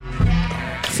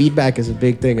feedback is a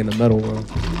big thing in the metal world.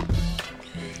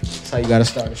 That's how you gotta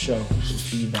start a show.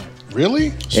 Feedback.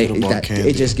 Really?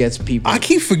 It just gets people. I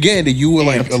keep forgetting that you were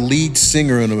like a lead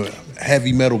singer in a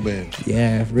heavy metal band.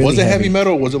 Yeah, really. Was it heavy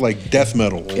metal or was it like death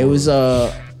metal? It was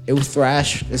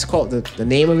thrash. It's called the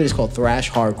name of it is called thrash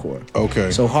hardcore.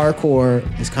 Okay. So hardcore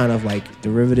is kind of like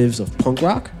derivatives of punk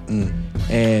rock,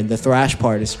 and the thrash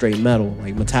part is straight metal,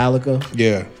 like Metallica.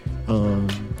 Yeah.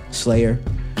 Slayer.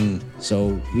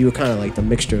 So we were kind of like the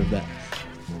mixture of that,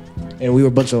 and we were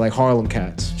a bunch of like Harlem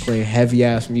cats playing heavy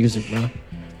ass music, man.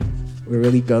 We're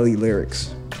really gully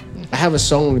lyrics. I have a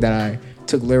song that I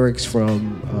took lyrics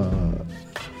from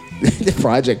the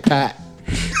Project Pat.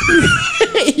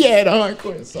 Yeah, the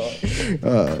hardcore song.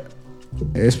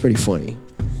 It's pretty funny,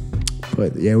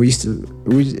 but yeah, it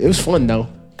was fun though.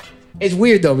 It's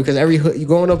weird though because you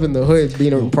growing up in the hood,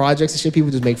 being in projects and shit, people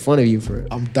just make fun of you for it.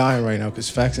 I'm dying right now because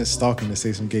Facts is stalking to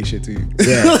say some gay shit to you.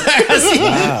 Yeah.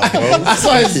 I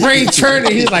saw his brain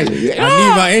churning. He's like, I need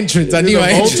my entrance. I need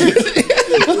my entrance.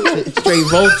 Straight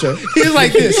vulture. He's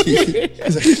like this.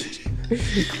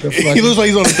 He looks like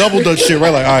he's on a double dutch shit, right?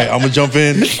 Like, all right, I'm gonna jump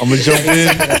in. I'm gonna jump in.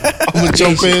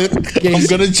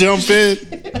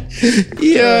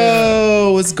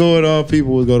 Yo, what's going on,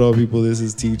 people? What's going on, people? This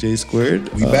is TJ Squared.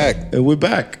 We back. And we're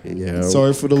back. Yeah.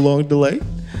 Sorry for the long delay.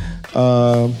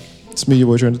 It's me, your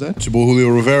boy Trinidad. It's your boy Julio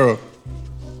Rivera.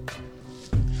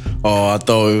 Oh, I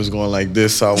thought it was going like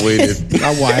this, so I waited.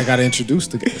 That's why I gotta introduce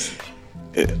the guys.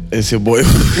 It's your boy.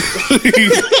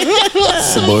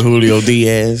 It's your boy Julio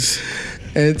Diaz.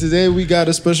 And today we got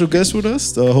a special guest with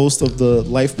us, the host of the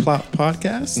Life Plot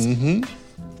podcast.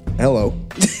 Hello.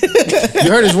 You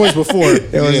heard his voice before.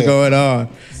 Hey, what's going on?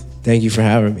 Thank you for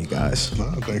having me, guys.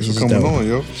 Nah, thanks for coming on,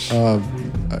 yo.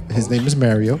 His name is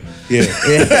Mario. Yeah.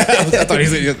 I thought he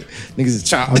said niggas is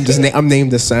child. I'm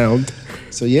named the Sound.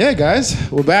 So yeah, guys,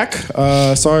 we're back.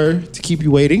 Sorry to keep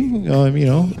you waiting.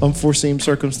 Unforeseen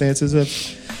circumstances have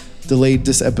delayed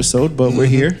this episode, but we're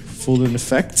here, full in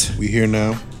effect. We here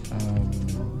now.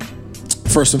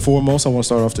 First and foremost, I want to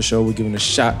start off the show with giving a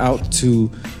shout out to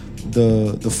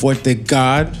the Fuerte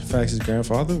God, Facts'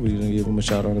 grandfather. We're gonna give him a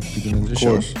shout out at the beginning of the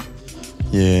show.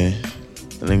 Yeah.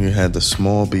 I think we had the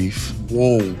small beef.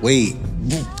 Whoa, wait.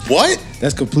 What?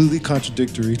 That's completely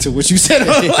contradictory to what you said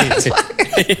on last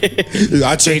time.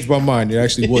 I changed my mind. It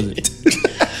actually wasn't.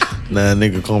 Nah,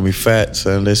 nigga called me fat,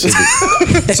 son. That shit.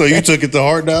 So you took it to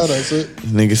heart now? That's it?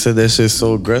 Nigga said that shit's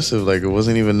so aggressive. Like, it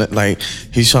wasn't even like,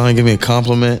 he's trying to give me a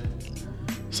compliment.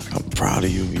 It's like, I'm proud of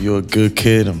you. You're a good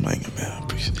kid. I'm like, man, I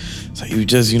appreciate it. It's like, you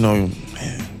just, man,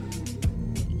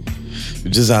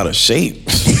 you're just out of shape.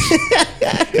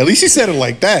 At least he said it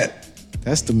like that.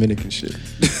 That's Dominican shit.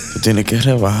 Tiene que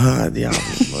rebajar,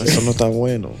 diablo. Eso no está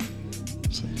bueno.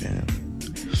 It's like, damn.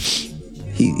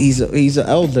 He's an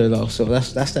elder though, so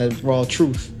that's that raw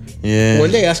truth. Yeah.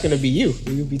 One day that's gonna be you.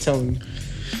 You'll be telling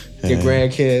your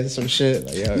grandkids some shit.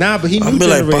 Like, yo, Nah, but he I'll new be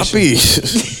like, generation.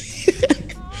 papi.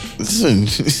 Listen,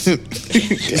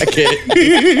 I can't.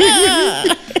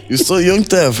 You're so young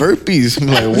to have herpes. I'm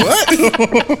like, what?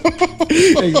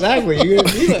 exactly. You're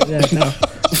gonna be like that now.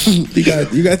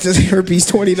 You got this herpes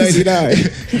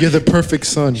 2099. You're the perfect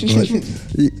son, but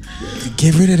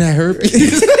get rid of that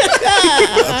herpes.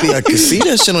 I can see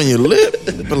that shit on your lip.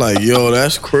 But like, yo,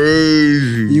 that's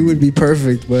crazy. You would be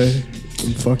perfect, but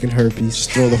I'm fucking herpes.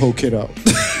 Just throw the whole kid out.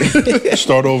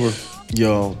 Start over.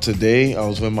 Yo, today I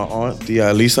was with my aunt,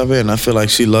 Tia Elizabeth, and I feel like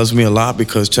she loves me a lot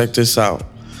because check this out.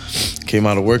 Came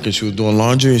out of work and she was doing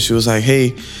laundry and she was like,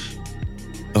 hey,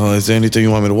 is there anything you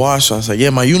want me to wash? So I was like, yeah,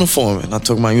 my uniform. And I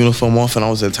took my uniform off and I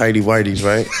was at Tidy Whitey's,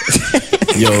 right?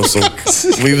 Yo, so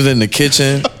we was in the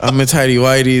kitchen. I'm in Tidy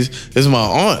Whitey's. This is my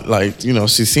aunt. Like,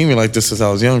 she's seen me like this since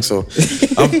I was young. So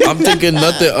I'm thinking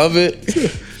nothing of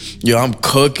it. Yo, I'm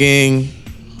cooking.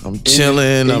 I'm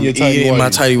chilling. I'm eating my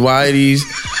Tidy Whitey's.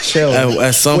 Chill.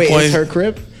 At some Wait, point. is her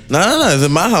crib? No, it's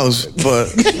in my house,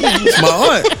 but it's my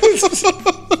aunt.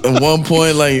 At one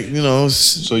point, like,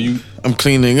 So I'm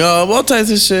cleaning up, all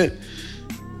types of shit.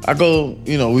 I go,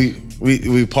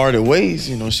 we parted ways.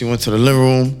 She went to the living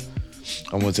room.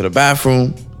 I went to the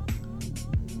bathroom.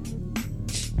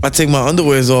 I take my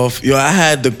underwears off. Yo, I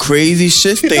had the crazy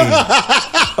shit stain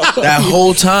that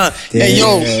whole time. Damn. And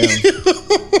yo,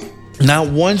 not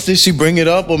once did she bring it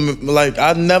up. Or like,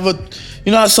 I never,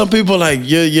 how some people like,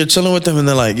 you're chilling with them and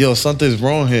they're like, yo, something's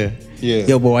wrong here. Yeah.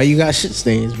 Yo, boy, why you got shit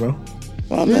stains, bro?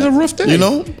 Well, it's a rough day.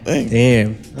 Hey.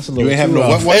 Damn, that's a little. You ain't have too no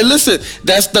rough. what? Hey, listen,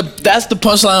 that's the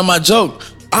punchline of my joke.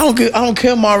 I don't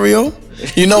care, Mario.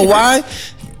 You know why?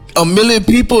 A million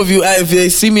people, if they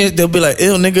see me, they'll be like,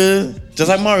 ew, nigga, Just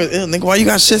like Mario, nigga, why you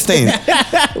got shit stains?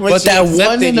 But she that one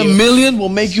accepted in a you. million will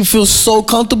make you feel so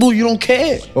comfortable you don't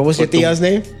care. What was your tia's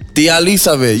name? Tia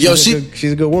Elizabeth, yo,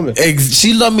 She's a good woman.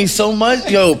 she loved me so much,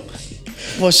 yo.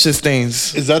 What shit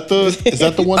stains? Is that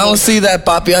the one? I don't see that,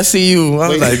 Papi. I see you. I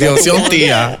was like, yo, si un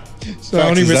tia. So I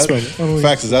don't even spell it.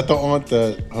 Facts, is that the aunt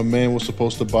that her man was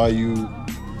supposed to buy you?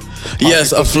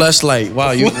 Yes, a flashlight.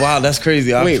 Wow, that's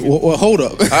crazy. Wait, well, hold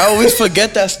up. I always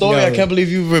forget that story. No. I can't believe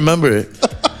you remember it.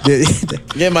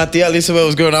 Yeah, my tia Elizabeth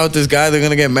was going out with this guy. They're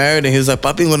gonna get married, and he's like,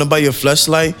 "Papi, I'm gonna buy you a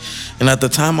flashlight." And at the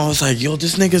time, I was like, "Yo,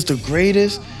 this nigga's the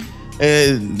greatest."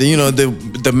 And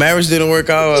the marriage didn't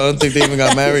work out. I don't think they even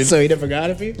got married. So he never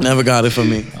got it for you? Never got it for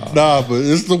me. Nah, but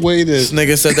it's the way This that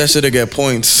nigga said that shit to get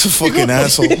points. Fucking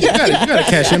asshole. You gotta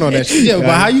cash in on that shit. Yeah, but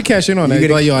how you cash in on that? You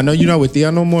gotta- Like, yo, I know you're not with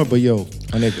Thea no more, but yo,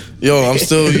 my nigga. Yo, I'm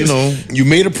still, you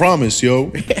made a promise, yo.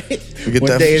 we get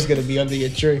One that. day it's gonna be under your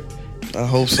tree. I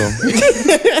hope so.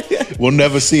 We'll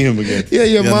never see him again. Yeah,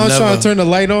 your Yeah, mom's never. trying to turn the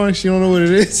light on. She don't know what it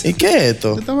is. ¿Y qué es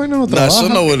esto? Esta vaina no Nah, she'll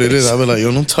trabaja. know what it is. I'll be like,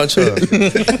 yo, don't touch her.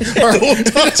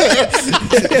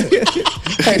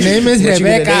 Her name is What you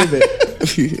gonna Rebecca. name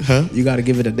it? Huh? You gotta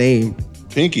give it a name.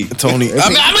 Pinky. Tony.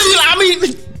 I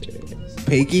mean.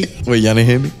 Pinky? Wait, y'all didn't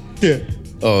hear me? Yeah,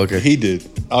 Oh, okay. He did.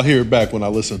 I'll hear it back when I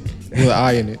listen. with an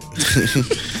eye in it.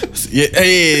 Yeah,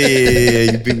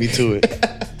 hey, you beat me to it.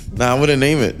 Nah, I wouldn't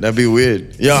name it. That'd be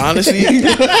weird. Yo, honestly,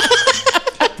 I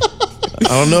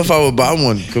don't know if I would buy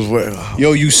one because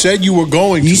Yo, you said you were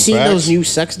going. You to, seen facts. those new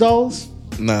sex dolls?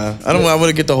 nah, I don't. I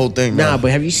wouldn't get the whole thing. Nah, Nah,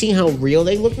 but have you seen how real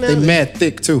they look now? They mad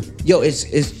thick too. Yo, it's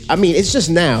just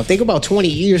now. Think about 20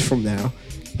 years from now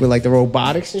with like the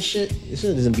robotics and shit. This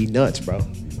shit doesn't be nuts, bro.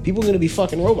 People are gonna be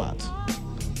fucking robots.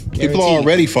 People are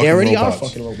already fucking They already robots. are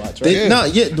fucking robots, right? They, no,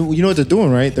 yeah, you know what they're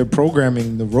doing, right? They're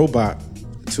programming the robot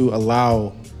to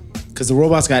allow, because the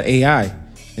robots got AI,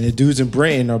 and the dudes in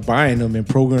Britain are buying them and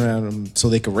programming them so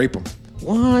they can rape them.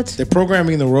 What? They're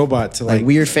programming the robot to Like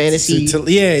weird fantasy?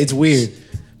 yeah, it's weird.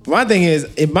 My thing is,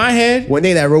 in my head, One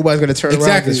day that robot's gonna turn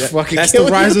exactly, around and just fucking that's kill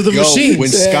the rise of the Yo, machines. when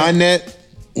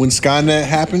Skynet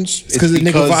happens, it's because the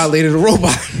nigga violated a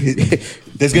robot.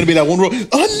 There's gonna be that one rule.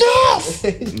 Enough!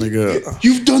 nigga.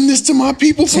 You've done this to my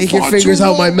people for Take your far fingers too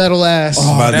out long. my metal ass.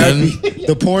 By then,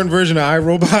 The porn version of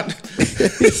iRobot.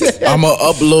 I'm gonna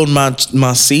upload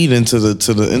my seed into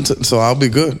so I'll be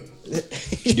good.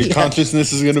 Your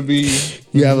consciousness is gonna be.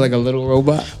 You have like a little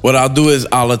robot. What I'll do is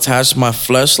I'll attach my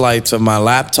flashlight to my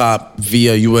laptop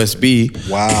via USB.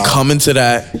 Wow. Come into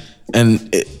that,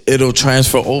 and it'll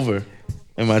transfer over,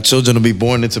 and my children will be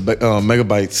born into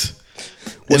megabytes.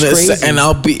 What's crazy? And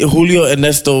I'll be Julio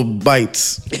Ernesto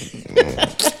Bytes.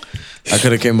 I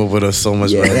could have came up with a so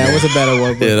much Yeah, better. that was a better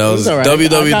one. but Yeah, that it was all right. I got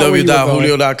where you were going.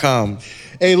 www.julio.com.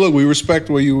 Hey, look, we respect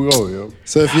where you go, yo.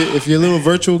 So if your little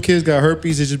virtual kids got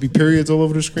herpes, it just be periods all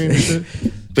over the screen and shit.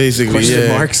 Basically, Question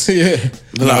yeah. marks. Yeah.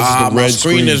 Nah, the my red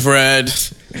screen screen. is red.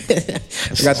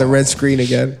 I got the red screen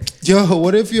again. Yo,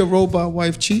 what if your robot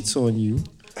wife cheats on you?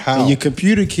 How? And your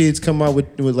computer kids come out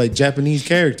with like Japanese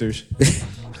characters.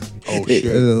 Oh A shit.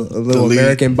 little Delete.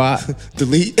 American bot.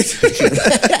 Delete.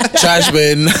 Trash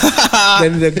bin.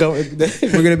 Then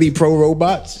we're gonna be pro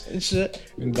robots and shit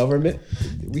in government.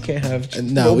 We can't have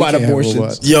No, we robot can't have abortions.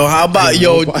 robots. Yo, how about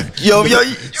yo?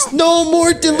 No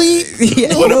more delete.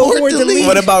 Yeah, What, no more delete.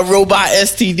 what about robot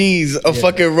STDs? A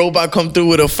fucking robot come through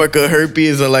with a fucking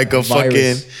herpes or like a fucking,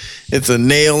 Virus. it's a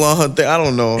nail on her thing. I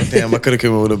don't know. Damn, I could have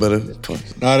came up with a better.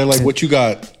 Nah, they're like, what you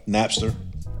got? Napster.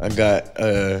 I got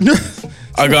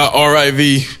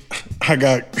RIV. I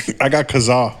got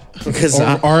Kazaa. Because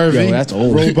RV. yo, that's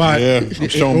old. Robot. Yeah, I'm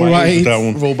showing my age with that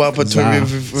one. Robot paternity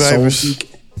virus.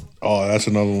 Soulseek. Oh, that's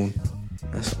another one.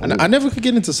 I never could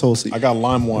get into SoulSeek. I got It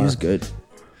was LimeWire. good.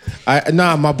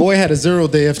 My boy had a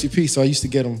 0-day FTP, so I used to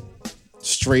get him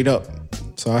straight up.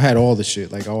 So I had all the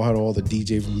shit. Like I had all the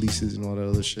DJ releases and all that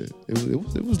other shit.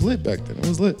 It was lit back then. It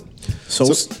was lit.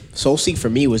 Soulseek for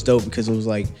me was dope because it was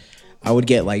like I would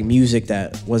get like music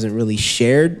that wasn't really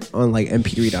shared on like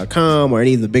mp3.com or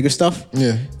any of the bigger stuff.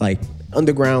 Yeah. Like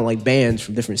underground like bands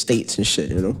from different states and shit,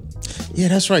 you know? Yeah,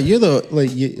 that's right. You're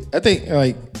the I think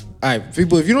like, all right,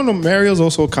 people. If you don't know, Mario's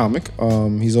also a comic.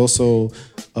 He's also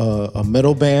a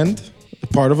metal band,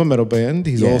 part of a metal band.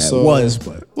 He's Yeah, also was,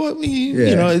 but- well, Yeah.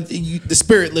 you know, the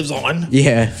spirit lives on.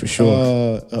 Yeah, for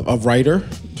sure. A writer.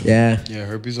 Yeah. Yeah,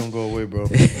 herpes don't go away, bro.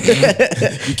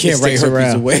 You can't write sticks herpes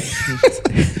around. away.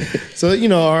 So you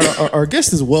know, our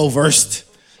guest is well versed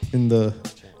in the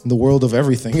world of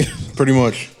everything. Pretty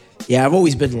much. Yeah, I've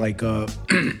always been like I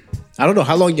don't know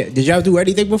how long did y'all do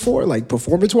anything before, like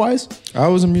performance wise? I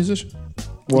was a musician.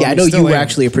 Well, Yeah, I mean, know still you were am.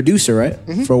 actually a producer, right?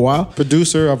 For a while.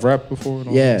 Producer. I've rapped before. And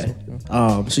all that Yeah. stuff,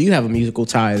 So you have a musical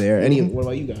tie there. What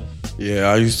about you guys? Yeah,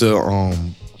 I used to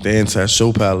dance at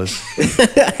Show Palace.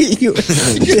 you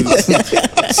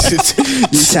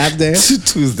tap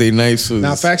dance? Tuesday nights. Was,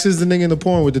 Now, Fax is the nigga in the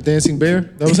porn with the dancing bear.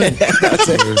 That was him.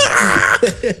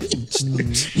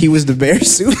 He was the bear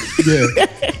suit. Yeah.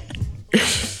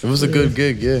 it was a good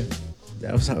gig, yeah.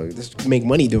 That was how just make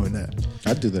money doing that.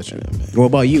 I do that shit. What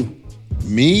about you?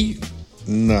 Me?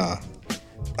 Nah.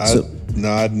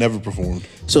 I'd never performed.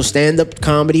 So stand-up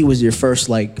comedy was your first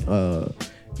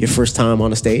your first time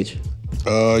on a stage?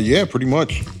 Yeah, pretty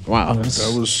much. Wow,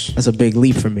 that's a big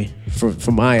leap for me.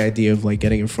 For my idea of like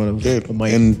getting in front of a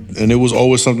mic. And it was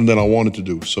always something that I wanted to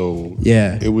do. So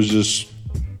Yeah. it was just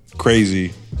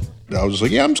crazy. I was just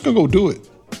like, yeah, I'm just gonna go do it.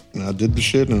 And I did the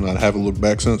shit, and I haven't looked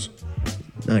back since.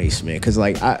 Nice, man. Because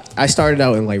like I started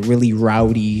out in like really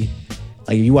rowdy.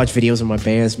 Like you watch videos of my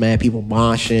bands, man, people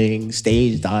moshing,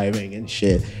 stage diving and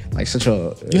shit. Like such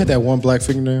a. You had that one black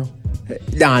fingernail?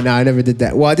 Nah, I never did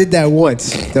that. Well, I did that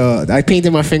once. I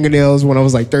painted my fingernails when I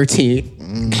was like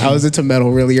 13. I was into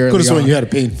metal really early. Could have sworn on. you had a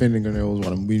paint fingernails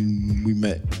when we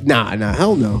met. Nah,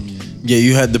 hell no. Yeah,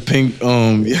 you had the pink,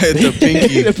 you had the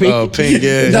pinky, The pink- pink,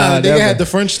 yeah. Nah, Nah, they never. had the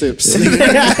French tips. I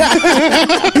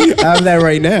have that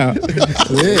right now.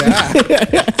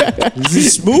 Yeah. This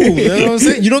is smooth. You know what I'm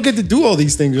saying? You don't get to do all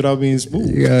these things without being smooth.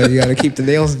 You gotta keep the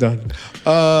nails done.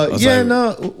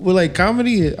 With like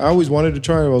comedy, I always wanted to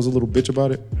try it. I was a little bitch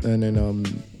about it, and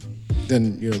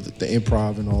then you know the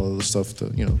improv and all of the stuff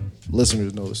to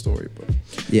listeners know the story. But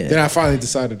Yeah. then I finally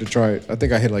decided to try it. I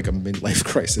think I hit like a midlife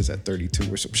crisis at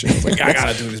 32 or some shit. I was like, I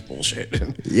gotta do this bullshit.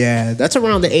 Yeah, that's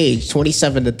around the age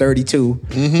 27 to 32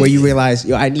 where you realize,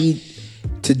 I need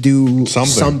to do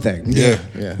something. Yeah.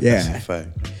 Yeah. Yeah. Fact.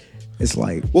 It's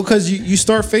like, Well, because you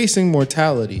start facing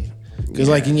mortality. Because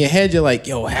like in your head, you're like,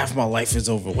 yo, half my life is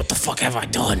over. What the fuck have I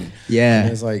done? yeah.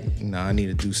 And it's like, nah, I need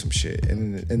to do some shit.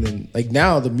 And then like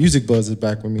now the music buzz is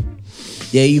back with me.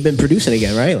 Yeah, you've been producing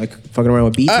again, right? Like fucking around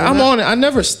with beats. I'm and all on it. I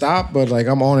never stop, but like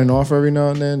I'm on and off every now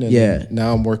and then. And Yeah.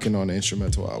 now I'm working on an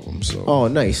instrumental album. So that? Oh,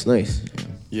 nice.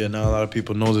 Yeah, now a lot of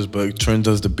people know this, but Trent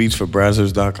does the beats for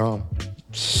Brazzers.com.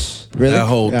 Really? That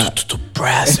whole Yeah.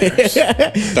 Brazzers.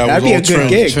 That'd be a good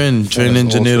gig. Trent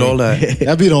engineered all that.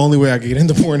 that'd be the only way I could get in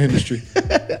the porn industry.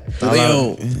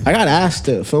 Yo, I got asked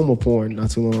to film a porn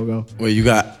not too long ago. wait, you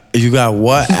got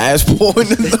what? Ass porn?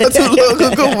 Not too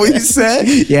long ago, what you said?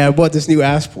 Yeah, I bought this new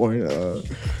ass porn.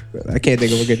 I can't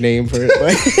think of a good name for it.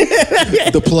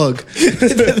 But The plug.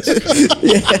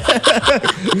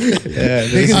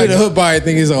 Niggas in the hood buy it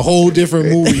think it's a whole different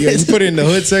movie. Yeah, you put it in the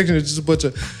hood section, it's just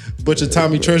a bunch of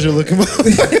Tommy Treasure looking. Yo,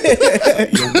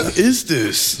 what is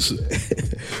this?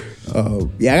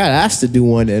 yeah, I got asked to do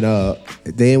one, and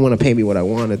they didn't want to pay me what I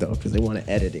wanted though, because they wanted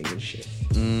editing and shit.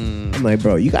 I'm like,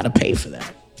 bro, you got to pay for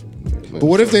that. But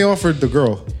what if they offered the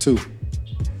girl too?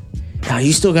 Nah,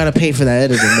 you still got to pay for that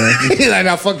editing, man. Like,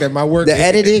 nah, fuck that. My work. The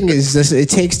editing is just, it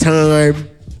takes time.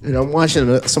 And I'm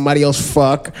watching somebody else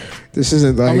fuck. This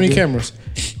isn't like. How many cameras?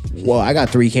 Well, I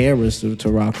got 3 cameras to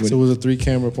rock with. So it was a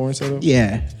 3-camera porn setup?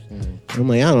 Yeah. I'm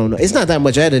like, I don't know. It's not that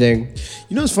much editing.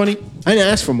 You know what's funny? I didn't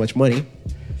ask for much money.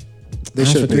 They I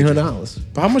asked for should have $300.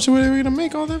 But how much were they gonna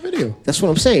make on that video? That's what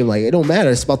I'm saying. Like, it don't matter.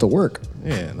 It's about the work.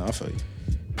 Yeah, no, I feel you.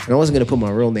 And I wasn't gonna put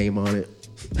my real name on it.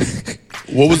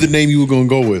 What was the name you were gonna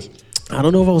go with? I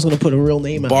don't know if I was gonna put a real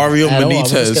name on Barrio it. At all. I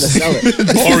was Benitez. just gonna sell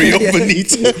it. Mario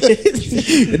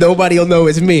Benitez. Nobody will know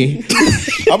it's me.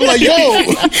 I'm like, yo,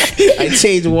 I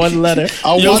changed one letter.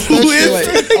 I Yo, watched who that is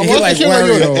shit. Like, I watched that shit like,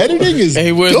 yo, the editing is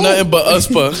Hey, where's dope. nothing but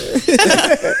uspa?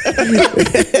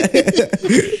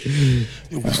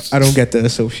 I don't get the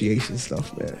association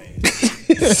stuff, man.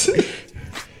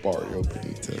 Mario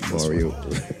Benitez. Mario.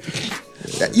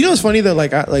 You know what's funny though?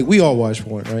 Like we all watch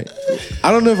porn, right?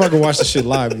 I don't know if I can watch the shit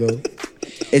live though.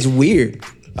 It's weird.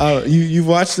 You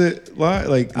watched it live?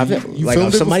 Like I've you, never, you like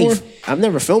filmed somebody. it before? I've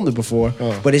never filmed it before,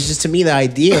 Oh. but it's just to me the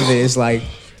idea of it is like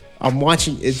I'm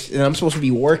watching it and I'm supposed to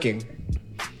be working.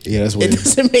 Yeah, that's It weird.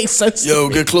 doesn't make sense. Yo,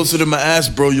 get closer to my ass,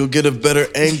 bro. You'll get a better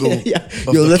angle. Yeah, of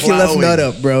yo, the lift your left plowing. nut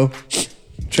up, bro.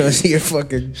 Trying to see your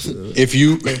fucking. If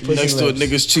you Next to a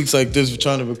nigga's cheeks like this,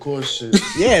 trying to record shit.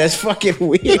 Yeah, that's fucking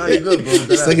weird. Nah, you good, bro.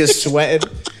 This nigga's sweating.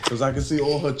 Cause I can see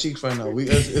all her cheeks right now.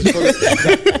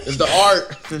 It's the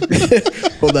art.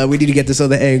 Hold on, we need to get this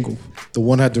other angle. The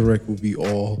one I direct will be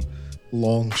all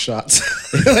long shots.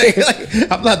 like,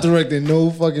 I'm not directing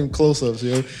no fucking close-ups,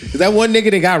 yo. 'Cause that one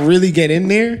nigga that got really get in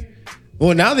there.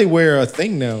 Well, now they wear a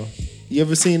thing now. You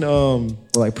ever seen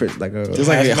like a there's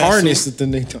like a Hazmat harness suit? that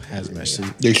then they hazmat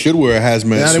suit. They should wear a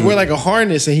hazmat Now they suit. wear like a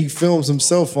harness and he films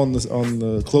himself on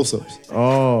the close-ups,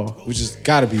 oh which has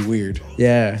got to be weird.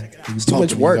 yeah, it's too talking much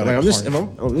to me work. about Like a I'm just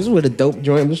this is with a dope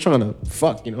joint. I'm just trying to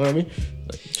fuck. You know what I mean?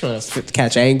 Like, trying to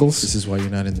catch angles. This is why you're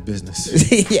not in the business.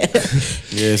 yeah. Yeah,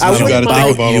 it's I not wouldn't, gotta mind,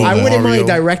 think about all I that. wouldn't mind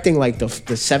Mario. directing like the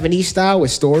 70s style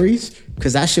with stories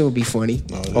because that shit would be funny.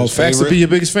 Oh, Fax would be your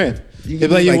biggest fan. He'd be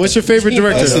like, yo, like what's the- your favorite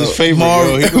director? That's his favorite.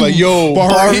 Yo. He'd be like, yo,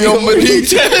 Mario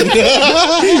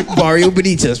Benitez. Mario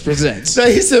Benitez presents. No,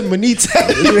 he said Manita.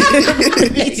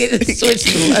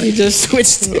 He just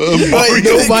switched.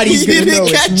 Mario, Nobody's He gonna didn't know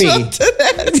it's catch me. up to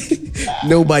that.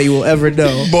 Nobody will ever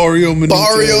know. Mario Benitez.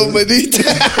 Mario Benitez.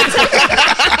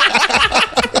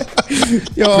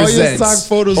 Yo, all your Presents stock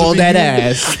photos. all would be that you.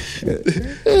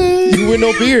 ass. You with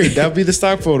no beard. That'd be the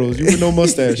stock photos. You with no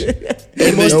mustache. No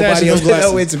mustache Nobody and else no will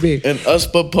know glasses. it's me. And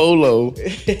Uspa Polo.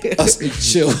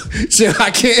 Chill.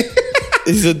 I can't.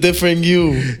 He's a different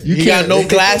you. He got can't- no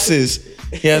glasses.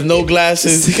 He has no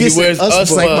glasses. He It's wears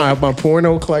us Uspa. like my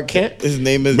porno Clark Kent. His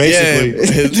name is Basically. Yeah,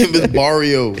 his name is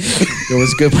Mario. It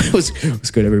was good. It was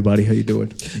good. Everybody, how you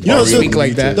doing? You know, Mario speak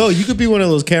like that. No, you could be one of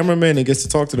those cameramen that gets to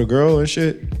talk to the girl and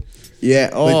shit. Yeah.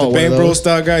 Oh, Like the one Band of Bro those.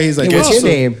 style guy. He's like, Hey, what's "Oh, your so-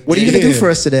 name? What are you gonna do Yeah. for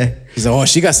us today? He's like, oh,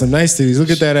 she got some nice titties. Look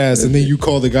at that ass. And then you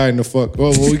call the guy in the fuck.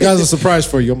 Well, we got a surprise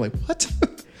for you. I'm like, what?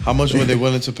 How much were they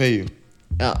willing to pay you?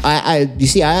 You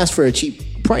see, I asked for a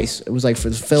cheap price. It was like for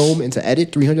the film and to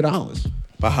edit $300.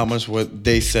 But how much what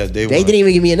they said they They want? didn't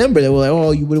even give me a number. They were like, "Oh,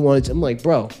 you wouldn't want it." I'm like,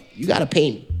 "Bro, you gotta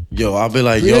pay me. Yo, I'll be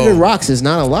like, 300 yo, rocks is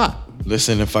not a lot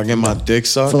listen, if I get my dick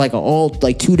sucked, for like an all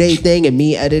 2-day thing and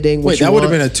me editing. What Wait, you that would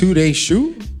have want. been a 2-day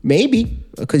shoot? Maybe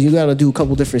because you gotta do a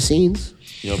couple different scenes.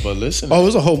 yo, but listen, Oh, it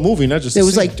was a whole movie, not just There a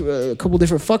was scene. like a couple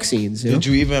different fuck scenes. You know? did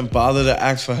you even bother to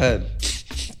ask for head?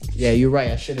 Yeah, you're right.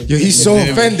 I should have. Yo, he's so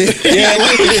offended.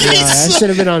 I should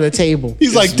have been on the table.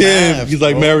 He's like, damn. math, He's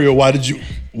like, bro. Mario, why didn't you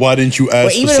ask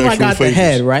But for even sexual if I got favors? the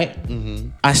head right,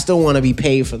 I still want to be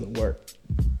paid for the work.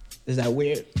 Is that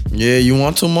weird? Yeah, you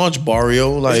want too much,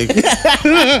 Barrio. Like,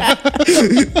 I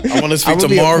want to speak I'ma to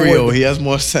be a Mario. porn- He has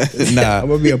more sense. I'm Nah.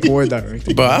 gonna be a porn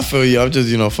director. But I feel you. I'm just,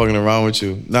 fucking around with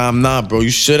you. Nah, I'm not, bro. You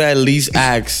should at least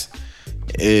ask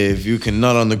if you can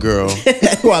nut on the girl.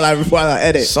 while I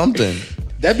edit. Something.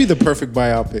 That'd be the perfect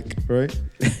biopic, right?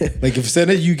 Like, if instead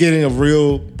of you getting a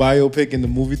real biopic in the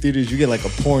movie theaters, you get like a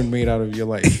porn made out of your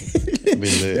life. Be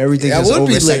lit. Everything's That just would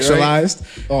be over lit, right?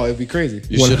 sexualized. Oh, it'd be crazy.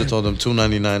 You should have told them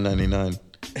 $299.99.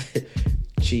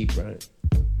 Cheap, right?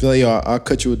 Be like, yo, I'll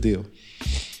cut you a deal.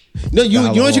 No, you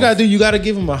know what you gotta do? You gotta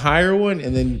give him a higher one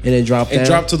and then drop down.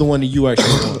 drop to the one that you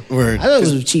actually want. Word. I thought it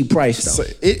was a cheap price though.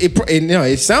 So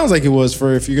it sounds like it was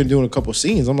for if you're gonna do a couple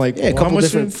scenes. I'm like, Yeah, a well, couple how much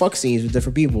different fuck scenes with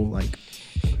different people. Like,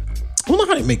 I don't know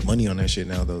how they make money on that shit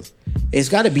now, though. it's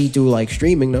got to be through like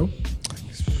streaming, though.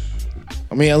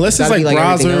 I mean, unless it's Gotta like be like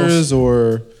everything browsers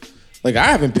or like I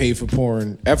haven't paid for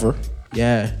porn ever.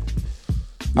 Yeah,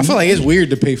 I feel like it's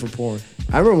weird to pay for porn.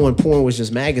 I remember when porn was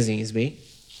just magazines, B.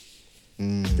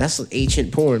 That's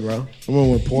ancient porn, bro. I remember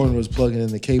when porn was plugging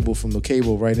in the cable from the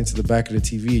cable right into the back of the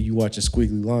TV and you watching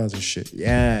squiggly lines and shit.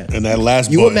 Yeah. And that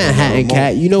last You a button, Manhattan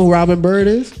cat? You know who Robin Bird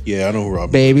is? Yeah, I know who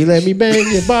Robin. Baby, let me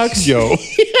bang your box. Yo,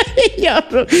 y'all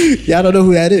don't know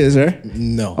who that is, right?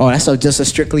 No. Oh, that's just a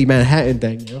strictly Manhattan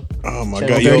thing, yo. oh my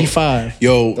Channel god, yo, 35.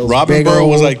 yo, Those Robin big Bird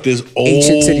was old like this old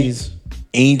ancient cities.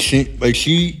 ancient, like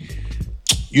she,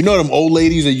 you know them old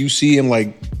ladies that you see in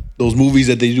like those movies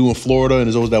that they do in Florida, and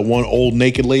there's always that one old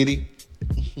naked lady.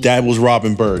 That was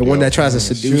Robin Bird. The yo. one that tries to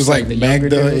seduce She was like the younger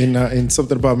Magda dude. in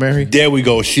Something About Mary. There we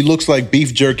go. She looks like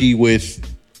beef jerky with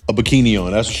a bikini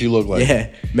on. That's what she looked like. Yeah,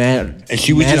 man. And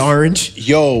she would mad just orange.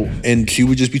 Yo, and she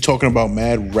would just be talking about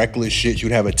mad reckless shit. She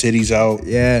would have her titties out.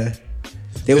 Yeah.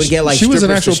 They would get like She was an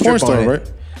strippers to actual porn strip on star, it.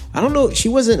 right? I don't know. She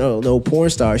wasn't no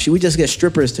porn star. She would just get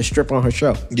strippers to strip on her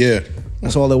show. Yeah.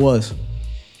 That's all it was.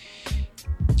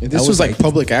 And That this was was like like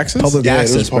public access. Public Yeah, it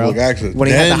access, was public bro. access. When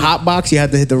they had Then- the hot box, you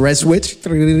had to hit the red switch.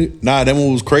 Nah, then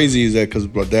what was crazy is that because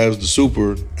my dad was the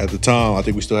super at the time, I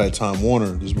think we still had Time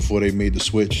Warner. This is before they made the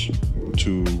switch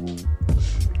to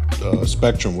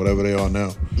Spectrum, whatever they are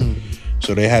now.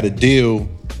 So they had a deal.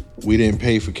 We didn't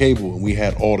pay for cable, and we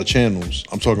had all the channels.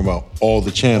 I'm talking about all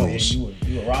the channels.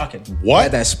 You were rocking. What?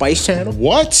 Had that Spice Channel?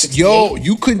 What? Yo,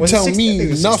 you couldn't Was it tell 60? I think it me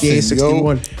was nothing, 68, yo.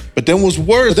 61. But then what's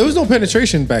worse? But there was no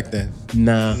penetration back then.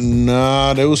 Nah.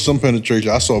 Nah, there was some penetration.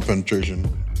 I saw penetration.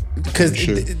 Because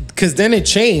Sure. then it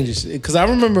changed. Because I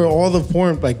remember all the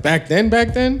porn like back then,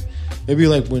 maybe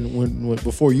like when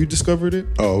before you discovered it.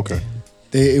 Oh, okay.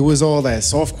 It was all that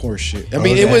softcore shit. I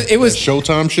mean, that- it was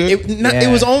Showtime shit.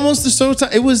 it was almost the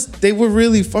Showtime. It was they were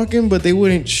really fucking, but they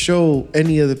wouldn't show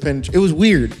any of the penetration. It was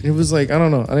weird. It was like I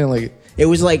don't know. I didn't like it. It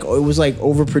was like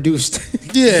overproduced.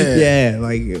 Yeah. yeah,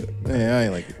 like. Yeah, I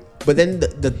ain't like it. But then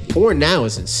the porn now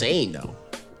is insane though.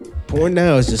 Porn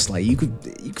now is just like you could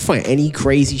find any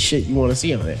crazy shit you want to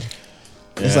see on there.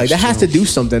 It's like that has to do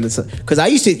something. Because I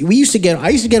used to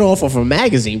get off of a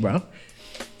magazine, bro.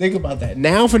 Think about that.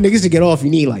 Now for niggas to get off, you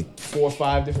need like 4 or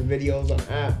 5 different videos on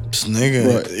the app. This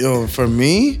nigga, yo, for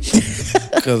me,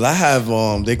 because I have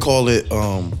they call it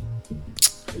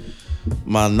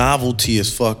my novelty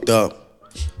is fucked up.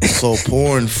 So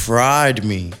porn fried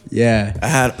me. Yeah.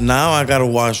 I gotta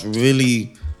watch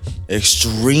really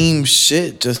extreme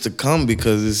shit just to come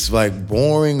because it's like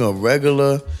boring or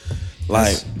regular.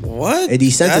 Like what? It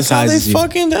That's how they desensitizes you.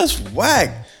 fucking. That's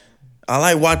whack. I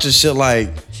like watching shit like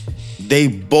they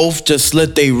both just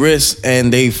slit their wrists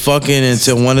and they fucking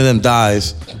until one of them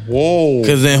dies. Whoa.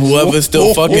 Cause then whoever's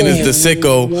still fucking is the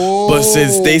sicko. But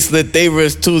since they slit their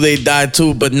wrist too, they died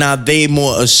too. But now they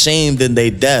more ashamed than they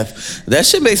deaf. That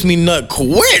shit makes me nut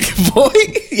quick, boy.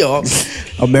 Yo,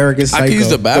 American Psycho. I can use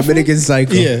the bathroom? Dominican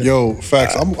Psycho. Yeah. Yo,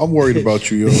 facts. I'm worried about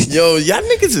you, yo. yo, y'all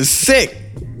niggas is sick.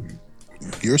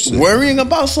 You're sick. Worrying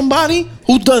about somebody?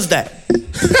 Who does that?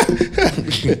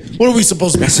 What are we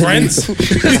supposed to be friends?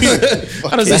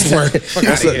 How does this work?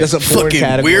 That's a porn Fucking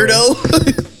category.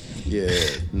 weirdo. Yeah,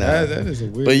 Nah. that is a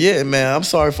weird. But yeah, man, I'm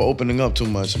sorry for opening up too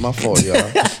much. My fault, y'all.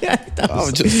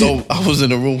 I was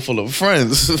in a room full of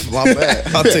friends. My bad.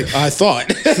 I thought.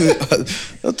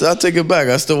 I'll take it back.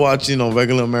 I still watch,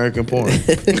 regular American porn.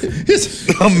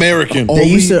 American. They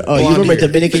used to. You blonde remember hair.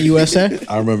 Dominican USA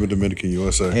I remember Dominican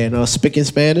USA. and Speaking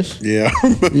Spanish? Yeah, I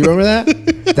remember. You remember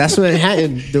that? That's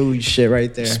Manhattan dude shit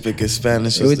right there. Speaking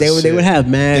Spanish. They would have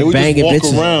mad They would just banging walk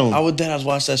bitches. around. I would dead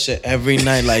watch that shit every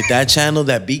night. Like that channel,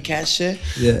 that B-Cat shit.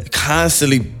 Yeah.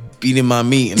 Constantly beating my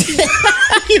meat.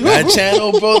 And that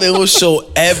channel, bro, they will show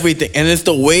everything. And it's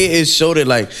the way it showed it.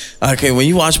 Like, okay, when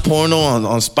you watch porno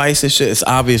on Spice and shit, it's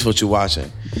obvious what you're watching.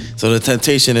 So the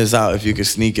temptation is out if you can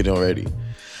sneak it already.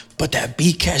 But that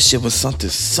B-Cat shit was something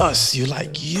sus. You're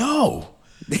like, yo.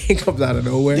 It comes out of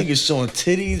nowhere. Niggas showing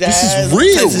titties, This ass, is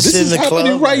real. types of This shit in is the happening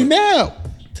club. right now.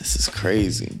 This is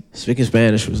crazy. Speaking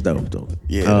Spanish was dope though.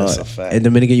 Yeah, that's a fact. And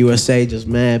Dominican USA, just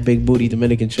mad big booty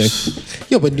Dominican chick.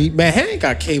 Yo, but Manhattan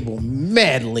got cable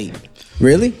mad late.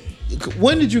 Really?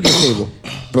 When did you get cable?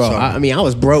 Bro, I mean, I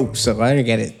was broke, so I didn't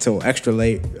get it till extra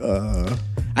late. I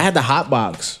had the hot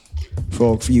box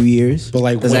for a few years. But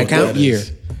like, does what that count? year?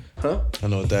 I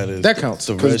know what that is. That counts.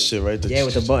 The red shit, right? Yeah,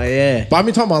 with the button. Yeah. But I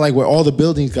mean, talking about like where all the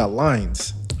buildings got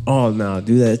lines. Oh no,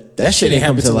 do that. That shit didn't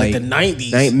happened come till like the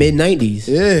 90s. mid 90s.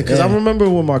 Yeah, because I remember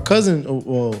when my cousin,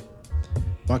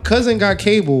 my cousin got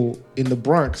cable in the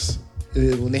Bronx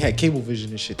when they had Cablevision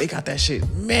and shit. They got that shit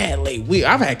mad late.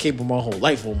 I've had cable my whole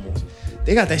life almost.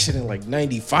 They got that shit in like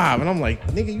 95. And I'm like,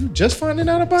 nigga, you just finding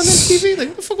out about this TV? Like,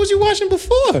 what the fuck was you watching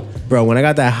before? Bro, when I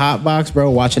got that hot box, bro,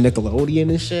 watching Nickelodeon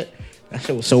and shit, that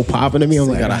shit was so popping to me. I'm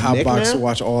I like, got a I hot Nick box now? to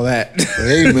watch all that.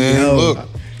 Hey man, Yo, look.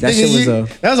 that Nigga, shit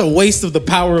was that was a waste of the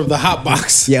power of the hot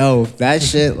box. Yo, that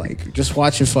shit, like, just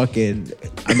watching fucking,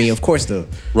 I mean, of course, the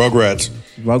Rugrats.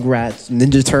 Rugrats,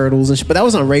 Ninja Turtles and shit, but that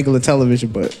was on regular television,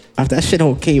 but that shit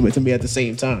all came into me at the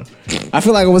same time. I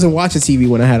feel like I wasn't watching TV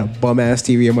when I had a bum-ass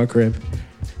TV in my crib.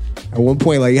 At one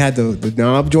point, like, you had the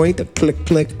knob joint, the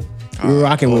click. We were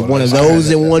rocking with one of those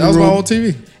in one That was room. my old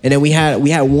TV. And then we had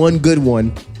one good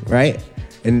one, right?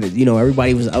 And,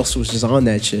 everybody else was just on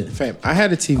that shit. Fam, I had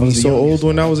a I TV was the so youngest. old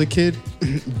when I was a kid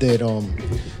that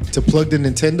to plug the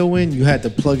Nintendo in, you had to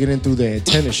plug it in through the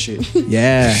antenna shit.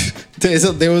 Yeah.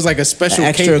 There was like a special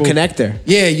Extra cable. connector.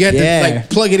 Yeah, you had Yeah. to like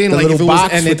plug it in The like if little it was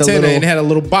box an with the antenna little- and it had a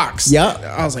little box. Yup.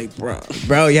 I was like, bro.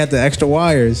 Bro, you had the extra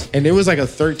wires. And it was like a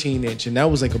 13-inch, and that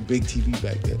was like a big TV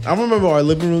back then. I remember our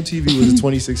living room TV was a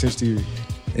 26-inch TV.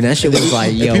 And that shit was like,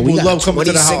 And yo, people we got love coming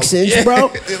to the house. 26 inch, Yeah. bro.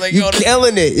 They're like, you yo,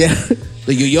 killing it, yeah.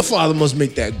 Like, yo, your father must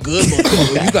make that good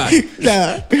motherfucker. You got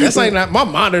Nah. that's like not, my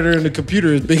monitor in the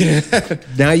computer is bigger than that.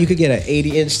 Now you could get an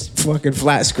 80-inch fucking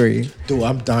flat screen. Dude,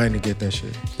 I'm dying to get that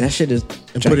shit That shit is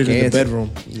and put it in the gigantic.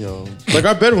 bedroom. Yo, Like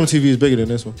our bedroom TV is bigger than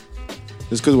this one.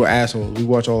 It's because we're assholes. We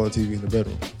watch all the TV in the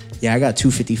bedroom. Yeah, I got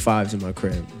 255s in my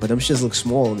crib, but them shits look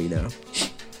small to me now.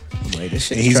 I'm like, this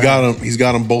shit. And he's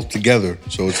got them both together,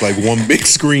 so it's like one big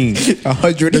screen.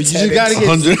 100. You just gotta get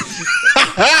 100.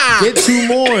 two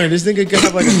more, and this nigga can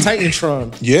have like a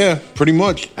Titantron. Yeah, pretty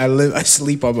much. I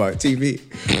sleep on my TV.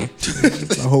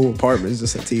 My whole apartment is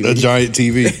just a TV. A giant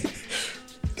TV.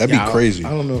 That'd be crazy. I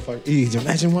don't know if I.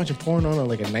 Imagine watching porn on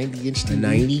like a 90-inch TV. A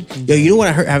 90. Yo, you know what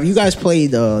I heard? Have you guys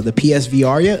played the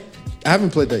PSVR yet? I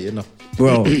haven't played that yet. No.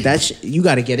 Bro, you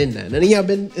got to get in that. None of y'all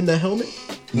been in the helmet?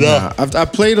 Nah, I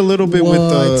played a little bit What?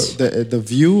 with the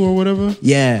View or whatever.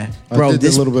 Yeah, I bro. did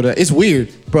This a little bit of. It's weird.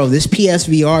 Bro, this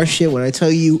PSVR shit, when I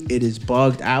tell you it is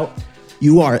bugged out,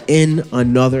 you are in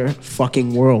another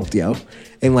fucking world, yo.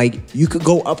 And like, you could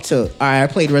go up to, I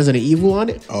played Resident Evil on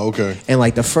it. Oh, okay. And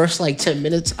like the first like 10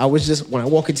 minutes, I was just, when I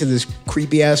walk into this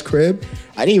creepy ass crib,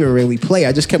 I didn't even really play.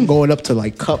 I just kept going up to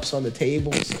like cups on the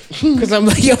tables. Cause I'm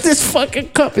like, yo, this fucking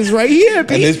cup is right here, And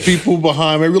baby. there's people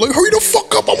behind me. We're like, hurry the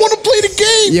fuck up! I want to play the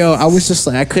game. Yo, I was just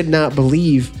like, I could not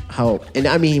believe how, and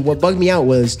I mean, what bugged me out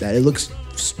was that it looks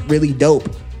really dope.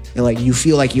 And like, you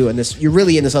feel like you're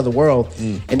really in this other world.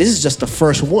 And this is just the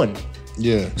first one.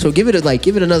 Yeah. So give it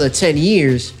another 10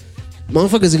 years,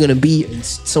 motherfuckers are gonna be in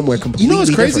somewhere completely You know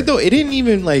what's crazy different. though? It didn't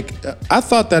even like. I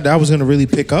thought that I was gonna really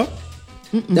pick up.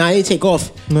 Nah, I didn't take off.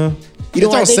 No. You know it's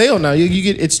what I on think? sale now. You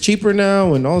get it's cheaper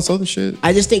now and all this other shit.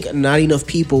 I just think not enough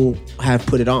people have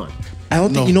put it on. I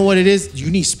don't think you know what it is. You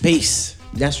need space.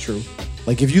 That's true.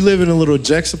 Like if you live in a little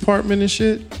Jex apartment and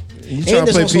shit, and you try And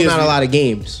to there's play also PSV. not a lot of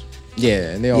games.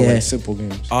 Yeah, and they all Yeah. like simple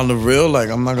games. On the real, like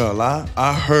I'm not gonna lie,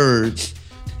 I heard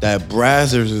that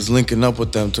Brazzers is linking up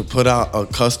with them to put out a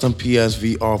custom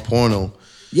PSVR porno.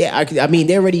 Yeah, I mean,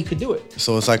 they already could do it.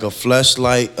 So it's like a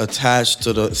fleshlight attached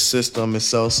to the system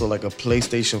itself, so like a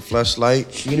PlayStation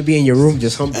fleshlight. You're gonna be in your room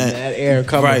just humping that air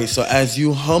cover. Right. So as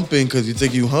you humping, because you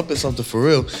think you humping something for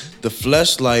real, the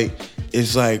fleshlight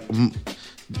is like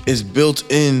is built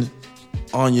in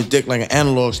on your dick like an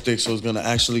analog stick, so it's gonna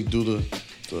actually do the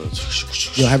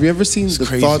Yo, have you ever seen the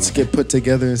crazy, thoughts get put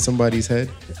together in somebody's head?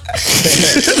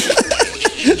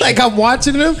 Like I'm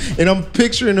watching him and I'm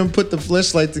picturing him put the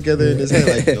fleshlight together in his head.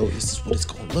 Like, yo, this is what it's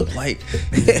gonna look like.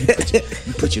 And then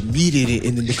you put your meat in it,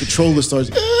 and then the controller starts.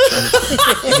 And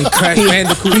then Crash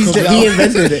Bandicoot comes out. He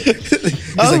invented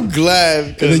it. I'm glad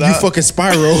And because then you fucking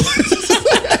Spyro.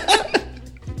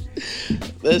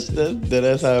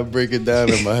 that's how I break it down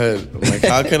in my head. I'm like,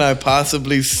 how can I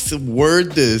possibly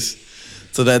word this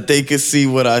so that they can see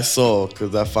what I saw?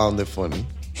 Because I found it funny.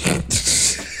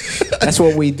 That's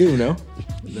what we do, no?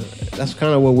 That's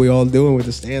kind of what we all doing with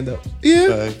the stand-up. Yeah.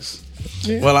 Thanks.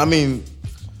 Well, I mean,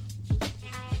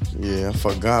 yeah, I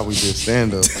forgot we did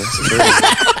stand up. That's crazy.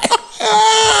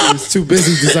 It's too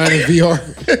busy designing VR.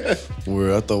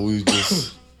 Where I thought we was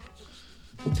just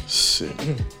shit.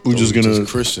 We're just gonna.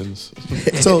 Christians.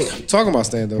 So talking about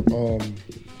stand up,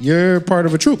 you're part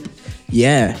of a troupe.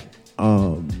 Yeah.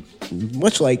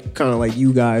 Much like kind of like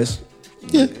you guys.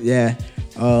 Yeah. Yeah.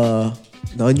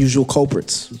 The Unusual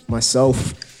Culprits.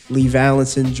 Myself, Lee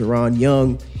Valentin, Jerron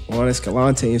Young, Juan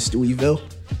Escalante, and Stewie Ville.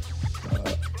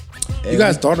 You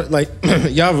guys thought like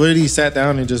y'all really sat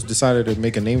down and just decided to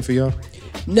make a name for y'all?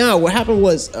 No, what happened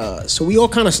was, so we all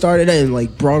kind of started in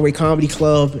like Broadway Comedy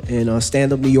Club and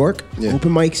Stand Up New York, Yeah.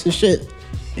 open mics and shit.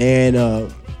 And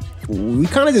we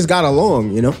kind of just got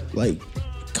along, you know, like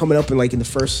coming up in like in the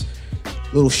first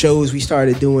little shows we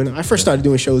started doing. I first started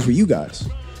doing shows with you guys.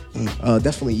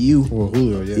 Definitely you. Or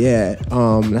Julio, Yeah,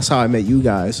 that's how I met you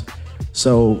guys.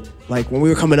 So like when we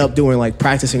were coming up doing like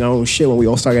practicing our own shit, when we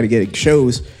all started getting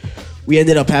shows, we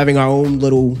ended up having our own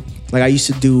little, like I used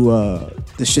to do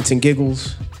the Shits and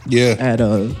Giggles Yeah.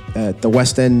 at the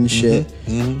West End and shit.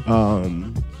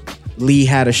 Lee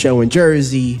had a show in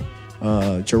Jersey.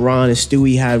 Jerron and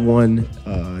Stewie had one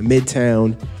in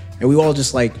Midtown. And we all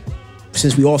just like,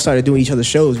 since we all started doing each other's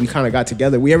shows, we kind of got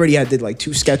together. We already did like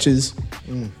 2 sketches.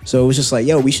 So it was just like,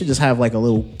 yo, we should just have like a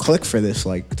little click for this.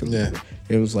 Like, Yeah.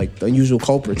 It was like the Unusual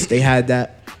Culprits. They had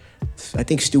that. I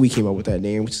think Stewie came up with that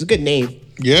name, which is a good name.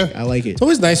 Yeah. I like it. It's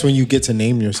always nice when you get to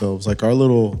name yourselves. Like our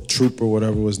little troupe or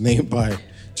whatever was named by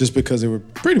just because they were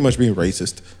pretty much being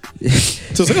racist.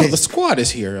 So it's like, oh, the squad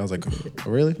is here. I was like, oh,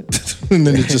 really? And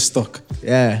then it just stuck.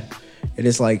 Yeah. And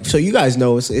it's like, so you guys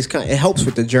know, it's kind of, it helps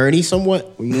with the journey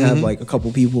somewhat when you have like a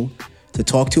couple people to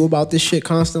talk to about this shit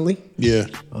constantly. Yeah.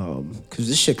 Because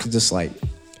this shit could just like,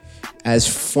 as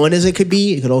fun as it could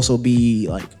be, it could also be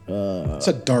like, It's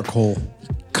a dark hole.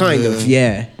 kind of,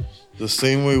 yeah. The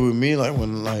same way with me, like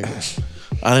when like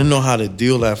I didn't know how to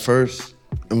deal at first.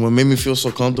 And what made me feel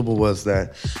so comfortable was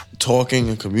that talking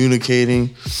and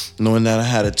communicating, knowing that I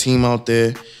had a team out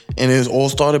there. And it all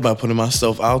started by putting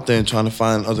myself out there and trying to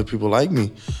find other people like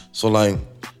me. So like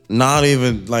not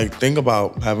even like think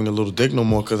about having a little dick no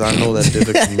more because I know that there's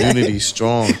a community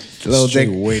strong. Little dick,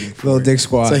 waiting for little dick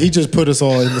squad. So he just put us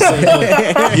all in the same boat.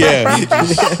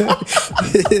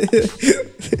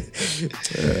 Yeah.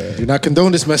 Do not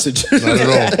condone this message. Not at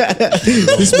all.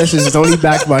 This message is only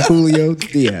backed by Julio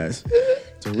Diaz.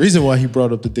 The reason why he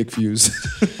brought up the dick fuse.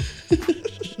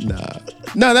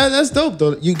 Nah, that's dope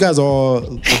though. You guys are all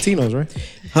Latinos, right?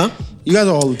 Huh? You guys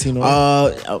are all Latino. All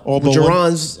but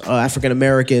Jerron's African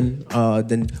American.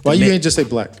 Then Why you ain't just say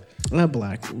black? Not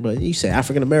black, but you say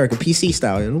African American, PC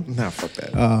style, you know. Nah, fuck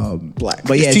that. Black,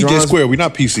 but yeah, It's TJ Jerron's- Square. We're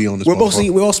not PC on this.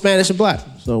 we're all Spanish and black.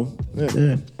 So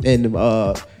yeah. And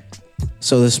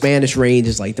so the Spanish range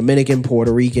is like Dominican,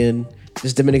 Puerto Rican.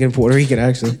 It's Dominican, Puerto Rican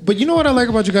actually. But you know what I like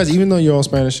about you guys, even though you're all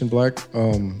Spanish and black,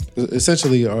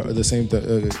 essentially are the same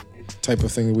type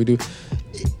of thing that we do.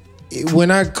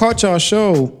 When I caught y'all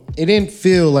show, it didn't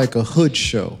feel like a hood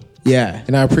show. Yeah,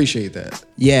 And I appreciate that.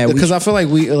 Yeah, because I feel like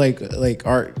we like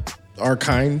our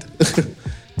kind.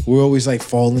 We always like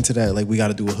fall into that, like we got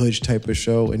to do a hood type of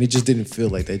show, and it just didn't feel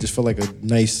like that. It just felt like a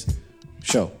nice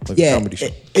show, like a yeah. comedy show.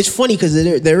 It's funny because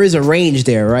there is a range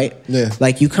there, right? Yeah.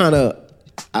 Like you kind of,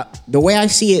 the way I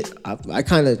see it, I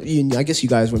kind of, I guess you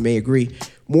guys may agree.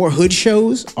 More hood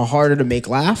shows are harder to make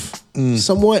laugh,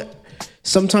 somewhat.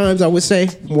 Sometimes I would say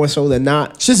more so than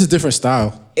not. It's just a different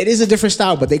style. It is a different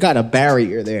style, but they got a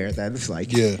barrier there that's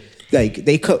like, Yeah. like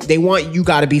they want you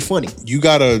got to be funny. You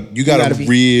gotta be-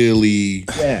 really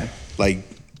Yeah. like.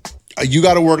 You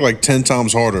gotta work like 10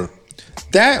 times harder.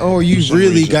 That or you some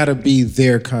really reason. got to be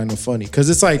there kind of funny, because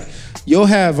it's like you'll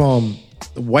have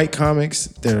white comics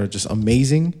that are just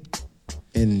amazing,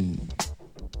 and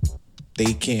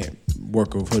they can't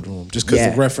work a hood room just because Yeah.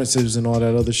 the references and all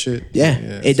that other shit. Yeah,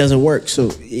 it doesn't work. So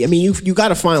I mean, you got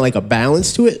to find like a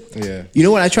balance to it. Yeah. You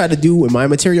know what I try to do with my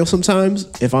material sometimes?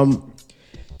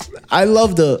 I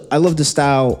love the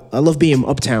style. I love being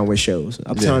uptown with shows,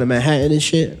 uptown in Manhattan and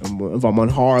shit. If I'm on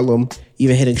Harlem,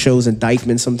 even hitting shows in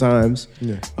Dykeman sometimes.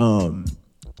 Yeah.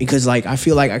 Because like I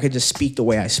feel like I could just speak the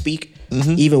way I speak,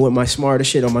 Mm-hmm. even with my smarter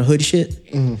shit or my hood shit.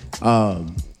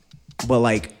 But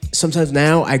like sometimes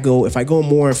now if I go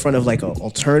more in front of like an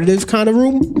alternative kind of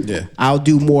room, Yeah. I'll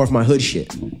do more of my hood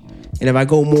shit. And if I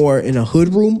go more in a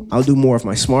hood room, I'll do more of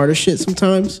my smarter shit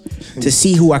sometimes to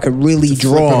see who I could really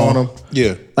draw on 'em.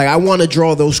 Yeah. Like I want to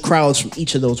draw those crowds from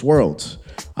each of those worlds.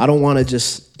 I don't want to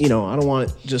just, I don't want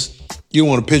to just You don't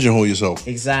want to pigeonhole yourself.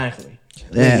 exactly.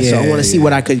 Yeah, so I want to see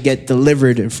what I could get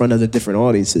delivered in front of the different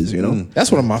audiences, you know?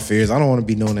 That's one of my fears. I don't want to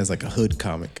be known as like a hood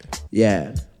comic.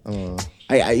 Yeah.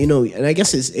 I and I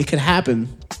guess it could happen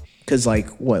because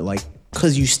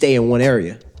because you stay in one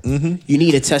area. Mm-hmm. You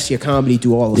need to test your comedy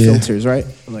through all the filters, right?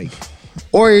 Like,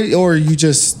 Or you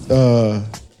just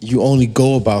you only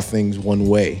go about things one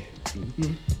way.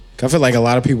 I feel like a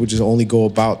lot of people just only go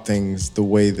about things the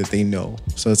way that they know.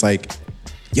 So it's like,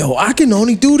 yo, I can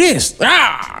only do this.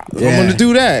 I'm gonna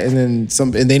do that, and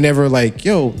then and they never like,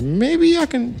 yo, maybe I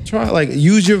can try like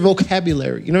use your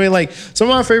vocabulary. You know what I mean? Like some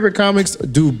of my favorite comics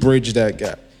do bridge that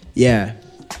gap. yeah.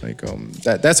 Like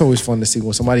that's always fun to see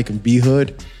when somebody can be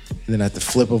hood, and then at the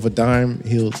flip of a dime,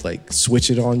 he'll like switch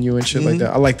it on you and shit like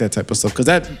that. I like that type of stuff because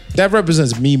that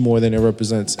represents me more than it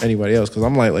represents anybody else. Because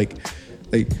I'm like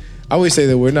I always say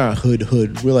that we're not hood.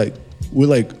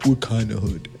 We're kind of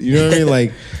hood. You know what I mean?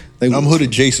 Like I'm hood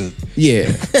adjacent.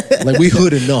 yeah, like we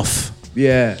hood enough.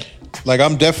 Yeah. Like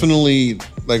I'm definitely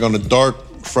like on a dark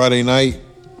Friday night,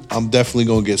 I'm definitely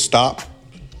gonna get stopped.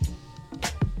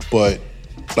 But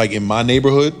like in my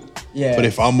neighborhood, Yeah. But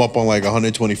if I'm up on like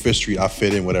 125th Street, I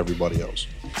fit in with everybody else.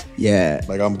 Yeah.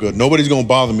 Like I'm good. Nobody's gonna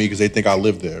bother me because they think I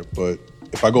live there. But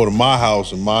if I go to my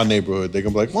house in my neighborhood, they're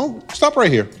gonna be like, "Well, stop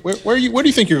right here. Where do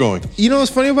you think you're going?" You know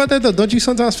what's funny about that though? Don't you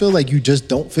sometimes feel like you just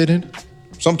don't fit in?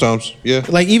 Sometimes, yeah.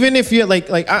 Like even if you're like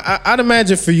I'd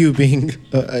imagine for you being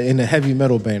in a heavy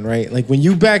metal band, right? Like when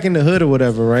you back in the hood or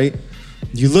whatever, right?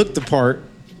 You look the part,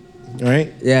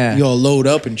 right? Yeah. You all load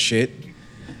up and shit,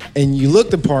 and you look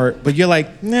the part, but you're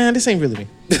like, nah, this ain't really me.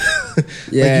 Yeah, like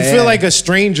you yeah. feel like a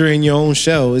stranger in your own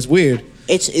shell. It's weird.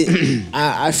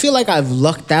 I feel like I've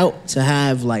lucked out to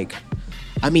have like,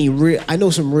 I know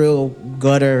some real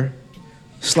gutter,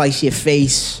 slice your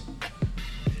face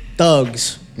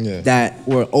thugs Yeah. that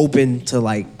were open to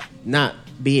like not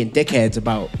being dickheads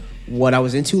about what I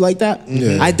was into like that.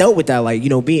 Yeah. I dealt with that, like,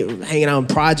 being hanging out in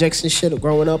projects and shit,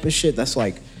 growing up and shit. That's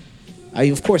like,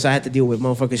 of course I had to deal with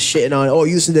motherfuckers shitting on, oh,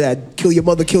 you listen to that, kill your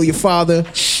mother, kill your father,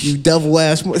 you devil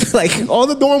ass, like all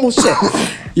the normal shit,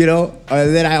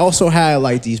 And then I also had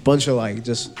like these bunch of like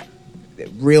just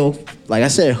real, like I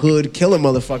said, hood killing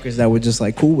motherfuckers that were just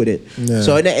like cool with it. Yeah.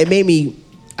 So it made me,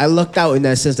 I lucked out in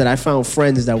that sense that I found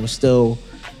friends that were still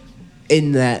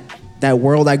in that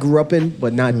world I grew up in,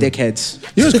 but not dickheads.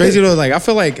 You know what's crazy though? Like I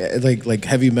feel like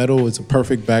heavy metal is a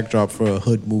perfect backdrop for a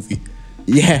hood movie.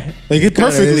 Yeah. Like it Kinda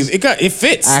perfectly. is. It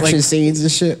fits. Action Like, scenes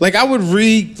and shit. like I would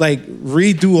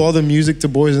redo all the music to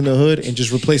Boys in the Hood and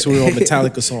just replace it with all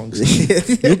Metallica songs.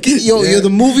 Yo, the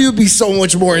movie would be so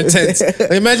much more intense.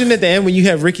 Like, imagine at the end when you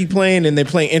have Ricky playing and they're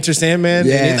playing Enter Sandman.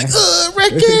 Yeah. And he's like,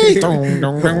 Ricky.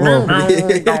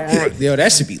 Yo,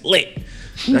 that should be lit.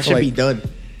 That should Like- be done.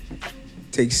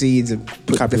 Take seeds and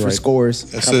put Copyright. different scores.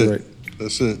 That's Copyright. it.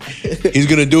 That's it. He's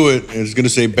gonna do it, and it's gonna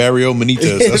say Barrio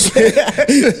Benitez.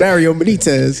 That's Barrio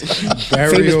Benitez.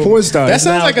 Famous porn star. That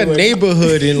sounds Now like a doing-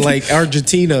 neighborhood in like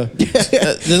Argentina.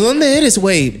 The one that is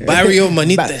way Barrio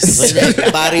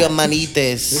Manitas. Barrio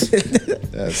Manites.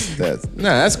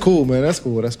 That's cool, man. That's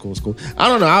cool. It's cool. I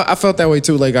don't know. I felt that way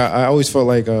too. Like I always felt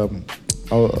like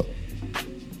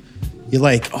you're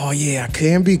like, oh yeah, I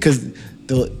can be because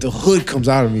the hood comes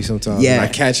out of me sometimes. Yeah. And I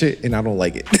catch it and I don't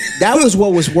like it. That was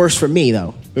what was worse for me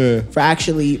though. Yeah. For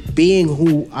actually being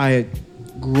who I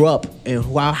grew up and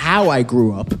how I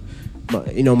grew up,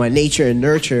 my nature and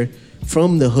nurture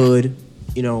from the hood,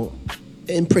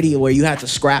 in pretty where you had to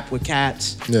scrap with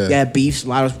cats. Yeah. You had beefs, a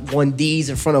lot of 1Ds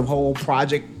in front of whole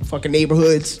project fucking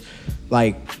neighborhoods.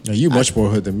 Like, No, you much more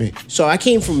hood than me. so I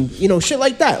came from, shit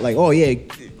like that. Like,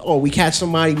 we catch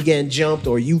somebody, we getting jumped,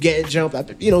 or you getting jumped.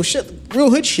 Shit, real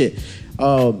hood shit.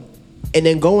 And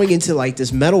then going into like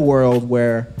this metal world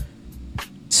where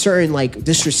certain like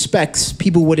disrespects,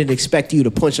 people wouldn't expect you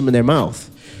to punch them in their mouth.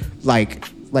 Like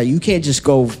you can't just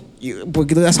go.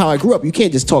 Because that's how I grew up. You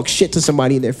can't just talk shit to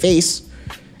somebody in their face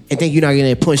and think you're not gonna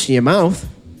get punched in your mouth.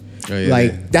 Oh, yeah,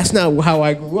 Like yeah. that's not how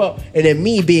I grew up. And then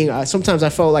me being, sometimes I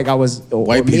felt like I was, or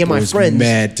White me people and my is friends,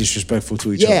 mad disrespectful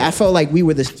to each other. yeah, I felt like we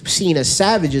were seen as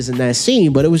savages in that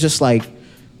scene, but it was just like,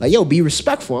 yo, be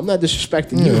respectful. I'm not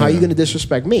disrespecting you. How you gonna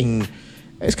disrespect me?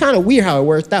 It's kind of weird how it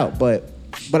worked out, but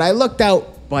I lucked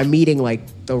out by meeting like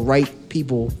the right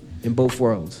people in both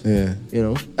worlds. Yeah.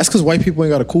 That's because white people ain't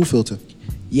got a cool filter.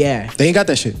 Yeah. They ain't got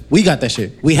that shit. We got that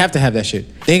shit. We have to have that shit.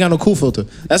 They ain't got no cool filter.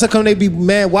 That's how come they be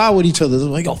mad wild with each other. They're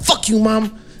like, yo, fuck you,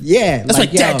 mom. Yeah. That's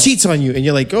like dad cheats on you. And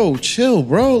you're like, oh, chill,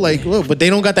 bro. Like, look, but they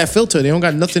don't got that filter. They don't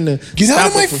got nothing to Get out stop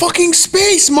of my it from- fucking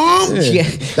space, mom. Yeah.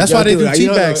 That's why they do tea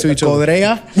bags to each other.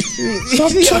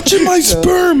 Stop touching my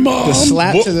sperm, mom. The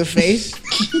slap What? to the face.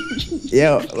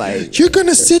 Yo, like, You're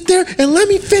gonna sit there and let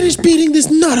me finish beating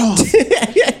this nut off.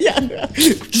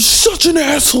 You're such an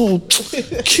asshole.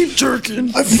 Keep jerking.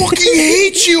 I fucking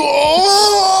hate you.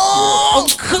 Oh,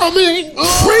 I'm coming.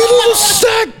 Cradle the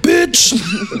sack, bitch.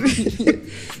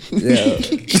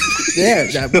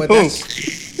 but that's.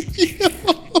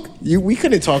 We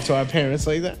couldn't talk to our parents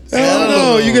like that. Hell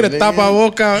no, you're gonna top I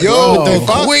walk out Yo, with the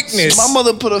fuck. quickness. My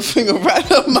mother put a finger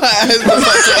right up my ass.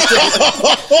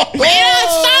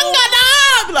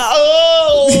 I'm like,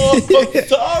 oh, I'm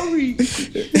sorry.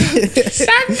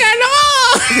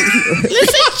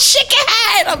 Listen, chicken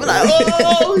head. I'm like,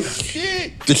 oh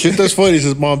shit. The shit that's funny is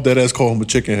his mom dead ass called him a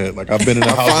chicken head. Like I've been in the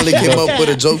I house. finally came up with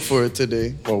a joke for it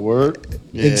today. A word.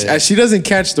 Yeah. She doesn't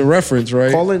catch the reference,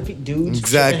 right? Calling dudes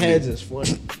Exactly. chicken heads is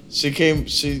funny. She came.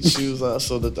 She was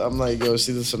so that I'm like, yo,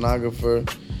 she's a sonographer.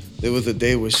 There was a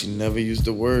day where she never used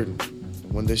the word.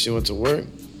 One day she went to work.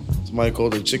 Somebody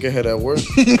called her chicken head at work.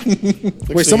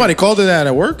 Wait, somebody called her that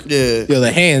at work? Yeah. Yo,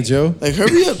 the hands, yo. Like,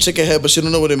 hurry up, chicken head, but she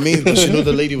don't know what it means. But she knew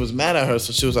the lady was mad at her,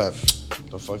 so she was like,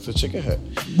 the fuck's a chicken head?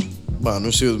 But I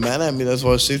knew she was mad at me. That's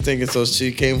what she's thinking. So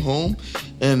she came home,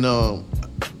 and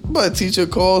my teacher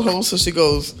called home, so she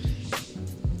goes,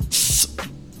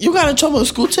 you got in trouble in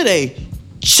school today,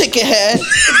 chicken head.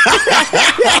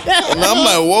 And I'm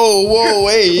like, whoa,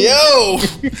 hey, yo.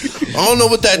 I don't know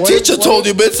what that teacher told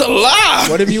you, but it's a lie.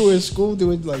 What if you were in school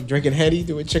doing like drinking heady,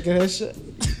 doing chicken head shit?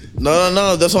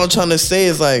 No. That's what I'm trying to say.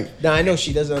 Is like, Nah, I know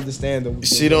she doesn't understand the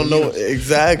she don't know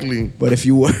exactly. But if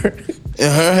you were, In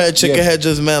her head, chicken Yeah. head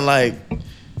just meant like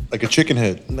Like a chicken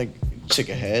head.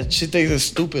 chicken head. She thinks it's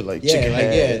stupid, like Yeah, chicken like,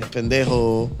 head, yeah.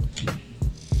 pendejo.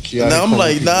 Yeah, Now I'm call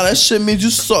like, him- nah, that shit means you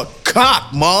suck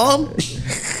cock, mom.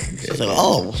 She's like,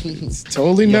 oh, It's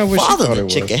totally your not what she father thought the it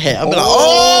was. chicken head. I'm like,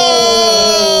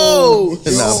 oh,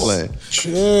 and not playing.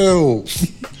 Chill.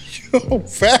 Yo,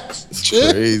 facts.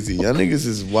 Chill. Crazy, y'all niggas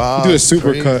is wild. Do a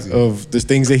super cut crazy. of the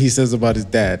things that he says about his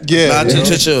dad. Yeah. Nah, you know?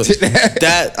 chill.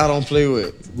 That I don't play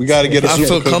with. We gotta get a I super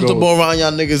feel cut comfortable going. around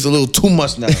y'all niggas a little too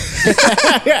much now.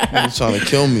 You're trying to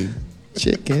kill me.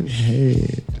 Chicken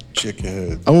head. Chicken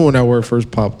head. I remember when that word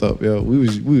first popped up, yo. We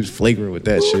was flagrant with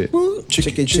that shit.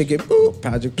 chicken, boop,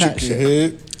 Patrick Pat Chicken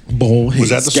shit. head. Bone Was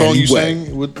that the song you scallywag.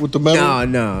 sang with the metal?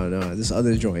 No, this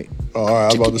other joint. Oh, all right, I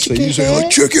was about to say you sang like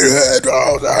chicken head.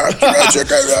 Oh,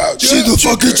 chicken head. She's the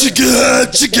fucking chicken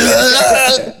head, chicken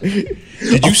head.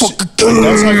 Did you?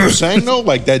 That's how you sang though,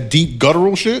 like that deep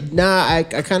guttural shit. Nah, I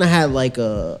kind of had like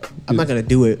a. I'm not gonna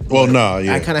do it. Well, but nah,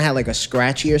 yeah. I kind of had like a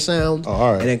scratchier sound,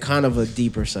 all right. and then kind of a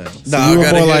deeper sound. So Nah, you I were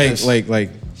gotta more hear this. like.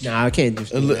 Nah, I can't do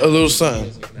A little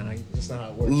something. Nah, that's not how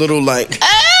it A works. little like.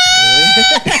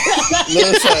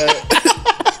 little something.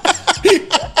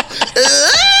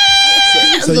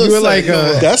 So you were like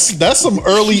That's some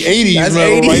early '80s That's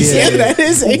metal 80s. right Yeah, there. that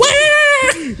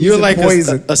is. you were like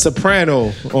Poison. a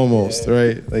soprano almost,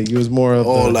 right? Like you was more of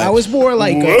Oh, the, like- I was more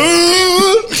like. Am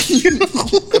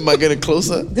I getting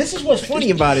closer? This is what's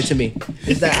funny about it to me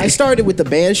is that I started with the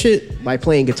band shit by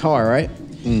playing guitar, right?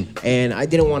 And I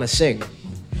didn't want to sing,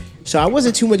 so I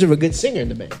wasn't too much of a good singer in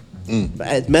the band.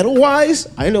 But metal wise,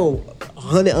 I know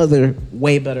 100 other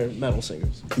way better metal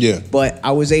singers. Yeah. But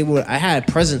I was able. I had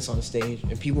presence on stage,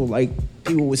 and people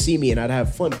would see me, and I'd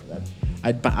have fun.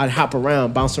 I'd hop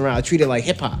around, bounce around. I treat it like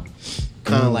hip hop,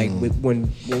 kind of like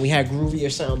when we had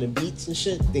groovier sounding beats and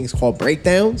shit. Things called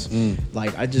breakdowns.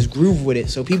 Like I just groove with it,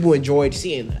 so people enjoyed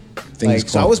seeing that. Things Like,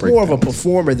 so I called was more of a breakdowns.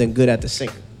 performer than good at the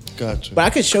singing. Gotcha. But I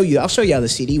could show you. I'll show you the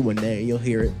CD one day, and you'll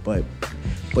hear it.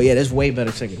 But yeah, there's way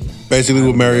better singing. Basically,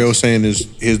 what Mario's saying is,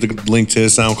 here's the link to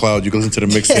his SoundCloud. You can listen to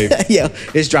the mixtape. Yeah,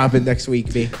 it's dropping next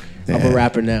week, B. I'm a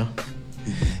rapper now.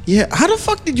 Yeah, how the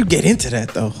fuck did you get into that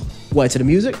though? What, to the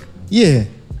music? Yeah.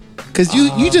 Cause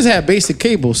you just had basic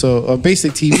cable, so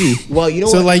basic TV. Well, you know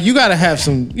so what? like you gotta have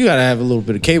a little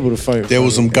bit of cable to fight. There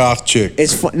was some goth chick.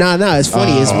 It's it's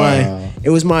funny. It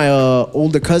was my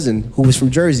older cousin who was from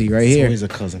Jersey, right here. He's a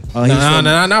cousin. He's from-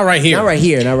 not right here. Not right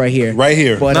here. Not right here. Right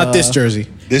here. But, Not this Jersey.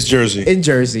 This jersey. in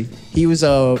Jersey. He was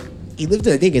he lived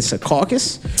in, I think it's a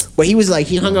caucus, but he was like,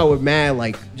 he hung out with mad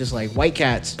like just like white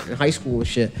cats in high school and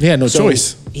shit. He had no So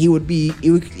choice. He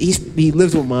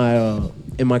lived with my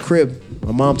in my crib.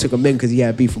 My mom took him in because he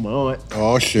had beef with my aunt,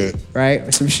 Oh shit. right,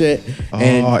 or some shit. Oh,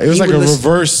 it was he like would a listen-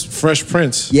 reverse Fresh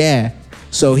Prince. Yeah.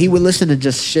 So he would listen to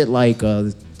just shit like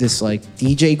this like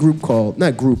DJ group called,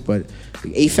 not group, but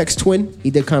Aphex Twin.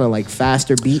 He did kind of like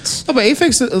faster beats. No, but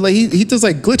Aphex like he does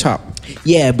like glitch hop.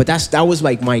 Yeah, but that was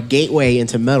like my gateway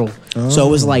into metal. So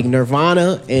it was like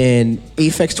Nirvana and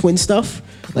Aphex Twin stuff.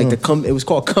 Like it was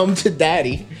called Come to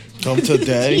Daddy. Come to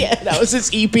daddy. Yeah, that was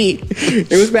his EP. It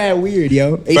was bad weird,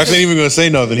 yo. Max ain't even gonna say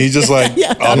nothing. He's just like,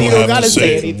 Yeah, I don't you have don't gotta to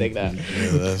say say anything now. Yeah,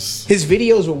 that's His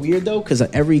videos were weird though, because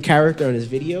every character in his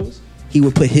videos, he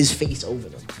would put his face over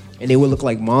them, and they would look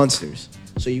like monsters.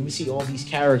 So you would see all these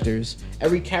characters,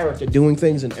 every character doing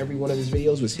things in every one of his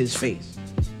videos was his face.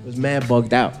 It was mad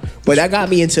bugged out. But that got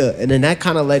me into, and then that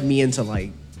kind of led me into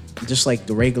like, just like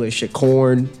the regular shit,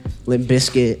 Korn, Limp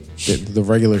Bizkit, The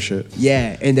regular shit.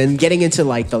 yeah, and then getting into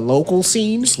like the local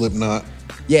scene. Slipknot.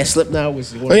 Yeah, Slipknot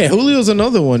was. Oh yeah, Julio's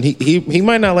another one. He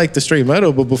might not like the straight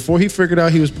metal, but before he figured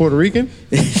out he was Puerto Rican,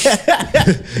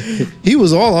 he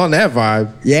was all on that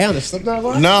vibe. Yeah, on the Slipknot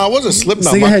vibe. Nah, I wasn't Slipknot.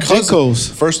 This nigga My had cousin.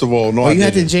 Jinkos. First of all, no, Oh, I you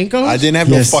had the didn't. Jinkos? I didn't have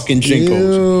Yes. no fucking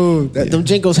Jinkos. Them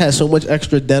Jinkos had so much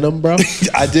extra denim, bro.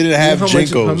 I didn't have How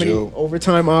Jinkos, many yo.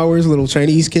 overtime hours, little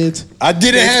Chinese kids? I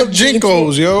didn't have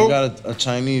Jinkos, he yo. got a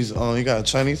Chinese. He got a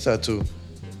Chinese tattoo.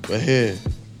 Right here it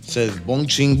says Bong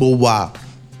Ching Bo Wa,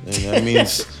 and that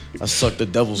means I sucked the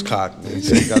devil's cock. And he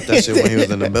said he got that shit when he was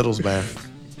in the metals band.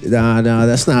 Nah,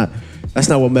 that's not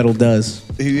what metal does.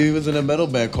 He was in a metal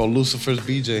band called Lucifer's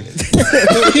BJ.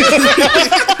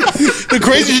 The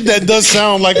crazy shit that does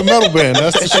sound like a metal band.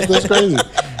 That's the shit that's crazy.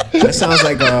 That sounds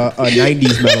like a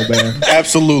 90s metal band.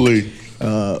 Absolutely.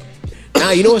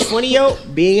 Now, you know what's funny, yo?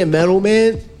 Being a metal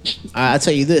man, I'll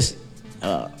tell you this.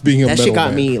 Being a that metal shit got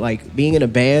band. me, like, being in a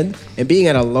band and being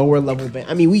at a lower level band.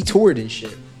 I mean, we toured and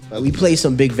shit. Like, we played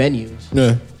some big venues.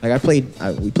 Yeah. Like,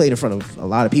 we played in front of a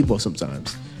lot of people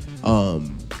sometimes.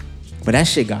 But that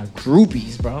shit got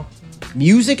groupies, bro.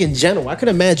 Music in general. I could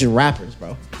imagine rappers,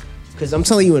 bro. Because I'm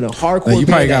telling you, in a hardcore You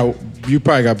band,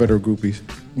 probably got better groupies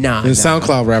nah, than nah.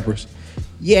 SoundCloud rappers.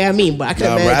 Yeah, I mean, but I could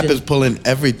Now imagine. rap is pulling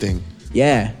everything.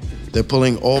 Yeah. They're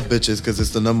pulling all bitches because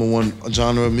it's the #1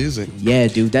 genre of music. Yeah,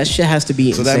 dude. That shit has to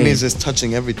be So insane. that means it's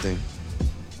touching everything.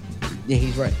 Yeah,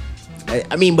 he's right.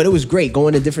 I mean, but it was great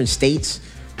going to different states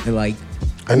and like.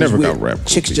 I it was never weird. got rap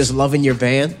Chicks groupies. just loving your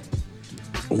band.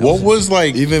 What was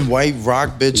like? Even white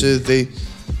rock bitches, they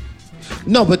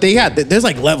No, but there's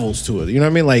like levels to it. You know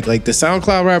what I mean? Like the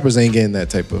SoundCloud rappers ain't getting that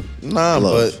type of love.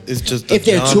 love. But it's just the If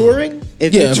they're genre. touring,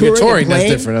 if Yeah, they're if you're touring, touring, and that's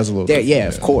playing, different. That's a little they're- different, Yeah,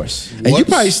 of yeah. course. And you What's-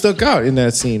 probably stuck out in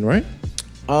that scene, right?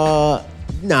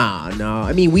 Nah.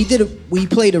 I mean, we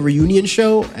played a reunion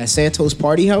show at Santos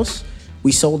Party House.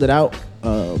 We sold it out.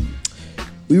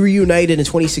 We reunited in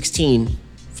 2016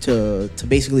 to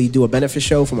basically do a benefit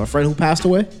show for my friend who passed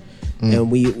away, and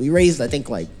we raised I think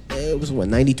like it was what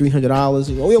 $9,300.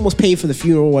 We almost paid for the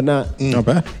funeral and whatnot. Not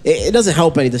bad. It doesn't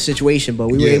help any of the situation, but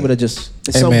we were Yeah. able to just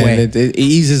in Hey, some man, way. it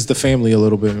eases the family a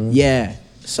little bit. Man. Yeah.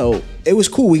 So it was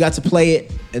cool. We got to play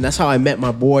it, and that's how I met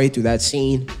my boy through that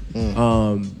scene.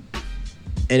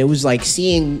 And it was like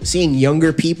seeing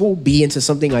younger people be into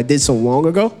something I did so long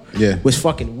ago. Yeah. Was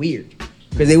fucking weird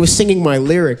because they were singing my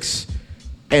lyrics,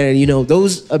 and you know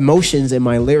those emotions in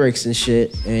my lyrics and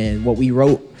shit, and what we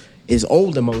wrote is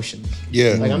old emotions.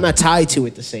 Yeah. Like I'm not tied to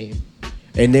it the same.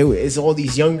 And it's all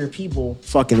these younger people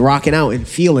fucking rocking out and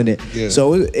feeling it. Yeah.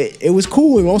 So it was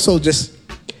cool, and also just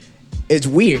it's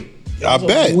weird. I It was a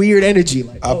bet. weird energy.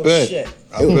 Like I bet. Shit.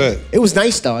 I bet. It was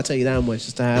nice though. I'll tell you that much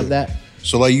just to have that.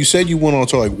 So like you said, you went on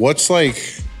tour. Like,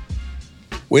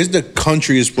 where's the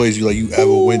countryest place you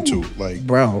ever went to? Like,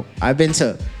 Bro, I've been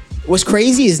to. What's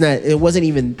crazy is that it wasn't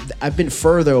even. I've been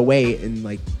further away in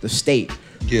like the state,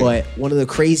 Yeah. but one of the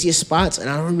craziest spots, and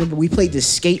I remember we played this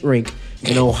skate rink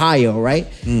in Ohio, right?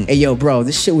 And yo, bro,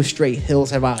 this shit was straight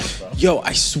hills have eyes, bro. Yo,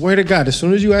 I swear to God, as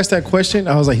soon as you asked that question,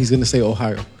 I was like, he's gonna say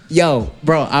Ohio. Yo,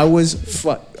 bro, I was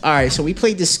all right. So we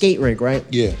played this skate rink, right?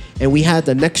 Yeah. And we had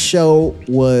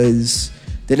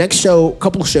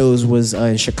couple shows was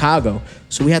in Chicago.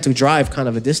 So we had to drive kind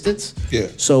of a distance. Yeah.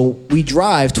 So we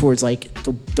drive towards like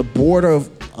the border of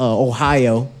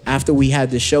Ohio after we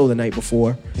had the show the night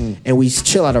before, and we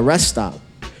chill at a rest stop.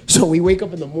 So we wake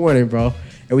up in the morning, bro,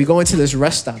 and we go into this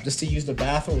rest stop just to use the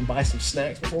bathroom and buy some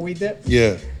snacks before we dip.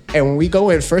 yeah. And when we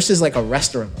go in, first is like a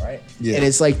restaurant, right? Yeah. And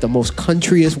it's like the most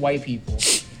countryest white people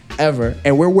ever.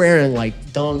 And we're wearing like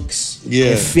dunks Yeah.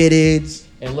 and fitteds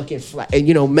and looking flat and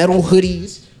metal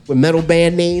hoodies with metal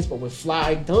band names, but with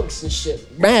fly dunks and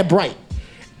shit. Mad bright.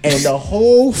 And the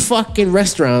whole fucking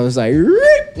restaurant was like,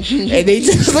 and they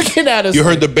just looking at us. You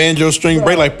heard like, the banjo string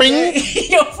break like bing.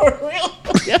 Yo, for real.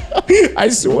 I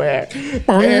swear. And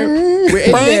we're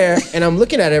in there, and I'm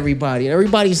looking at everybody, and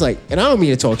everybody's like, and I don't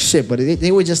mean to talk shit, but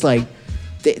they were just like,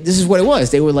 this is what it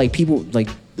was. They were like people, like,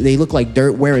 they look like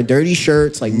wearing dirty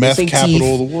shirts, like Meth missing capital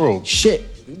teeth. of the world. Shit.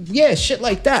 Yeah, shit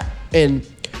like that. And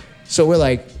so we're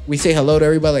like, we say hello to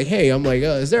everybody, like, hey, I'm like,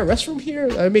 is there a restroom here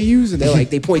I may use? And they're like,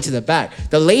 they point to the back.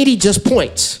 The lady just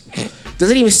points.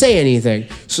 Doesn't even say anything.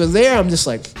 So there I'm just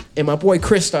like, and my boy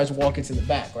Chris starts walking to the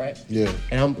back, right? Yeah.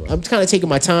 And I'm kind of taking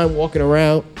my time walking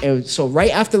around. And so right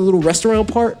after the little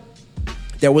restaurant part,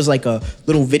 there was like a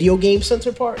little video game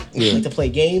center part, like to play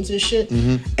games and shit.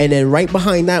 And then right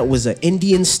behind that was an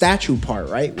Indian statue part,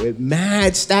 right? With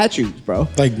mad statues, bro.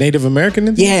 Like Native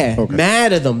American? Yeah, Okay.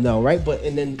 mad of them though, right? But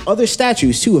and then other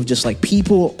statues too of just like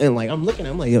people and like I'm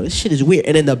like, yo, this shit is weird.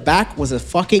 And in the back was a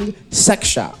fucking sex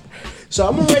shop. So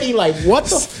I'm already like, what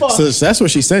the fuck? So that's what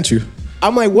she sent you.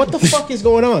 I'm like, what the fuck is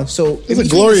going on? So It's a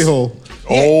glory hole.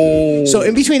 Oh. So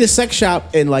in between the sex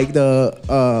shop and like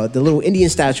the little Indian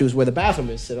statues where the bathroom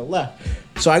is to the left.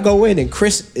 So I go in and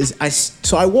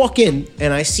I walk in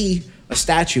and I see a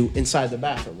statue inside the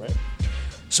bathroom, right?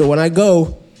 So when I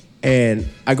go,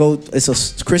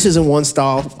 Chris is in one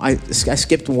stall. I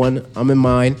skipped one. I'm in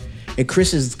mine, and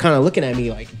Chris is kind of looking at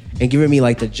me like and giving me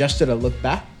like the gesture to look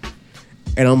back,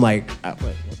 and I'm like,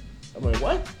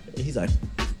 what? And he's like,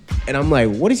 and I'm like,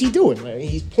 what is he doing? Like,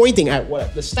 he's pointing at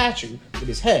the statue with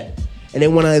his head, and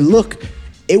then when I look,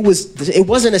 it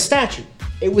wasn't a statue.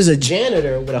 It was a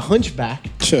janitor with a hunchback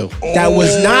Chill. that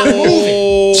was not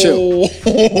moving.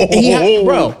 Chill.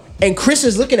 Bro. And Chris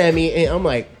is looking at me, and I'm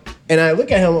like, and I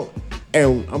look at him,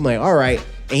 and I'm like, all right.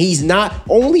 And he's not,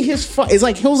 only his, it's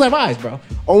like hills have eyes, bro.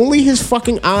 Only his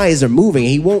fucking eyes are moving,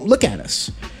 and he won't look at us.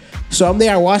 So I'm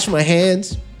there, I wash my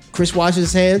hands. Chris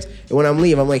washes his hands, and when I'm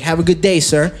leaving, I'm like, have a good day,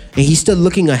 sir. And he's still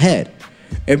looking ahead.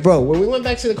 And bro, when we went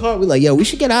back to the car, we're like, yo, we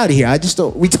should get out of here.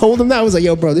 We told him that. I was like,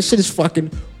 yo, bro, this shit is fucking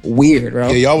weird, bro.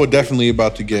 Yeah, y'all were definitely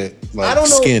about to get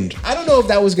skinned. I don't know if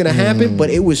that was gonna happen, but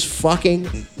it was fucking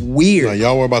weird. Like,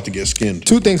 y'all were about to get skinned.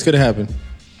 Two things could have happened.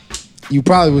 You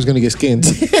probably was gonna get skinned.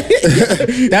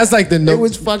 That's like the It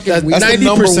was fucking weird. That's 90%. the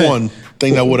number one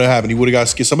thing that would have happened. He would have got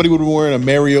skinned. Somebody would have been wearing a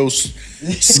Mario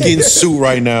skin suit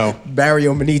right now.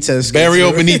 Barrio Benitez.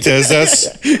 Mario Benitez.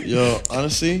 That's Yo,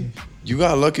 honestly, you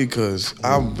got lucky because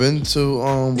I've been to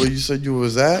where you said you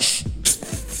was at.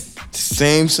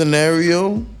 Same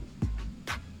scenario.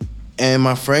 And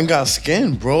my friend got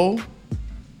skinned, bro.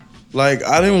 Like,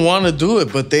 I didn't want to do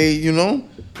it, but they,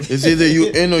 it's either you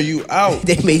in or you out.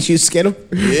 They made you skin him.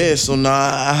 Yeah, so now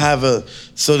I have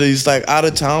so these like out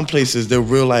of town places, they're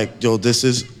real like, yo, this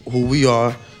is who we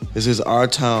are. This is our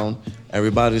town.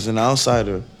 Everybody's an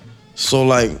outsider. So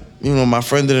like, my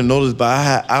friend didn't notice, but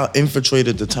I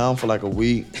infiltrated the town for like a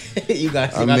week. you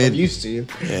got I them made- used to you.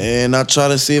 And I tried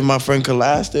to see if my friend could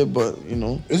last it, but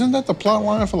isn't that the plot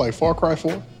line for like Far Cry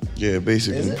 4? Yeah,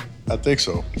 basically. I think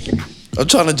so. I'm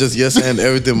trying to just yes and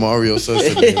everything Mario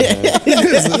says today,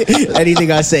 man.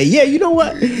 Anything I say, yeah, you know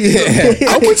what?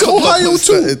 I went to Ohio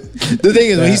too. The thing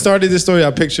is, when he started this story,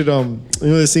 I pictured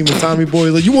the scene with Tommy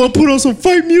Boy, like, you want to put on some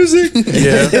fight music?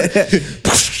 Yeah.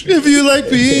 If you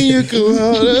like me, you come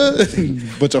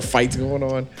out. Bunch of fights going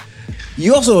on.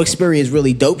 You also experience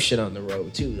really dope shit on the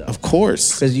road too, though. Of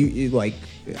course. Because you like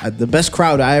the best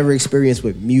crowd I ever experienced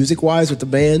with music wise with the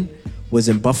band was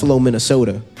in Buffalo,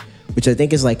 Minnesota, which I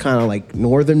think is like kind of like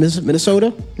northern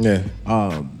Minnesota. Yeah.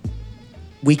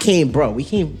 We came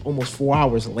almost 4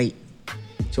 hours late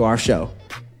to our show,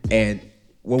 and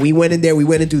when we went in there, we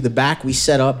went in through the back. We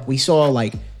set up. We saw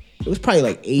like it was probably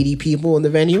like 80 people in the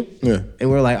venue. Yeah. And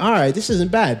we're like, all right, this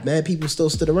isn't bad, man. People still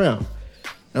stood around.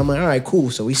 And I'm like, all right,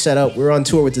 cool. So we set up. We were on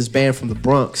tour with this band from the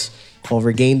Bronx called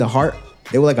Regain the Heart.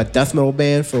 They were like a death metal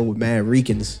band filled with mad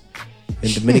Ricans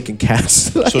and Dominican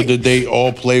cats. So did they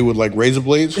all play with like razor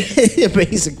blades? Yeah,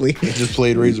 basically. They just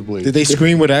played razor blades. Did they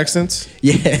scream with accents?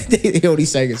 Yeah, they only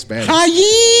sang in Spanish.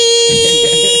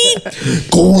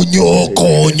 Coño,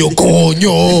 coño,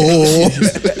 coño.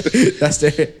 That's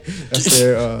their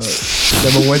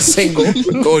number one single.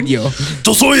 Coño.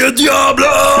 Yo soy el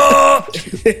diablo.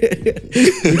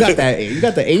 You got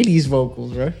the 80s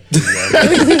vocals, right?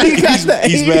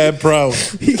 He's mad proud.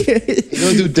 You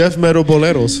don't do death metal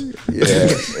boleros.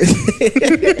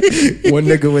 One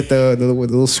nigga with the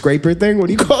little scraper thing. What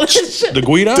do you call it? The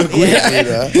Guida?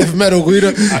 Death metal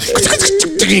Guida.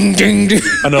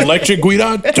 An electric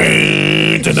Guida?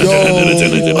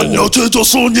 Anoche yo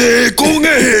soñé con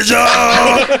ella.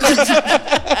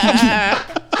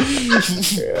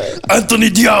 Anthony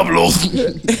Diablo.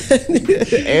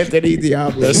 Anthony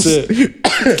Diablo. That's it.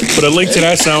 Put a link to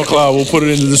that SoundCloud. We'll put it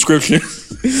in the description.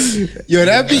 Yo,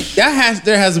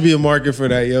 there has to be a market for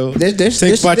that, yo. There's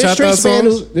Take straight bachata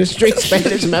songs. There's straight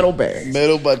Spanish metal bands.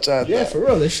 Metal bachata. Yeah, for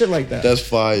real. There's shit like that. That's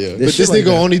fire. There's But shit this like nigga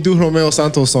that. only do Romeo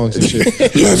Santos songs and shit.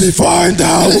 Let me find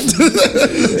out.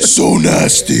 So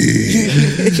nasty.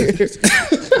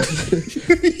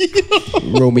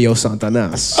 Romeo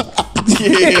Santanas.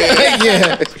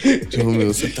 Yeah.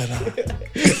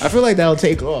 I feel like that'll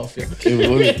take off. Yo.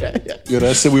 Yo,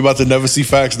 that's it. We about to never see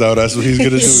facts now. That's what he's gonna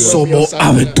do. Yo. Romeo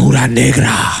Santanas. Aventura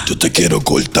negra. Yo te quiero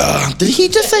cortar. Did he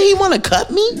just say he want to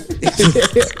cut me?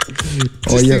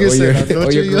 Or your Anoche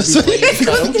groupies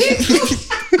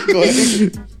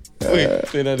Wait,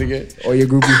 say that again. or your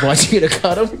groupies watching you to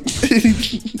cut them.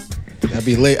 That'd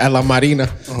be late at La Marina.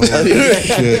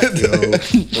 Shit,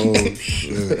 yo. Oh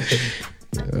shit.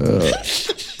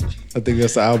 I think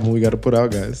that's the album we got to put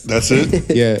out, guys. That's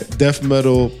it. Yeah, death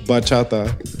metal bachata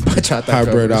Bachata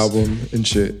hybrid covers. album and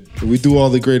shit. We do all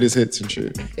the greatest hits and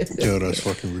shit. Yo, that's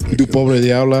fucking We do ridiculous. Pobre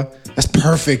Diabla. That's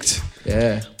perfect.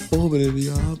 Yeah.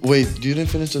 Wait, you didn't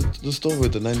finish the story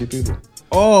with the 90 people.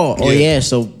 Oh yeah.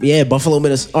 So yeah, Buffalo,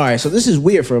 Minnesota. All right, so this is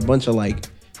weird for a bunch of like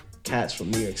cats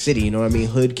from New York City. You know what I mean?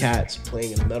 Hood cats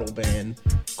playing in a metal band,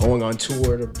 going on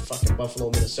tour to fucking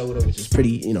Buffalo, Minnesota, which is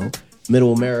pretty,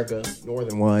 middle America,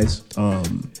 northern wise.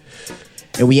 And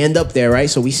we end up there, right?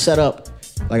 So we set up.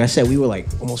 Like I said, we were like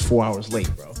almost 4 hours late,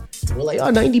 bro. We're like,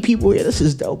 90 people here. This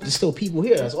is dope. There's still people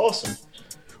here. That's awesome.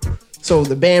 So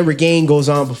the band Regain goes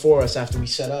on before us after we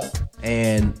set up,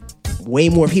 and way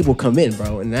more people come in,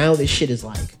 bro. And now this shit is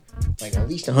like at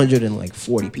least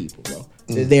 140 people, bro.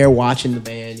 They're there watching the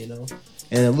band, and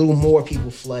a little more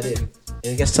people flood in, and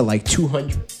it gets to like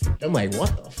 200. And I'm like,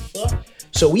 what the fuck?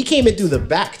 So we came in through the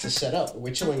back to set up.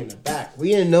 We're chilling in the back. We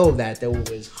didn't know that there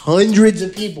was hundreds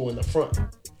of people in the front.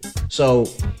 So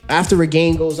after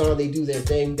Regain goes on, they do their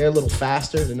thing. They're a little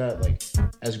faster. They're not like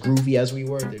as groovy as we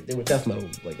were. They were death metal,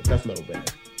 like a death metal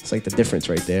band. It's like the difference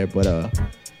right there. But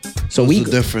so What's we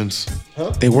the difference?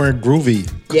 They weren't groovy.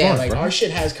 yeah, like our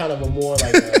shit has kind of a more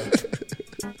like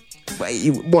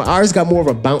ours got more of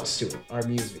a bounce to it. Our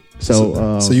music.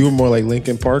 So you were more like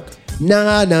Linkin Park?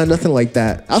 Nah, nothing like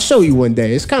that. I'll show you one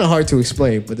day. It's kind of hard to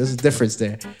explain, but there's a difference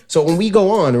there. So when we go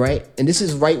on, right, and this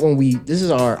is this is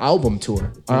our album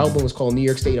tour. Our album was called New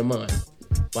York State of Mind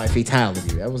by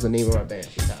Fatality. That was the name of our band,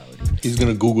 Fatality. He's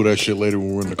gonna Google that shit later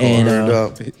when we're in the car.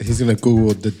 And He's gonna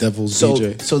Google the Devil's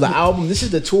DJ. so the album, this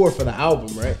is the tour for the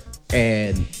album, right?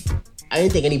 And I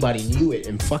didn't think anybody knew it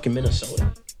in fucking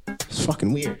Minnesota. It's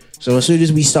fucking weird. So as soon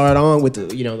as we start on with the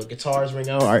the guitars ring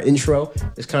out, our intro,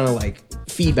 it's kind of like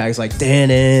feedback. It's like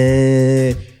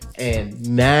da-na, and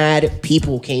mad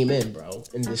people came in, bro.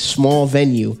 In this small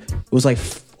venue, it was like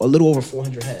a little over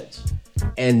 400 heads,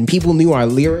 and people knew our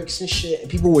lyrics and shit. And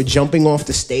people were jumping off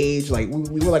the stage, like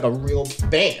we were like a real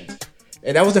band.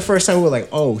 And that was the first time we were like,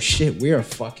 oh shit, we're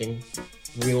fucking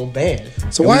We on band.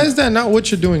 So why is that not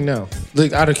what you're doing now?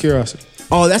 Like, out of curiosity.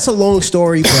 Oh, that's a long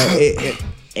story, but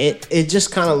it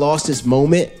just kind of lost its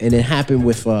moment, and it happened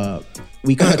with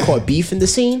we kind of caught beef in the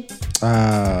scene.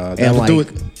 That And would do it.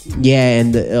 yeah,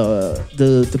 and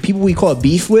the people we caught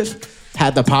beef with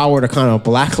had the power to kind of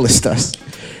blacklist us.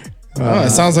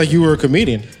 It sounds like you were a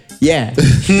comedian. Yeah,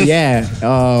 yeah.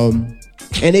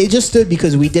 And it just stood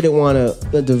because we didn't want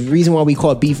to. The reason why we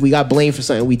caught beef, we got blamed for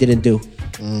something we didn't do,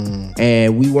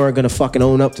 and we weren't gonna fucking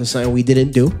own up to something we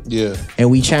didn't do. Yeah. And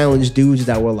we challenged dudes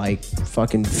that were like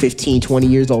fucking 15, 20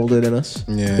 years older than us.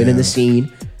 Yeah. Been in the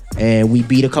scene, and we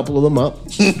beat a couple of them up,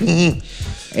 and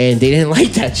they didn't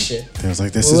like that shit. It was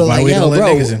like, this We is were my like, way to yo, let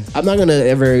bro, niggas in. I'm not gonna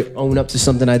ever own up to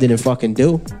something I didn't fucking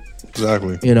do.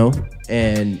 Exactly. You know,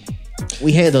 and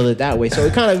we handled it that way. So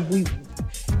it kind of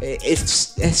it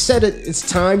said it's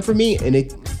time for me, and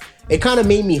it kind of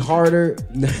made me harder.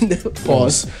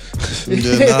 Pause.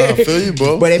 Yeah, nah, I feel you,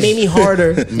 bro. But it made me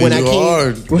harder when I you came.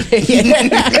 hard.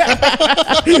 Mm.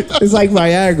 It's like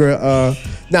Viagra.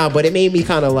 But it made me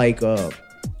kind of like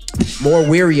more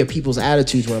weary of people's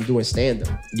attitudes when I'm doing stand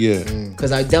up. Yeah.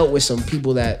 Because I dealt with some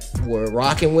people that were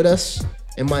rocking with us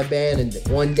in my band, and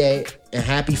one day and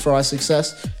happy for our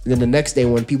success, and then the next day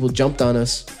when people jumped on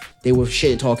us, they were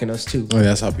shit talking us too. Oh,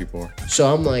 that's how people are.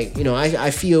 So I'm like,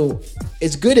 I feel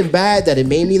it's good and bad that it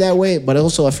made me that way, but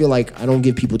also I feel like I don't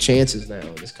give people chances now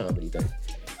in this comedy thing.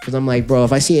 Because I'm like, bro,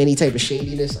 if I see any type of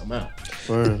shadiness, I'm out.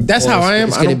 That's how I am.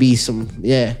 It's I gonna don't- be some,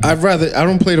 yeah. I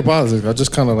don't play the positive. I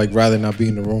just kind of like rather not be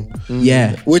in the room.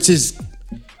 Yeah. Which is,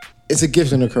 it's a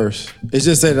gift and a curse. It's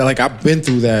just that like I've been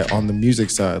through that on the music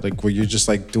side, like where you're just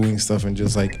like doing stuff and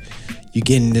just like you're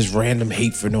getting this random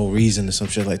hate for no reason or some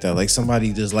shit like that. Like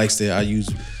somebody just likes to, this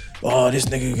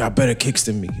nigga got better kicks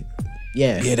than me.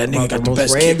 Yeah. Yeah, that nigga About got the most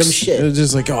best random kicks. shit. It's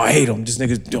just like, I hate him. This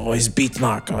nigga, his beats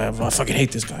knock. I fucking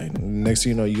hate this guy. And next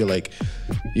thing you know,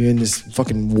 you're in this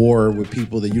fucking war with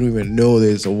people that you don't even know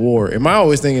there's a war. And my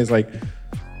always thing is like,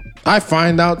 I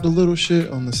find out the little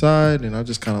shit on the side and I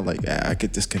just kind of like, I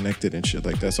get disconnected and shit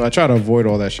like that. So I try to avoid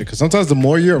all that shit. Cause sometimes the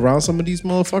more you're around some of these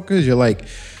motherfuckers, you're like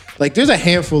there's a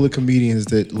handful of comedians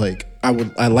that like,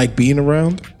 I like being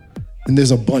around. And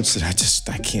there's a bunch that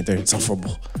I can't, they're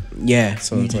insufferable. Yeah.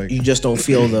 So you, it's like- you just don't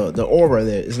feel the aura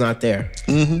that is not there.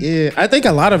 Yeah, I think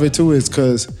a lot of it too is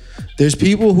because there's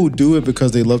people who do it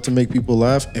because they love to make people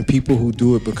laugh, and people who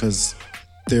do it because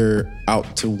they're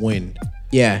out to win.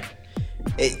 Yeah.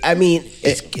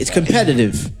 It's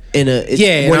competitive in a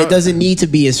Yeah, when and it doesn't need to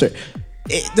be a certain.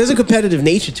 There's a competitive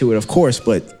nature to it, of course,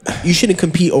 but you shouldn't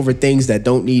compete over things that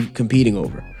don't need competing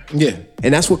over. Yeah.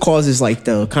 And that's what causes like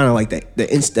the kind of like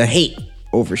the hate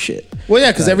over shit. Well,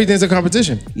 yeah, because everything's a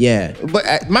competition. Yeah.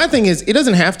 But my thing is, it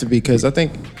doesn't have to be, because I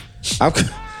think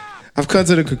I've come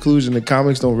to the conclusion that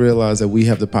comics don't realize that we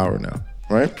have the power now,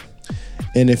 right?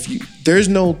 And there's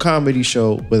no comedy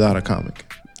show without a comic.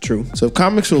 True. So if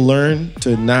comics will learn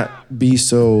to not be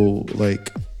so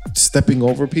like stepping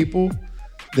over people,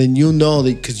 then you'll know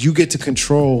that, because you get to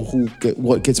control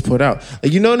what gets put out.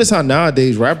 Like, you notice how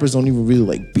nowadays rappers don't even really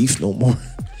like beef no more.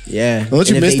 Yeah. Don't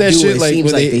you And if miss they that do, shit? It Like,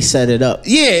 seems when like they set it up.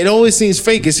 Yeah, it always seems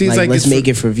fake. It seems like let's it's make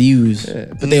it for views.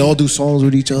 But they all do songs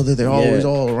with each other. They're always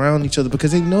all around each other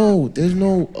because they know there's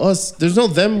no us. There's no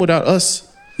them without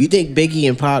us. You think Biggie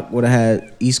and Pac would have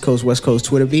had East Coast, West Coast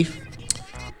Twitter beef?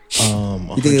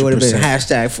 You think it would have been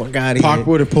hashtag fuck out of Pac here?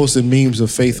 would have posted memes of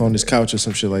Faith on his couch or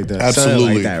some shit like that. Something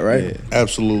Absolutely. like that, right? Yeah.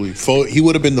 Absolutely. He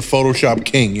would have been the Photoshop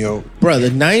king, yo. Bro, the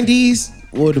 90s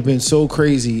would have been so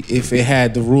crazy if it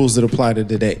had the rules that apply to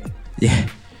today. Yeah.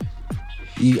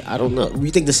 I don't know.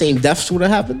 You think the same deaths would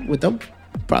have happened with them?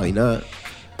 Probably not.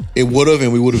 It would have,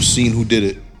 and we would have seen who did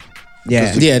it.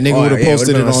 Yeah. Yeah, nigga would have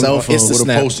posted it on cell phone. Insta Would have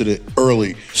Snap. posted it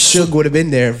early. Suge would have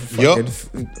been there, fucking Yup.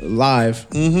 live,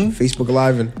 Facebook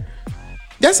Live, and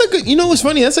That's a good. You know what's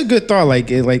funny? That's a good thought. Like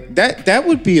that. That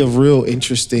would be a real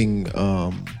interesting,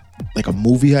 like a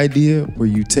movie idea where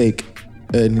you take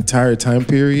an entire time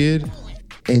period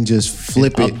and just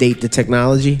flip it. update the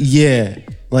technology. Yeah,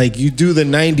 like you do the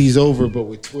 90s over, but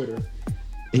with Twitter.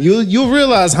 And you'll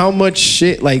realize how much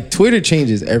shit, like Twitter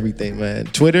changes everything, man.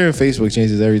 Twitter and Facebook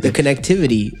changes The everything.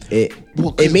 connectivity,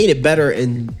 it made it better,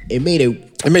 and it made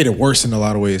it worse in a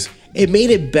lot of ways. it made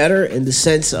it better in the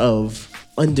sense of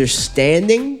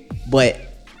understanding, but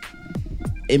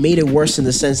it made it worse in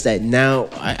the sense that now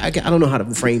I don't know how to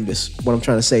frame this. What I'm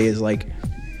trying to say is like,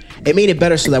 it made it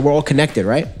better so that we're all connected,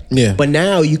 right? Yeah. But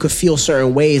now you could feel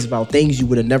certain ways about things you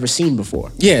would have never seen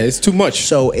before. Yeah, it's too much.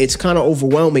 So it's kind of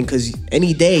overwhelming because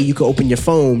any day you could open your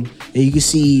phone and you can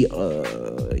see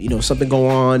something go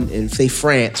on in say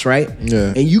France, right?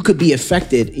 Yeah. And you could be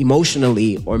affected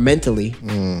emotionally or mentally.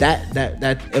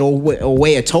 That it'll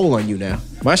weigh a toll on you now.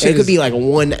 My And shit it could is- be like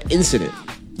one incident.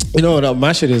 You know what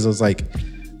my shit is? Was like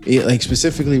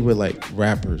specifically with like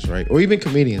rappers, right? Or even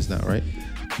comedians now, right?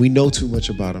 We know too much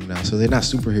about them now, so they're not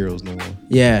superheroes no more.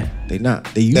 Yeah. They not.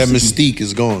 They used That to be. mystique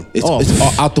is gone. It's Oh.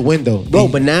 all out the window, Bro,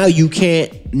 but now you can't.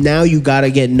 Now you gotta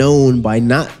get known by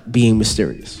not being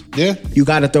mysterious. Yeah. You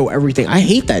gotta throw everything. I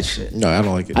hate that shit. no, I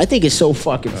don't like it. I think it's so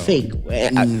fucking fake.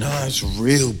 Nah, it's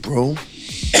real, bro.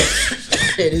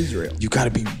 It is real. You gotta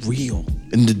be real.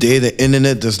 In the day of the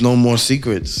internet, there's no more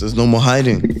secrets. There's no more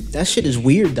hiding. That shit is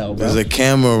weird though, bro. There's a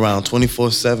camera around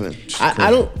 24/7.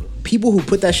 I don't. People who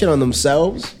put that shit on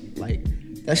themselves, like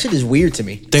that shit is weird to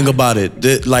me. Think about it.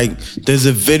 There's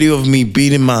a video of me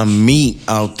beating my meat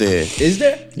out there. Is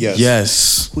there? Yes.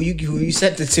 Yes. Who you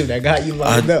sent it to that got you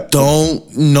I lined up?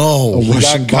 don't know.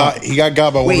 He got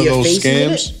got by Wait, one of your those face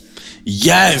in scams.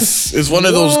 Yes. It's one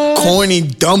of those corny,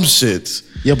 dumb shits.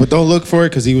 Yeah, but don't look for it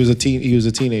because he was a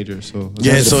teenager. So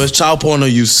Yeah, so it's child porno,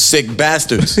 you sick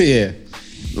bastards. yeah.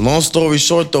 Long story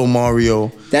short, though, Mario,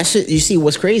 That shit. You see,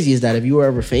 what's crazy is that if you were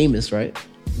ever famous, right?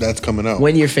 That's coming out.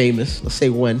 When you're famous, let's say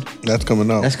when, That's coming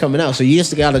out. that's coming out. So you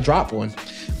just gotta drop one,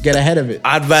 get ahead of it.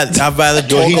 I'd rather Yo,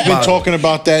 talk he's been about it. talking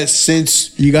about that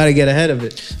since. You gotta get ahead of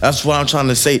it. That's what I'm trying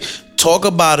to say. Talk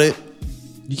about it.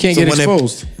 You can't So get when it-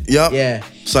 exposed. Yup. Yeah.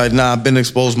 It's like, nah, I've been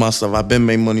exposed myself. I've been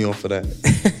made money off of that.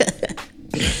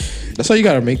 That's why you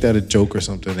gotta make that a joke or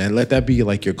something and let that be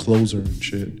like your closer and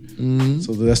shit.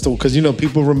 So that's because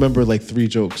people remember like 3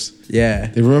 jokes. Yeah.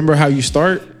 They remember how you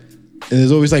start, and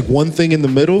there's always like one thing in the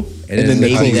middle, and then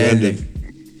they maybe close the it. ending.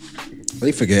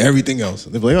 They forget everything else.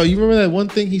 They're like, "Oh, you remember that one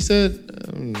thing he said?"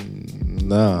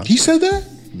 Nah. He said that?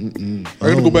 I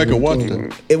gotta go back and watch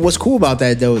that. What's cool about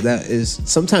that though, that is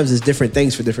sometimes it's different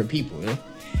things for different people, you know?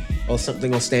 Or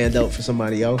something will stand out for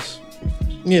somebody else.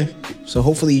 Yeah. So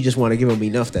hopefully you just want to give them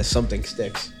enough that something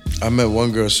sticks. I met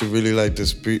one girl, she really liked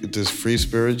this free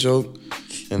spirit joke.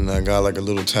 And I got like a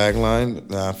little tagline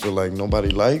that I feel like nobody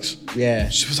likes. Yeah.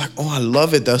 She was like, oh, I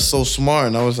love it. That's so smart.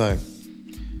 And I was like,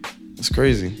 it's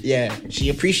crazy. Yeah. She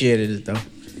appreciated it though.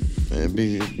 It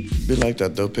be like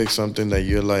that. They'll pick something that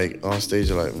you're like on stage,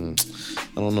 you're like,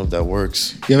 I don't know if that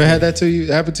works. You ever had that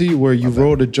happen to you where you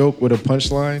wrote a joke with a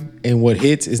punchline and what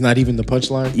hits is not even the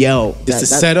punchline? Yo, It's the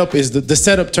setup is the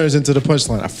setup turns into the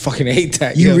punchline. I fucking hate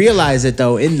that. You yo. realize it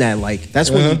though in that, like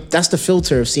that's when Uh-huh. that's the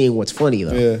filter of seeing what's funny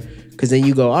though. Yeah. Because then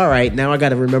you go, all right, now I got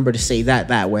to remember to say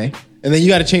that way. And then you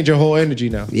got to change your whole energy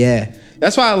now. Yeah.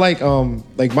 That's why I like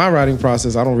my writing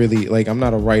process. I don't really I'm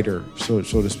not a writer, so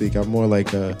to speak. I'm more like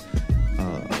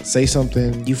say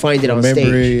something. You find it on remember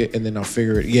stage. it, and then I'll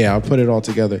figure it. Yeah, I'll put it all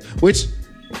together. Which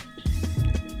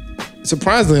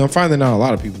surprisingly, I'm finding out a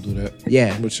lot of people do that.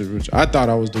 Yeah. Which I thought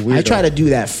I was the weirdo. I try to do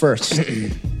that first,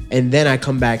 and then I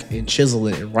come back and chisel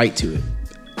it and write to it.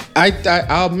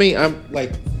 I'm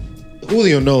like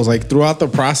Julio knows. Like throughout the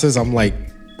process, I'm like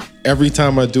every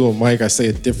time I do a mic, I say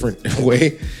a different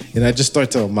way, and I just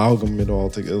start to amalgamate it all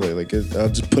together. Like I'll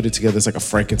just put it together. It's like a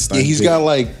Frankenstein. Yeah, he's bit. got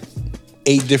like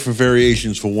 8 different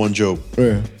variations for one joke.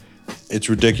 Yeah. It's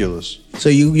ridiculous. So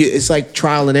it's like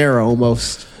trial and error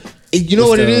almost. You know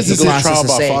what it is? It's It's a Gloss trial is the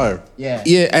by same. fire. Yeah.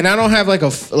 Yeah, and I don't have like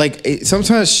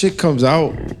sometimes shit comes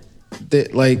out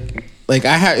that like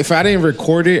I have if I didn't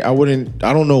record it, I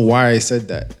don't know why I said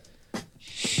that.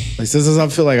 Like sometimes I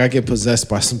feel like I get possessed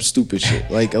by some stupid shit.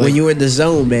 Like When you're in the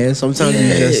zone, man, sometimes Yeah.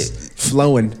 you're just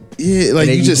flowing. yeah, like And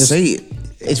then you just say it.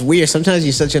 It's weird. Sometimes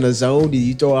you're such in a zone that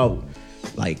you throw out,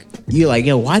 like, you're like,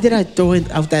 yo, why did I throw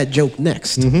out that joke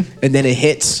next? And then it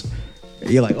hits.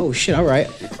 You're like, oh shit, all right.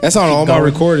 That's on all my going.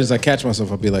 recordings. I catch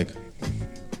myself. I'll be like,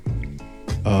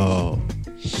 oh,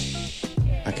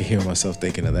 I can hear myself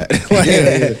thinking of that.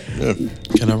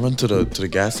 Like, Can I run to the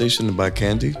gas station and buy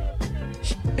candy?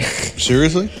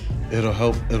 Seriously? It'll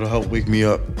help wake me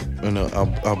up, and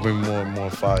I'll bring more and more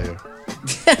fire.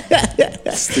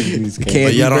 Candy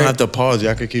But y'all don't break. have to pause.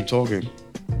 Y'all can keep talking.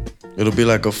 It'll be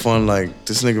like a fun, like,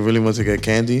 this nigga really wants to get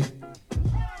candy.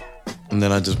 And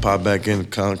then I just pop back in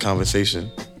conversation.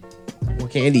 What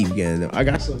candy you getting? I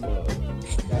got some.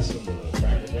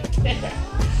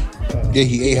 Yeah,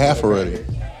 he ate half already.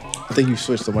 I think you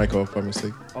switched the mic off by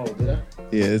mistake. Oh, did I?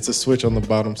 Yeah, it's a switch on the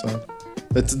bottom side.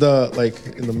 It's the like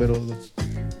in the middle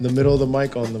of the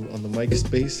mic on the mic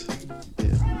space.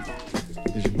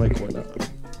 Yeah, is your mic went out?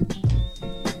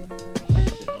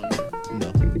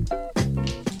 No.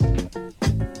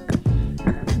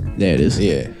 There it is.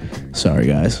 Yeah, Sorry,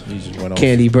 guys. you just went off.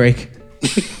 Candy break.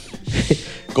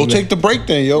 Go take the break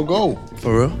then, yo. Go.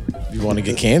 For real? You want to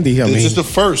get candy? I This mean, is the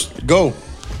first. Go.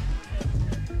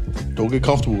 Don't get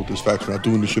comfortable with this fact. We're not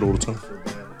doing this shit all the time.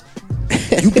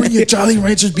 You bring your Jolly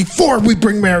Ranchers before we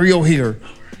bring Mario here.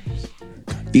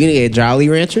 You gonna get Jolly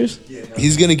Ranchers?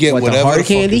 He's gonna get What, the whatever hard the fuck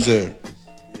candy? is there.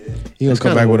 He gonna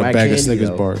come Kinda back with a whack bag of candy, Snickers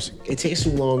though. bars. It takes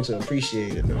too long to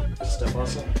appreciate it, though.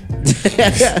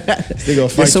 They gonna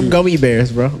fight There's some you. gummy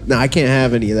bears, bro. No, I can't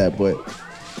have any of that, but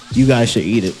you guys should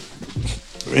eat it.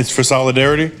 It's for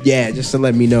solidarity. Yeah, just to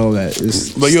let me know that it's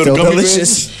But yo, still the gummy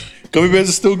delicious. bears, gummy bears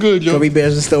are still good, yo. Gummy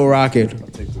bears are still rocking.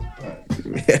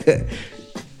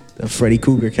 The Freddy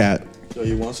Cougar cat. Yo,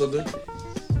 you want something?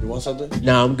 You want something?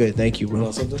 Nah, I'm good. Thank you, You bro.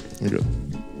 want something? I'm good.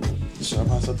 Should I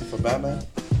buy something for Batman?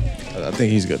 I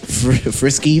think he's good.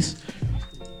 Friskies.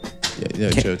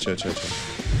 Yeah, chill.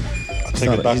 I'll take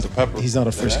it back to Pepper. He's not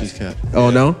a Friskies cat. Oh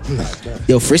no.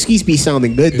 Yo, Friskies be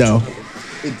sounding good though.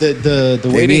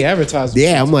 The way they advertise.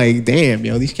 Yeah, I'm like, damn,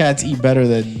 yo, these cats eat better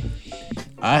than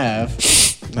I have.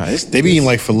 Nah, They be eating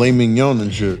like filet mignon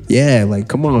and shit. Yeah, like,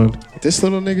 come on. this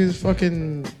little nigga's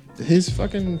fucking. His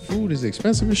fucking food is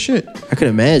expensive as shit. I can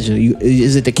imagine.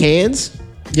 Is it the cans?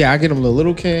 Yeah, I get him the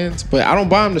little cans, but I don't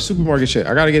buy him the supermarket shit.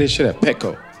 I gotta get his shit at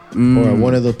Petco or at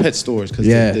one of the pet stores because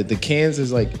Yeah. the cans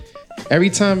is like every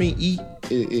time he eat,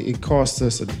 it costs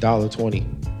us $1.20.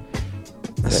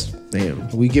 Damn.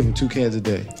 We give him 2 cans a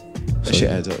day. That shit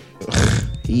adds up.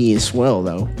 He ain't swell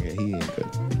though. Yeah, he ain't good.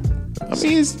 I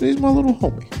mean, he's my little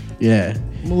homie. Yeah.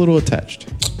 I'm a little attached.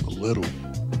 A little.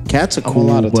 Cats are I'm a cool,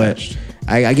 lot but attached.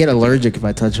 I get allergic if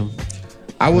I touch them.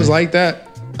 I was like that.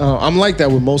 I'm like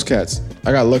that with most cats.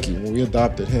 I got lucky when we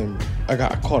adopted him. I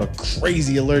caught a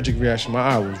crazy allergic reaction. My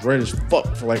eye was red as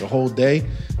fuck for like a whole day,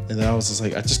 and then I was just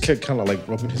like, I just kept kind of like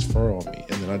rubbing his fur on me,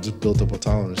 and then I just built up a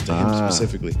tolerance to him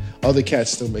specifically. Other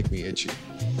cats still make me itchy.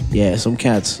 Yeah, some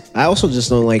cats. I also just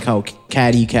don't like how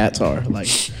catty cats are. Like,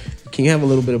 can you have a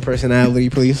little bit of personality,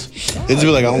 please? They just be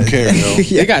like, I don't care, yo.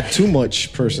 They got too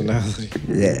much personality.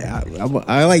 Yeah,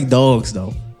 I like dogs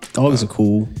though. Dogs are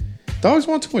cool. Dogs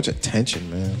want too much attention,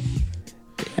 man.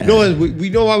 You know what? We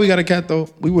know why we got a cat though.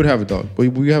 We would have a dog, but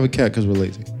we have a cat because we're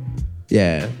lazy.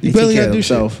 Yeah, You they barely take care gotta of do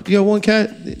themselves. shit. You got one cat,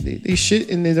 they shit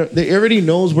and they already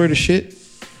knows where to shit.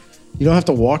 You don't have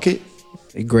to walk it.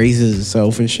 It grazes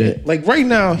itself and shit. Like right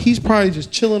now, he's probably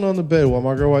just chilling on the bed while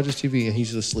my girl watches TV and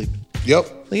he's just sleeping. Yep.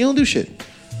 Like, he don't do shit. The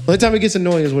only time it gets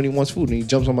annoying is when he wants food and he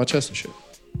jumps on my chest and shit.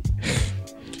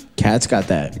 Cats got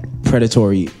that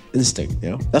predatory instinct, you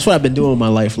know? That's what I've been doing with my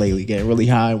life lately, getting really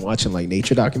high and watching like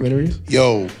nature documentaries.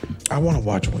 Yo, I want to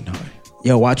watch one high.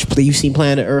 Yo, you seen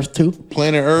Planet Earth too?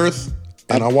 Planet Earth,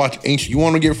 and I watch Ancient. You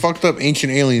want to get fucked up?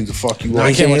 Ancient Aliens to fuck you I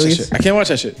up. can't watch that Aliens? shit. I can't watch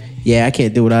that shit. Yeah, I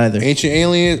can't do it either. Ancient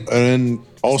Aliens, and then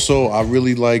also I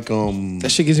really like That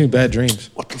shit gives me bad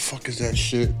dreams. what the fuck is that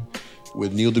shit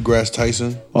with Neil deGrasse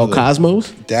Tyson? Oh,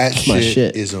 Cosmos? That That's my shit,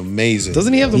 shit. is amazing.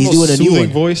 Doesn't he have the He's most doing a new soothing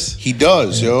one. voice? He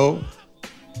does, yo.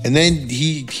 And then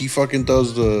he fucking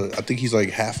does I think he's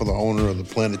like half of the owner of the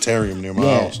planetarium near my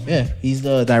Yeah, house. yeah. He's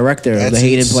the director of That's the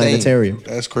Hayden insane. Planetarium.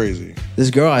 That's crazy.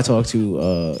 This girl I talked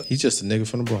to, He's just a nigga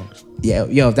from the Bronx. yeah,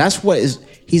 yo, that's what is.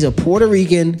 He's a Puerto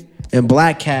Rican and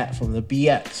black cat from the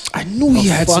BX. I knew he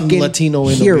A had some fucking Latino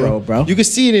in him. hero, yo. bro. You could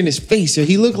see it in his face. Yo.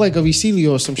 He looked like a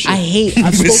Vicilio or some shit. I hate.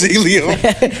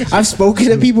 I've spoken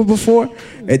to people before,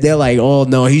 and they're like, "Oh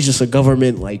no, he's just a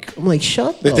government." Like, I'm like,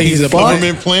 shut They the think he's a fuck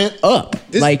Government plant? up.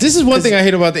 This is one 'cause- thing I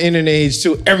hate about the internet age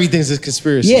too. Everything's a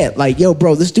conspiracy. Yeah, like, yo,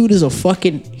 bro, this dude is a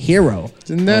fucking hero. It's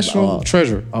a national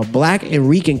treasure. A black and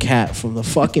Rican cat from the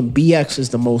fucking BX is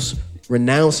the most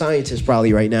renowned scientist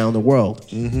probably right now in the world.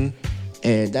 Mm-hmm.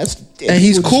 And And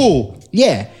he's cool.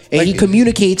 Yeah, and Like- he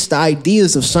communicates the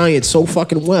ideas of science so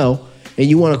fucking well. And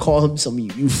you want to call him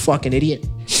you fucking idiot?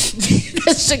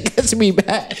 That shit gets me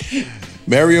bad.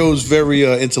 Mario's very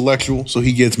intellectual, so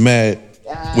he gets mad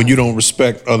when you don't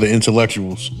respect other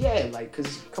intellectuals. Yeah, like,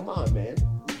 cause come on, man.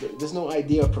 There's no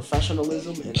idea of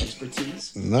professionalism and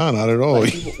expertise. Nah, not at all.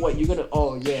 Like, people, what you gonna?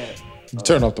 Oh yeah,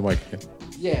 Turn off the mic again.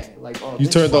 yeah. Like, oh, You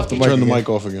this turned off the fucking- mic. Turn the again. mic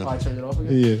off again. Oh, I turned it off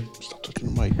again. Yeah. Stop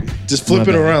touching the mic. Just flip My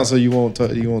it bad. around so you won't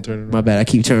turn it around. My bad. I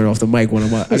keep turning off the mic when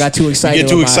I got too excited. You get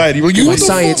too with excited. My, You my what the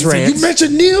science fuck? rants. You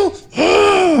mentioned Neil?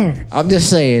 I'm just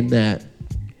saying that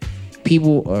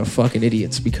people are fucking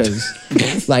idiots because,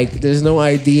 like, there's no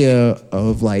idea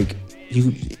of like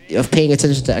of paying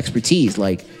attention to expertise.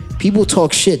 Like, people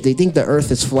talk shit. They think the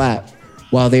Earth is flat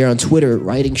while they're on Twitter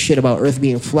writing shit about Earth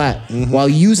being flat while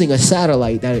using a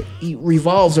satellite that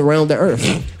revolves around the Earth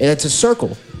and it's a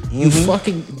circle. You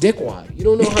fucking dickwad. You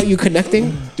don't know how you're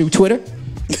connecting through Twitter.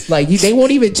 Like, they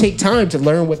won't even take time to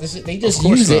learn what this is. They just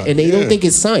course use it not. and they Yeah. don't think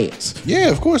it's science. Yeah,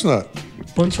 of course not.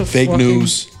 Bunch of Fake fucking-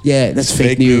 news. Yeah, that's Fake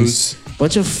fake news.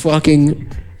 Bunch of fucking.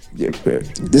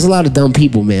 There's a lot of dumb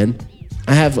people, man.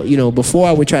 I have, before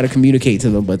I would try to communicate to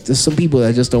them, but there's some people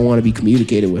that just don't want to be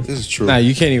communicated with. This is true. Nah,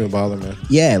 you can't even bother, man.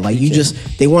 Yeah, like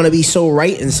they want to be so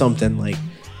right in something. Like,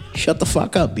 shut the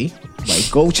fuck up, B. Like,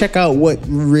 go check out what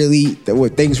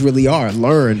things really are.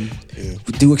 Learn,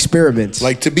 do experiments.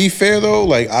 Like, to be fair though,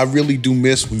 like I really do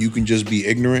miss when you can just be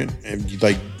ignorant and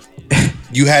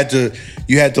you had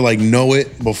to like know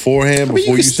it beforehand. I mean,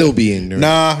 before you can still be ignorant.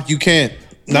 Nah, you can't.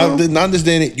 Not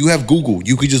understand it. You have Google.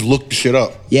 You could just look the shit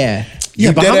up. Yeah.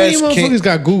 Yeah, but how many deadass can't- motherfuckers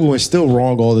got Google and still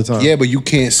wrong all the time? Yeah, but you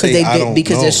can't say I don't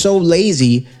because know. they're so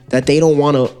lazy that they don't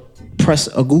want to press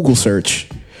a Google search.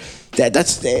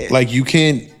 That's Like you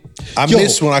can't. I Yo.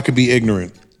 miss when I could be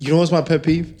ignorant. You know what's my pet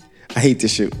peeve? I hate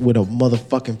this shit with a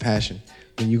motherfucking passion.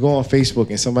 When you go on Facebook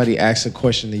and somebody asks a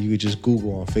question that you could just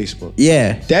Google on Facebook.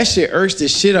 yeah. That shit irks the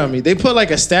shit on me. They put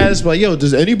like a status like, yo,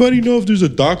 does anybody know if there's a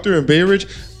doctor in Bay Ridge?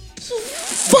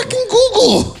 Fucking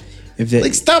Google. If they,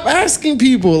 Like, stop asking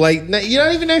people. Like, you're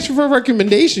not even asking for a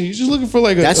recommendation. You're just looking for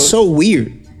like a. that's so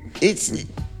weird. It's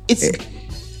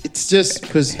just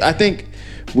because I think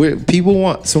people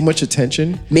want so much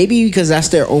attention. Maybe because that's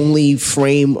their only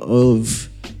frame of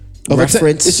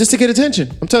reference. It's just to get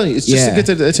attention. I'm telling you, it's just to Yeah. get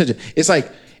to the attention. It's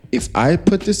like, if I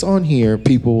put this on here,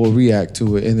 people will react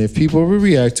to it, and if people will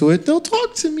react to it, they'll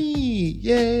talk to me.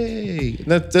 Yay!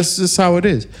 That's just how it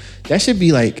is. That should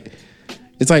be like,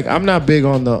 it's like I'm not big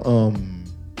on the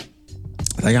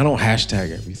like I don't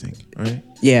hashtag everything, right?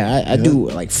 Yeah, I do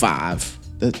like 5.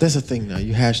 That's a thing now.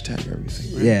 You hashtag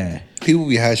everything, right? Yeah. People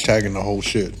be hashtagging the whole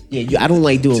shit. Yeah, I don't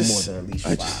like doing Just- more than at least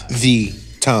 5. The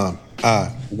time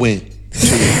I went to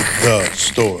the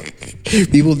store.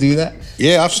 People do that?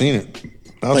 Yeah, I've seen it.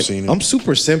 I've Like, seen it. I'm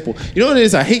super simple. You know what it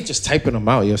is? I hate just typing them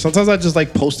out. Yo, sometimes I just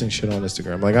like posting shit on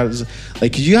Instagram. Like I just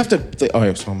like, 'cause you have to. Think, oh,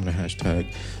 yeah, so I'm gonna hashtag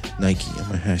Nike. I'm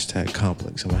gonna hashtag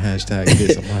Complex. I'm gonna hashtag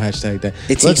this. I'm gonna hashtag that.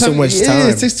 It takes so much time.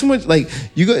 It takes too much. Like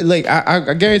you go. Like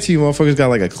I guarantee you, motherfuckers got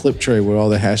like a clip tray with all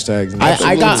the hashtags. And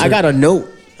I got a note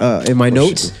in my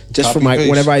notes just for Copy my paste.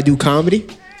 whenever I do comedy,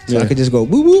 so I Yeah. could just go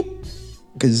whoop whoop.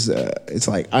 Because it's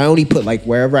like I only put like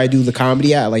wherever I do the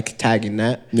comedy at, I like tagging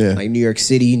that. Yeah. Like New York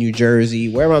City, New Jersey,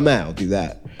 wherever I'm at, I'll do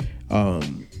that.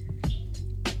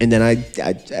 And then I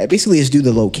basically just do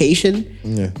the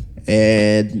location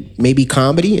and maybe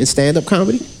comedy and stand up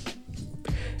comedy.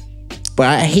 But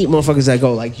I hate motherfuckers that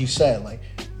go like you said, like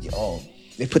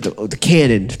they put the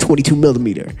Canon 22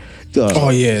 millimeter. Oh,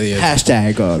 yeah.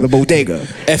 Hashtag the bodega.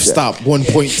 f-stop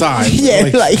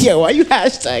 1.5. Yeah, why you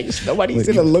hashtags? Nobody's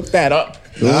gonna look that up.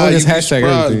 Nah, just you'd be hashtag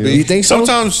surprised, everything. B. You think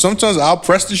so? Sometimes I'll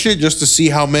press the shit just to see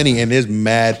how many, and there's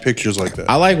mad pictures like that.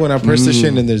 I like when I press the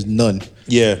shit and there's none.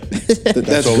 Yeah,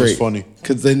 That's always great. funny.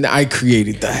 Because then I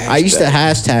created the hashtag. I used to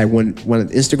hashtag when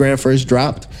Instagram first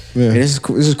dropped. Yeah. And this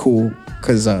is cool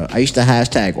because I used to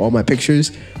hashtag all my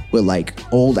pictures with like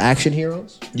old action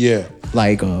heroes, Yeah,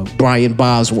 like Brian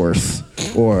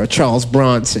Bosworth or Charles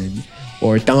Bronson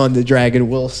or Don the Dragon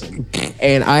Wilson.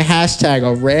 And I hashtag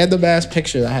a random ass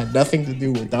picture that had nothing to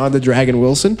do with Don the Dragon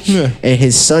Wilson. Yeah. And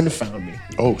his son found me.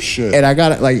 oh shit, And I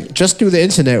got it like just through the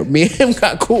internet. Me and him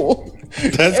got cool.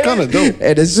 that's kind of dope.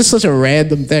 And it's just such a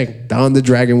random thing. Don the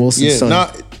Dragon Wilson's Yeah,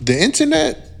 son. the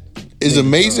internet is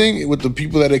amazing with the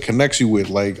people that it connects you with.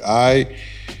 Like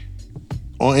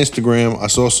on Instagram, I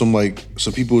saw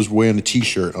some people was wearing a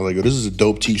T-shirt. I was like, oh, this is a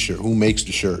dope T-shirt. Who makes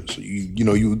the shirt? So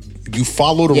you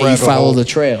follow the Yeah, you rabbit follow hole. the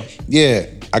trail. Yeah,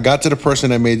 I got to the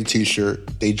person that made the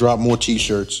T-shirt. They dropped more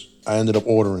T-shirts. I ended up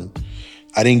ordering.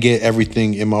 I didn't get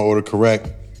everything in my order correct,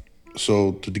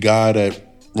 so the guy that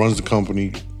runs the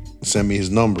company sent me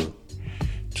his number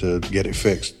to get it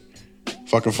fixed.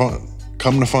 Fucking fun.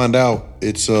 Come to find out,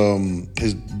 it's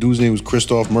his dude's name was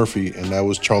Christoph Murphy, and that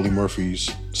was Charlie Murphy's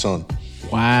son.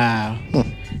 Wow.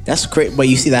 That's great. But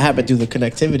you see that happen through the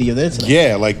connectivity of the internet.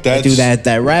 Yeah, like that's Through that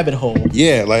rabbit hole.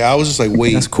 Yeah, like I was just like,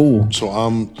 wait, That's cool. So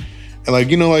and like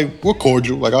we're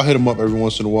cordial. Like I'll hit him up every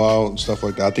once in a while and stuff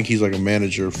like that. I think he's like a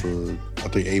manager for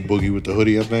A Boogie with the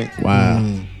hoodie. I think. Wow.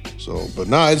 So, but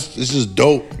nah, it's just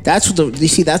dope. That's what you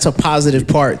see. That's a positive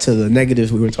part to the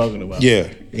negatives we were talking about. Yeah,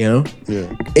 You know,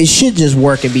 yeah. it should just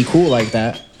work and be cool like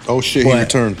that. Oh shit, he What?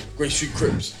 returned. Great Street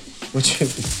Crips.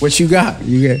 What you got?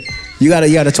 You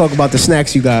gotta talk about the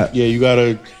snacks you got. Yeah, you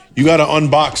gotta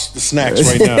unbox the snacks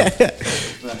right now.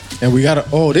 And we gotta.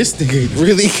 Oh, this nigga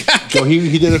really got. Yo,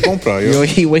 he did a compra, yo.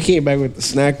 Yo, he came back with the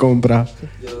snack compra.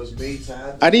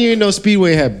 I didn't even know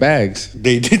Speedway had bags.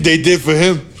 They did for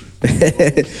him.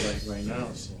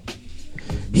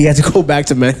 He had to go back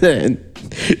to Manhattan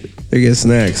to get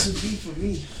snacks.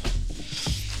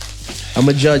 I'm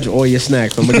gonna judge all your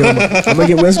snacks.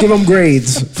 Let's give them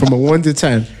grades from a 1 to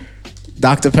 10.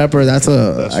 Dr. Pepper, I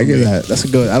for get me. that. That's a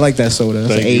good. I like that soda.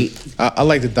 That's Thank an you. 8. I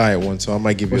like the diet one, so I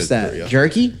might give What's you a that? 3.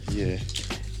 Jerky? Yeah.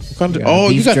 Oh,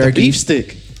 you beef got the jerky. beef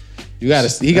stick. He got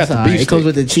That's the all right. beef It stick. comes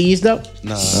with the cheese though.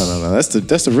 Nah. No. That's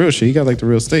the real shit. He got like the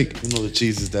real steak. You know the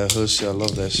cheese is that hood shit. I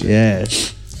love that shit. Yeah.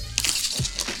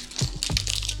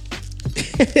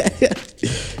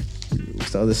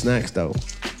 What's the other snacks though?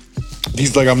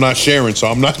 He's like, I'm not sharing, so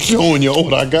I'm not showing you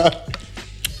what I got.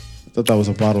 I thought that was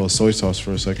a bottle of soy sauce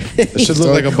for a second. It should look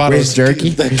like a bottle Where's of jerky?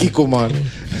 That Kikkoman.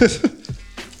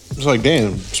 It's like,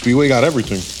 damn, Speedway got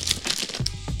everything.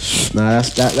 Nah,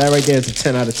 that right there is a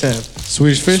 10 out of 10.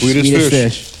 Swedish fish. Swedish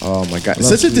fish. Oh my god, Love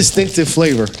such a Swedish. distinctive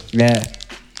flavor. Yeah.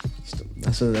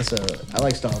 That's a. I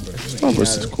like Starburst.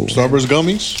 Starburst is cool. Starburst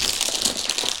gummies.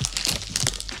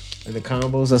 And the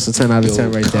combos, that's a 10 out of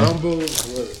 10 right there.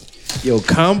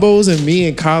 Combos and me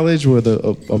in college were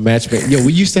a match made. Yo,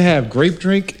 we used to have grape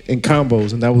drink and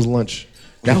combos, and that was lunch.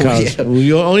 In Oh, college. yeah.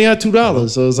 We only had $2,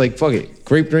 so it's like fuck it,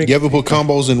 grape drink. You ever put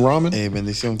combos in ramen? Hey man,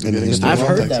 they say I'm And getting it's into I've ramen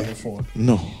heard taxi. that before.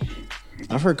 No,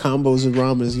 I've heard combos of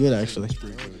ramen is good actually.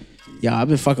 Yeah, I've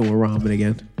been fucking with ramen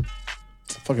again.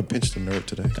 fucking pinched the nerve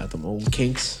today. Got them old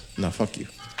kinks. Nah, fuck you.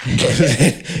 Hey,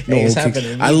 it's okay. happening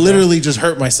to me, I literally just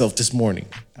hurt myself this morning.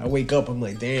 I wake up, I'm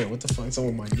like, damn, what the fuck's up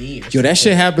with my knee? Yo, that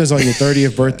shit happens on your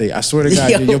 30th birthday. I swear to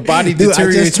God, Yo, your body dude, I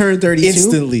deteriorates just turned 32.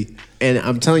 instantly. And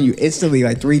I'm telling you, instantly,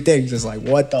 like 3 things. It's like,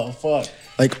 what the fuck?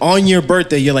 Like on your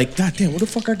birthday, you're like, God damn, what the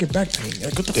fuck I get back pain?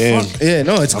 Like, what the Damn. fuck? Yeah,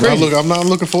 no, it's I'm not, crazy. I'm not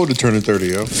looking forward to turning 30,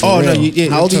 yo. Oh no, Real.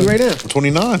 How old are you right now? I'm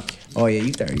 29. Oh yeah,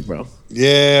 you 30, bro.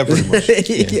 Yeah, pretty much.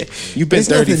 Yeah. You've been It's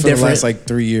 30 nothing for the different. last like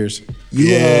 3 years. You,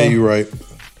 Yeah, you're right.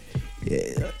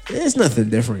 Yeah, it's nothing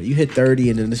different. You hit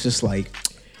 30 and then it's just like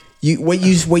what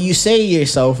you say to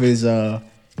yourself is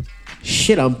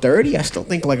shit, I'm 30. I still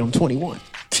think like I'm 21.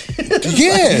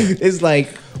 Yeah. It's like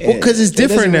Well, 'cause it's it doesn't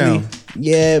different now. really-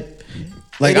 yeah.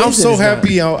 Like It I'm is and so it's not.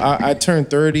 happy I turned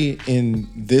 30 in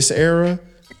this era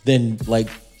than like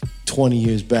 20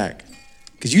 years back.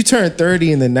 Cause you turned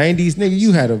 30 in the 90s, nigga.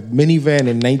 You had a minivan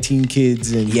and 19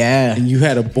 kids, and Yeah. and you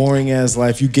had a boring ass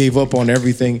life. You gave up on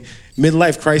everything.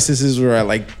 Midlife crises were at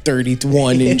like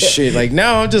 31 and shit. Like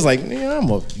now, I'm just like, man,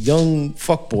 I'm a young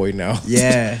fuckboy now.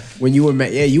 Yeah. When you were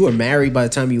you were married by the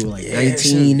time you were like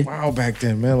 19. Wow, back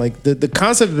then, man. Like the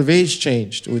concept of age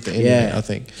changed with the internet. Yeah. I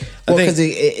think. Well, I think because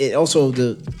it also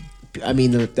the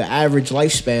average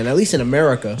lifespan, at least in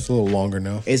America, it's a little longer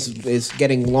now. is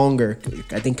getting longer.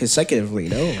 I think consecutively.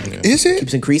 No, like, Is it?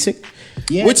 keeps increasing.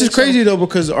 Yeah, Which I is think so. crazy though,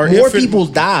 because our More infant, people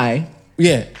die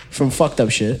yeah, from fucked up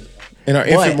shit. and our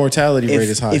But infant mortality if- rate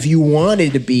is high. If you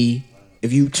wanted to be,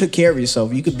 if you took care of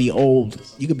yourself, you could be old.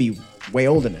 You could be way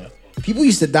older now. People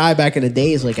used to die back in the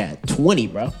days like at 20,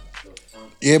 bro.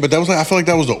 Yeah, but that was like, I feel like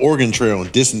that was the Oregon Trail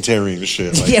and dysentery and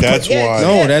shit. Like, Yeah, but that's yeah, why.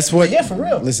 no, Yeah. that's what. Yeah, for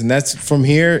real. Listen, that's from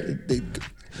here.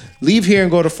 Leave here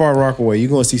and go to Far Rockaway. You're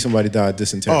gonna see somebody die of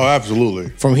dysentery. Oh, absolutely.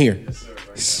 From here,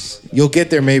 you'll get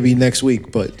there maybe next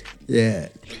week, but Yeah.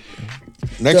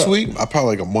 Next Yo. week, I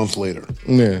probably like a month later.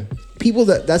 yeah, People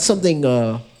that's something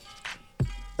like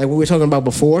what we were talking about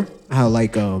before, how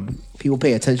like people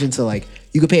pay attention to like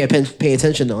you could pay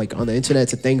attention to like on the internet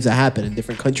to things that happen in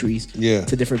different countries Yeah.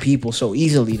 to different people so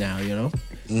easily now, you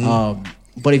know.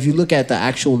 But if you look at the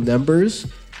actual numbers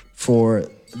for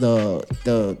the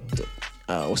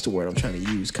what's the word I'm trying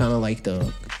to use, kind of like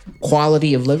the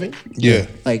quality of living, Yeah.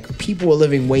 like people are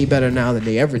living way better now than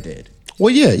they ever did.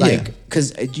 well, yeah, Like,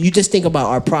 because you just think about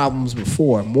our problems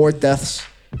before. More deaths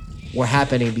were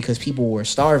happening because people were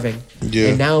starving. Yeah.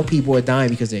 And now people are dying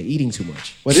because they're eating too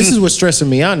much. But this is what's stressing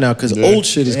me out now because Yeah. old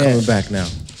shit is Yeah. coming back now.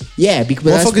 Yeah, because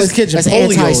Motherfuckers catching that's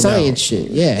polio now. anti-science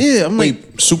shit. Yeah. Yeah, I'm like,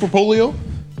 Super polio?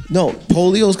 no,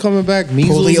 polio's coming back.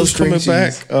 Measles Polio is coming string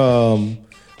back.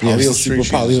 Yeah, Polio super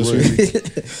string polio cheese is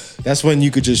string. That's when you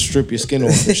could just strip your skin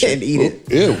off and shit. And eat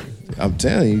it. Ew. I'm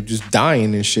telling you, just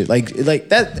dying and shit. Like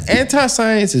that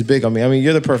anti-science is big on me. I mean,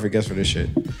 you're the perfect guest for this shit.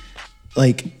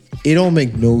 Like, it don't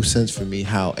make no sense for me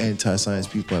how anti-science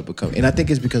people have become. And I think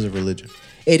it's because of religion.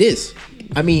 It is.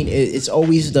 I mean, it's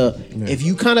always if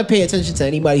you kind of pay attention to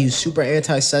anybody who's super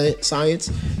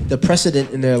anti-science, the precedent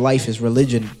in their life is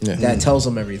religion that tells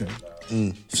them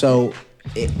everything. So,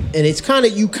 it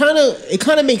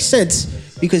kind of makes sense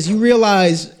because you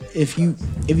realize if you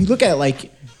look at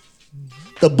like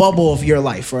the bubble of your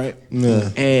life, right? Yeah.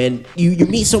 And you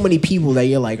meet so many people that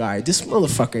you're like, all right, this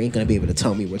motherfucker ain't gonna be able to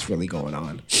tell me what's really going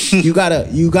on.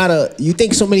 you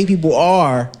think so many people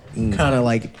are kind of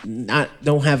like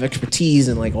don't have expertise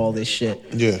in like all this shit.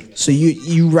 Yeah. So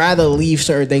you rather leave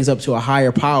certain things up to a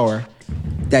higher power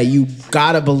that you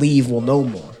gotta believe will know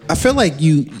more. I feel like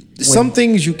some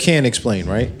things you can't explain,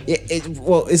 right?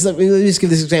 Well, it's let me just give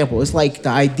this example. It's like the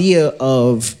idea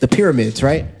of the pyramids,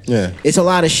 right? Yeah. It's a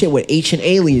lot of shit with ancient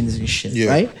aliens and shit, Yeah.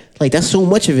 right? Like that's so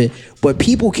much of it, but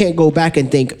people can't go back and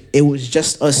think it was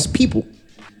just us people.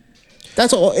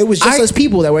 That's all. It was just us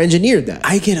people that were engineered that.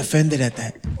 I get offended at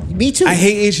that. Me too. I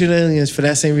hate ancient aliens for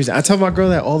that same reason. I tell my girl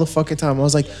that all the fucking time. I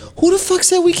was like, who the fuck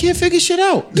said we can't figure shit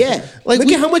out? Yeah. Like, Look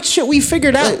we- at how much shit we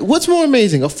figured out. Like, what's more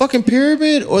amazing, a fucking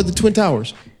pyramid or the Twin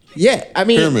Towers? Yeah. I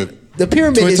mean, Pyramid. the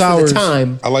pyramid Twin is Towers. for the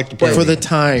time. I like the but- pyramid. For the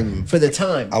time. For the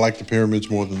time. I like the pyramids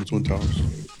more than the Twin Towers.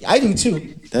 I do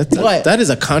too. That is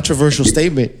a controversial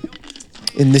statement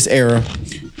in this era.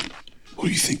 Who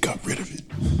do you think got rid of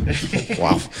it?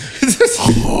 Wow.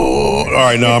 Oh, all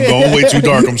right, no, I'm going way too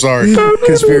dark. I'm sorry.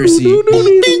 Conspiracy.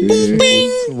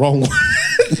 Wrong one.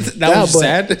 That Nah, was but-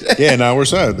 sad. Yeah, now we're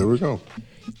sad. There we go.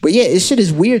 But yeah, this shit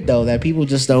is weird though that people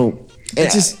just don't. And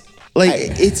It's just like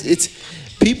it's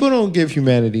people don't give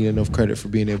humanity enough credit for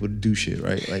being able to do shit,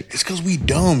 right? Like, It's because we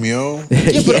dumb, yo.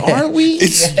 yeah, but aren't we?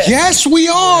 Yes, we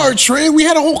are, Trey. We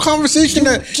had a whole conversation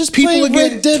that Just people play are Red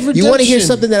getting. Dead Redemption. you want to hear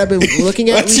something that I've been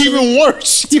looking at? That's recently? even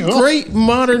worse. You know? Great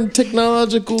modern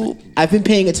technological. I've been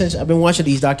paying attention. I've been watching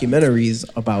these documentaries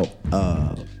about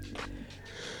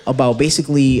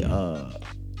basically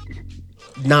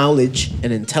knowledge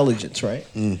and intelligence. Right?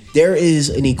 There is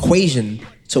an equation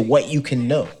to what you can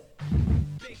know.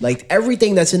 Like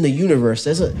everything that's in the universe,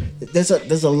 there's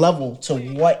a level to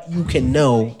what you can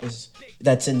know.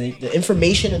 That's in the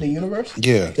information in the universe.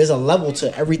 Yeah. There's a level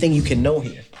to everything you can know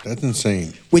here. That's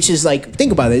insane. Which is like,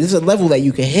 think about it. There's a level that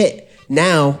you can hit.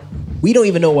 Now, we don't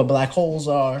even know what black holes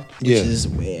are. Which Yeah. is,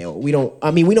 we know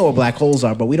what black holes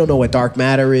are, but we don't know what dark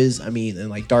matter is. I mean,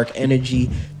 and like dark energy,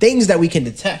 things that we can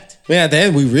detect. Man, at the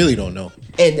end, we really don't know.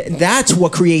 And that's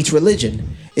what creates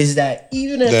religion, is that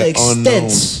even at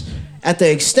That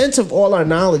the extent of all our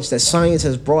knowledge that science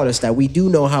has brought us, that we do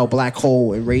know how black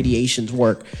hole and radiations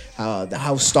work,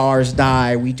 how stars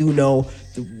die. We do know,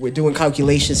 we're doing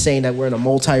calculations saying that we're in a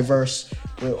multiverse.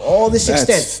 With all this That's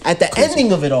extent, at the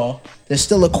ending of it all, there's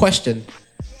still a question: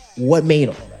 what made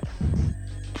all that?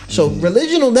 So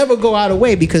religion will never go out of the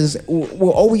way because we'll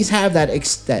always have that.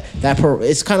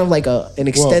 It's kind of like an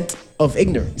extent of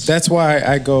ignorance. That's why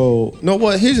I go. No,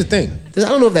 well, here's the thing. I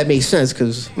don't know if that makes sense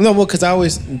because No, well, because I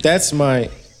always that's my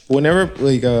whenever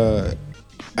like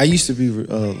I used to be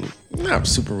not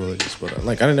super religious, but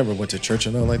like I never went to church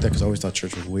and nothing like that because I always thought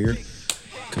church was weird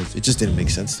because it just didn't make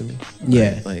sense to me.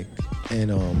 Yeah. Like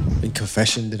and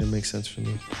confession didn't make sense for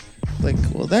me. Like,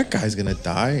 well, that guy's gonna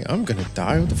die. I'm gonna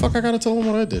die. What the fuck? I gotta tell him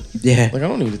what I did. Yeah. Like I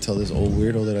don't need to tell this old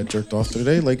weirdo that I jerked off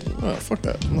today. Like, oh, fuck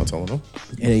that. I'm not telling him.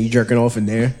 and then you jerking off in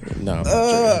there. No, I'm not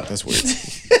jerking. That's weird.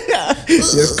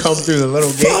 Just come through the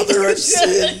little gate. Father of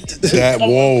sin. That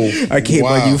whoa. I came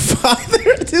Wow. on you, Father.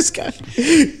 This guy.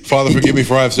 Father, forgive me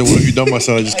for I have said, what have you done, my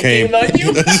son? I just came. on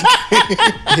you.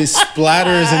 His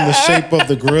splatter is in the shape of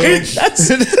the grill.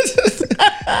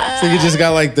 So you just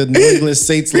got like the New England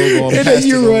Saints logo on. And then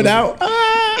you run out.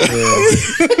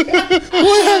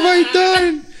 What have I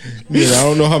done? Yeah, I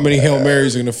don't know how many Hail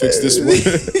Marys are gonna fix this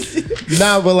one.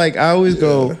 Nah, but like I always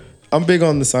go, I'm big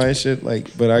on the science shit.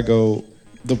 Like, but I go,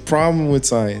 the problem with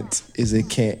science is it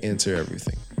can't answer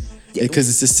everything because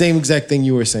it's the same exact thing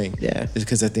you were saying. Yeah. It's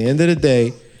because at the end of the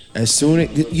day, as soon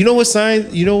as you know what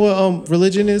science, you know what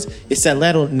religion is. It's that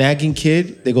little nagging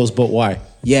kid that goes, but why?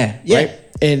 Yeah. Right?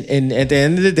 And at the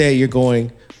end of the day, you're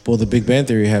going, well, the Big Bang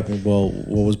Theory happened. Well,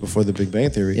 what was before the Big Bang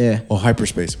Theory? Yeah. Well,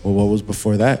 hyperspace. Well, what was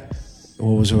before that?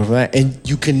 What was before that? And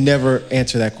you can never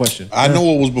answer that question. I know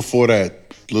what was before that.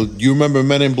 Look, you remember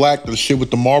Men in Black, the shit with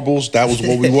the marbles? That was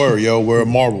what we were, yo. We're a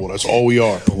marble. That's all we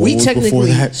are. We was before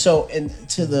technically that? so and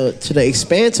to the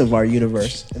expanse of our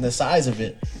universe and the size of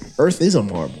it, Earth is a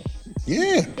marble.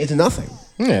 Yeah. It's nothing.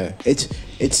 Yeah.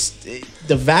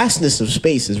 The vastness of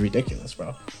space is ridiculous,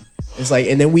 bro. It's like,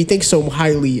 and then we think so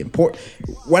highly important.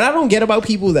 What I don't get about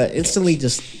people that instantly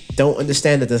just don't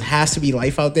understand that there has to be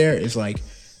life out there is like,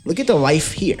 look at the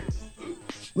life here.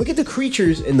 Look at the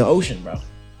creatures in the ocean, bro.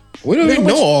 We don't even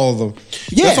know all of them.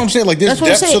 Yeah, That's what I'm saying. Like, there's that's what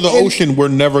I'm depths saying. of the And- ocean we're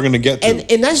never going to get to.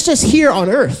 and that's just here on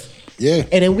Earth. Yeah.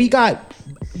 And then we got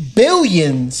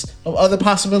billions of other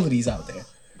possibilities out there.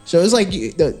 So it's like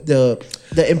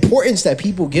the importance that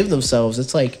people give themselves.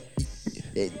 It's like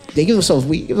we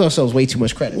give ourselves way too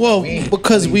much credit. Well,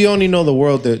 because we only know the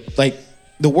world that, like,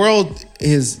 the world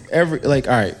is all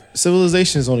right,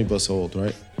 civilization is only but so old,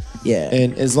 right? yeah,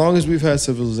 And as long as we've had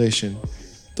civilization,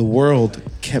 the world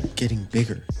kept getting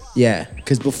bigger. Yeah.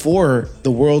 Because before the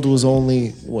world was only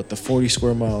the 40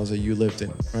 square miles that you lived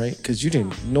in, right? Because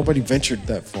nobody ventured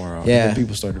that far out. Yeah. And then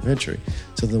people started venturing,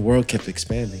 so the world kept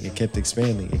expanding. It kept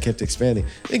expanding. It kept expanding.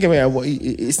 Think about it.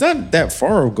 It's not that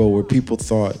far ago where people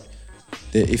thought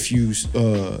that if you,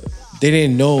 they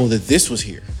didn't know that this was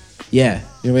here. Yeah. You know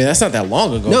what I mean? That's not that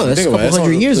long ago. No, that's a couple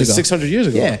hundred years ago. 600 years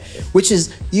ago. Yeah. Which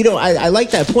is, I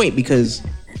like that point because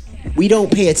we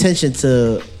don't pay attention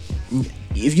to.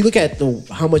 If you look at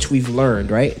how much we've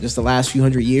learned, right, just the last few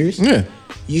hundred years, Yeah.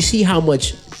 you see how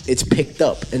much it's picked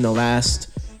up in the last,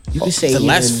 you could say, the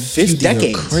last even 50 few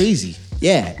decades. are crazy.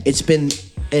 Yeah, it's been,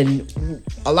 and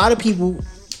a lot of people,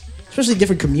 especially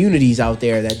different communities out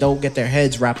there that don't get their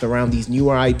heads wrapped around these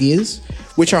newer ideas,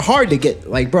 which are hard to get.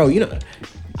 Like, bro,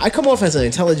 I come off as an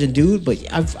intelligent dude, but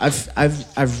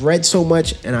I've read so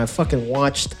much and I've fucking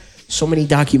watched so many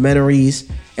documentaries,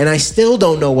 and I still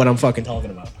don't know what I'm fucking talking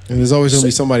about. And there's always gonna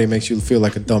be somebody that makes you feel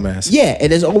like a dumbass. Yeah,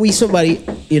 and there's always somebody,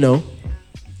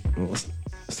 What's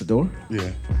the door?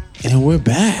 Yeah. And we're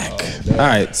back. All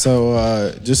right,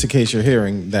 so just in case you're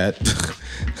hearing that,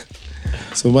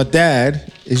 so my dad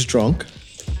is drunk,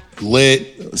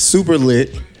 super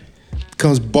lit,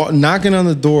 comes knocking on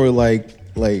the door like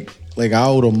I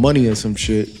owed him money or some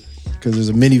shit because there's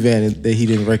a minivan that he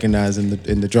didn't recognize in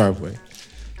the driveway,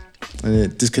 and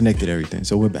it disconnected everything.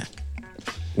 So we're back.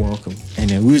 Welcome. And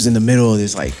then we was in the middle of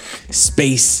this like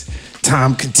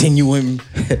space-time continuum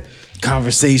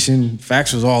conversation.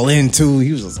 Fax was all in too.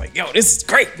 He was just like, yo, this is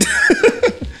great.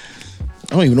 I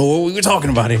don't even know what we were talking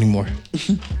about anymore.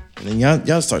 And then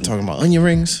y'all start talking about onion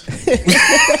rings.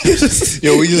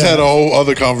 Yo, we just had a whole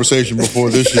other conversation before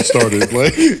this shit started.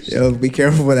 Like, Yo, be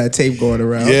careful with that tape going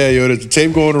around. yeah, yo, there's a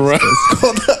tape going around. It's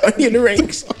called the onion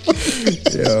rings.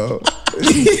 Yo.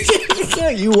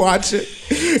 You watch it.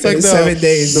 It's like the 7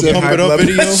 days. the Pump It Up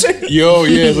video. Yo,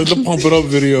 yeah, it's like the Pump It Up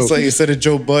video. It's like instead of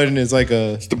Joe Budden, it's like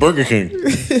It's the Burger King.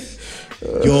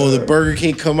 the Burger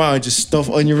King come out and just stuff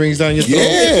onion rings down your throat.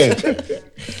 Yeah.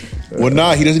 Well,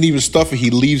 nah, he doesn't even stuff it.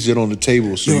 He leaves it on the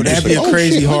table. So Yo, you that'd just be like, a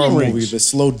crazy shit, horror onion movie, rings. the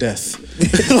slow death.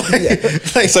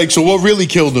 It's like, so what really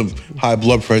killed him? High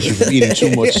blood pressure from eating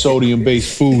too much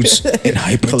sodium-based foods. And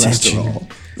hypertension.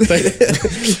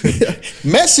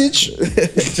 Message.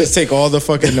 Just take all the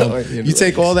fucking you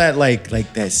take all that like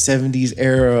that 70s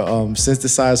era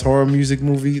synthesized horror music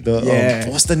movie.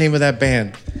 What's the name of that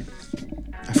band?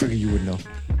 I figure you would know.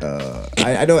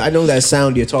 I know that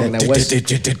sound you're talking. That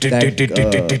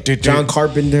John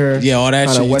Carpenter. Yeah, all that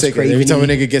shit. You Wes take it. Every time a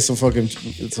Craven-y. nigga get some French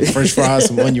fries,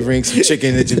 some onion rings, some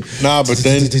chicken. Nah, but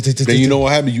then you know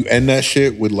what happened? You end that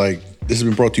shit with like, this has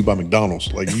been brought to you by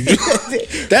McDonald's. Like you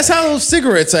just, That's how those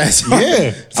cigarettes ass. yeah.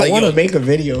 It's I like, want to yo, make a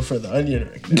video for the onion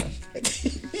ring.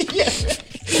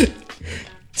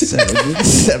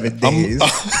 7 days.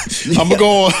 I'm gonna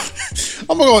go on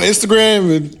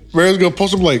Instagram and Ray's gonna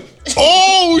post them like,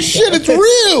 oh shit, it's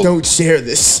real. Don't share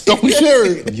this. Don't share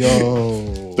it.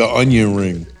 yo. The onion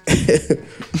ring.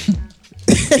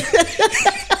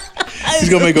 He's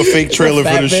gonna make a fake trailer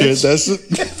for this shit. That's it.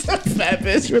 Fat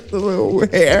bitch with the little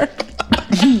hair.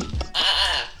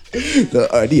 The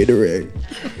onion ring.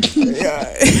 Yeah.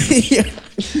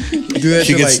 Do that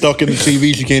She shit gets like, stuck in the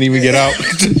TV. She can't even get out.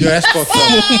 Yo, that's fucked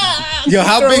up. Yo,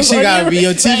 how big she gotta be?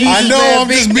 Your TV. I know. I'm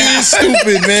just being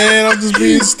stupid, man. I'm just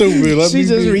being stupid. Let She me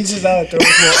just be. reaches out and throws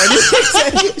more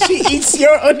onion. She eats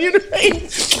your onion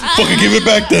rings. Fucking give it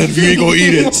back then if you ain't gonna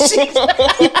eat it.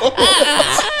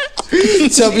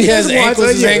 Chubby has Just watch ankles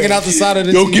is onion hanging rings. out the side of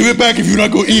the Yo, TV. give it back if you're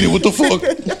not gonna eat it. What the fuck?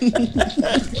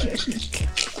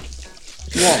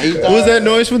 What was that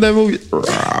noise from that movie?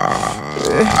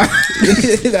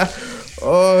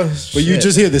 Oh, But you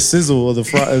just hear the sizzle of the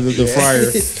fryer.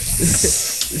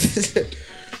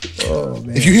 oh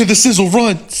man. If you hear the sizzle,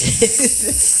 run. On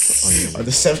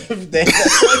the 7th day,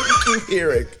 that's what you keep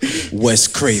hearing. Wes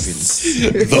Craven's.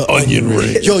 The onion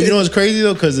ring. Yo, you know what's crazy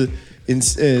though? Because in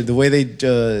the way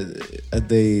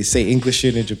they say English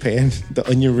shit in Japan, the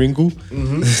onion ringu.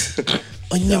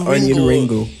 Onion Onion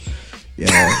ringu.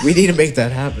 Yeah, we need to make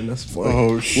that happen. That's funny.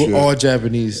 Oh shit. We're all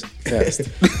Japanese cast.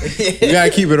 We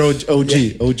gotta keep it OG.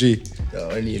 The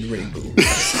onion ringu.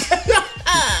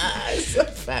 It's a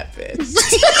fat bitch.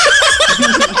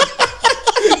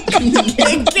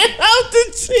 Get out the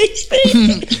TV.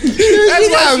 That's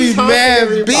gotta be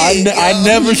mad big. I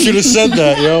never should have said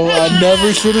that, yo. I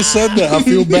never should have said that. I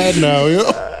feel bad now, yo.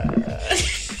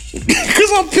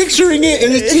 Because I'm picturing it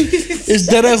and it's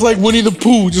dead ass like Winnie the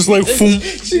Pooh, just like boom.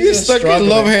 She gets stuck in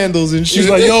love handles and shit. She's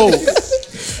like, yo.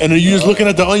 And then you just looking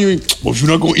at the onion ring. Well, if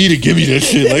you're not gonna eat it, give me that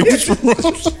shit. Like, what's wrong?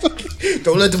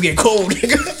 Don't let them get cold,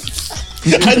 nigga.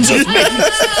 I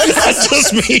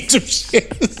just made some shit.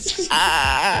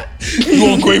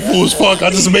 You ungrateful as fuck. I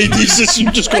just made these shits.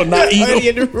 You just gonna not eat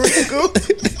them.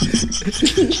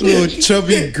 Little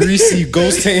chubby, greasy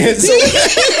ghost hands.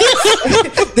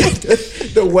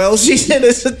 The well she said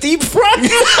it's a deep fry.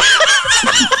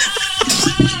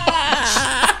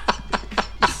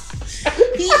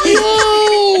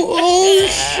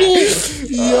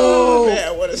 Yo, man,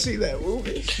 I want to see that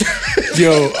movie.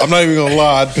 Yo, I'm not even gonna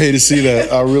lie. I'd pay to see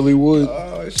that. I really would.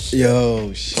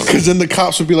 Yo, shit. Because then the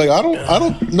cops would be like, I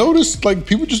don't notice like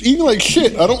people just eating like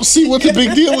shit. I don't see what the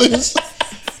big deal is.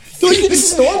 Like,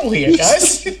 This is normal here,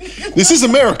 guys. this is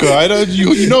America.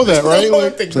 You know that, right?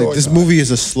 Like, Like, this movie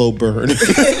is a slow burn.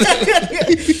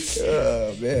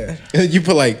 Oh man, You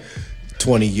put like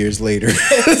 20 years later.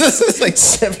 this is like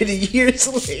 70 years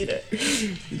later.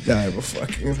 He died of a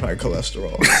fucking high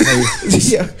cholesterol.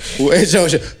 Yeah,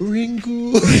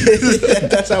 Ringo.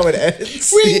 that's how it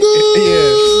ends. Yeah.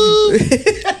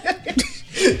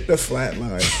 The flat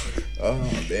line. Oh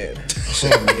man,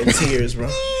 shit had me in tears, bro.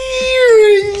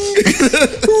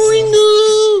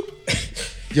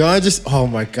 Yo, oh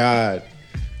my God.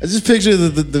 I just picture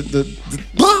the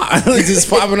just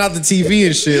popping out the TV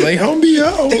and shit. Like, help me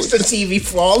out. It's the TV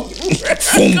falling.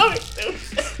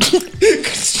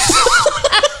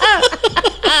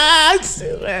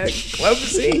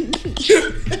 Clumsy.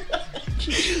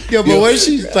 Yo, but what if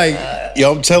she's like,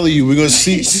 yo, I'm telling you, we're gonna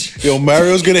see. Yo,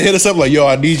 Mario's gonna hit us up like, yo,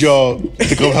 I need y'all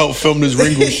to come help film this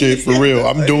Ringo shit for real.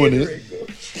 I'm doing it.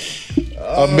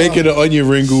 I'm making an onion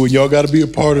Ringo, and y'all got to be a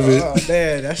part of it. Oh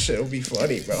man, that shit would be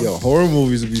funny, bro. yo, horror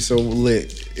movies would be so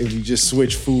lit if you just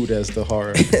switch food as the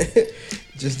horror.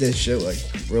 Just did shit like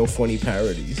real funny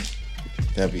parodies.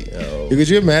 That'd be. Yo, could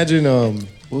you imagine?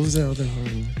 What was that other horror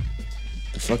movie?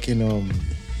 The fucking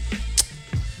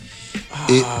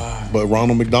But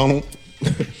Ronald McDonald.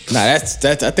 Nah, that's.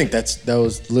 I think that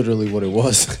was literally what it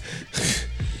was.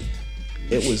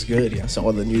 It was good. Yeah, I saw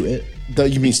the new It.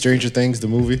 You mean Stranger Things, the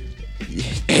movie?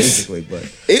 Basically, but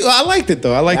I liked it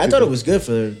though. I thought it was good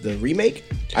for the remake.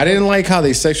 I didn't like how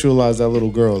they sexualized that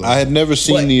little girl. I had never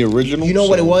seen But the original. You know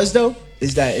what so- it was though?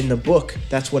 Is that in the book?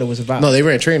 That's what it was about. No, they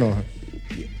ran a train on her.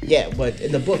 Yeah, but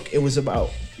in the book it was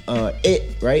about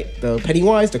It, right? The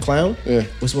Pennywise, the clown, Yeah.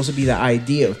 was supposed to be the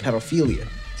idea of pedophilia.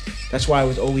 That's why it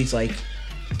was always like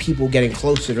people getting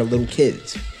closer to little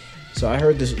kids. So I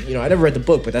heard this. I never read the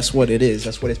book, but that's what it is.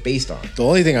 That's what it's based on. The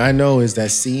only thing I know is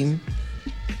that scene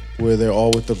where they're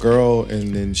all with the girl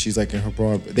and then she's like in her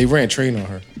bra. They ran a train on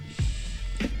her.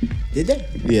 Did they?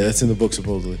 Yeah, that's in the book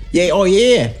supposedly. Yeah. Oh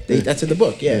yeah. That's in the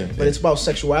book. Yeah. Yeah, But it's about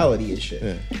sexuality and shit,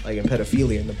 like in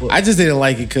pedophilia in the book. I just didn't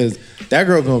like it because that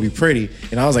girl gonna be pretty,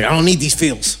 and I was like, I don't need these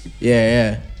feels.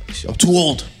 yeah. I'm too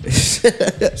old.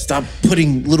 Stop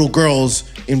putting little girls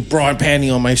in broad panty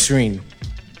on my screen.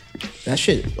 That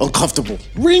shit. Uncomfortable.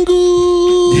 Ringo.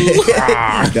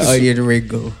 The onion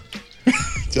Ringo.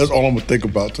 That's all I'm gonna think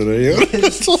about today. Yo.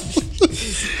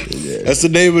 That's the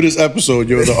name of this episode,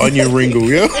 yo. The Onion Ringo,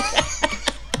 yo.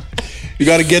 You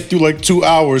got to get through like 2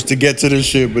 hours to get to this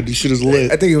shit, but this shit is I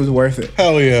lit. think it was worth it.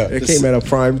 Hell yeah. It came at a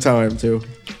prime time too.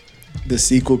 The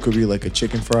sequel could be like a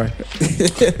chicken fry.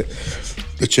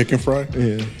 The chicken fry.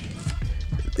 Yeah.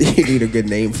 You need a good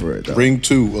name for it though. Ring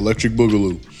 2, Electric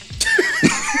Boogaloo.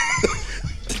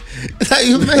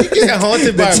 You get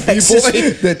haunted by a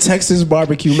B-boy. The Texas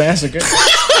Barbecue Massacre.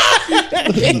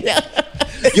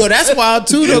 Yo, that's wild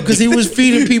too though, because he was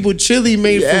feeding people chili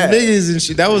made Yeah. from niggas and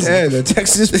shit. That was The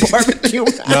Texas Barbecue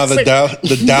Massacre. Now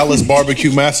the Dallas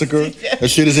Barbecue Massacre. That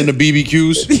shit is in the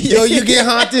BBQs. yo. You get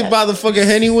haunted by the fucking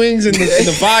henny wings and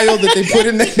the vial that they put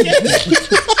in there.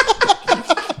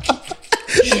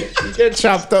 You get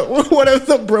chopped up. What are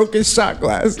the broken shot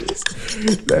glasses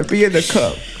that be in the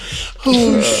cup?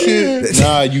 Oh shit!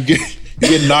 Nah, you get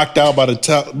knocked out by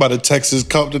the Texas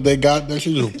cup that they got. That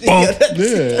shit just bump.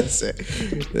 That's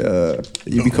it.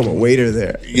 You become a waiter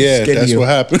there. Yeah, Skinny that's you. what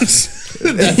happens.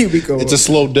 You become It's a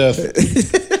slow death.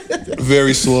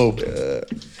 Very slow.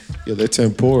 Yo, that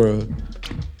tempura.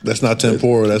 That's not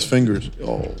tempura. That's fingers.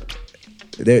 Oh,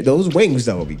 those wings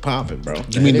though will be popping, bro.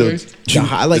 You mean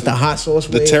I like the hot sauce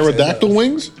the wings. pterodactyl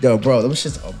wings? Yo, bro, those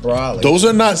shits are brolic. Those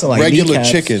are not Those like regular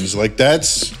kneecaps. chickens. Like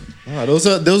that's nah, those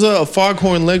are a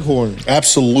foghorn leghorn.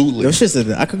 absolutely. Those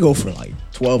shits I could go for like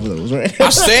 12 of those, right? I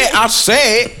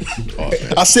said.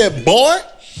 I said, boy,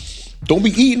 don't be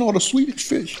eating all the Swedish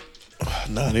fish.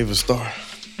 Not even start.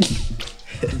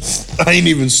 I ain't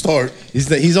even start.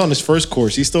 He's on his first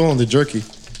course. He's still on the jerky.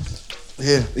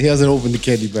 Yeah, He hasn't opened the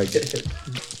candy bag yet.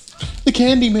 the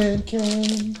Candyman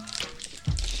can.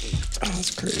 That's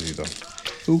crazy though.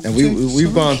 And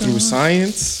we've gone through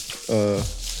science,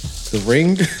 The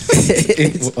ring?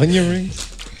 Onion ring?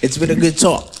 It's been a good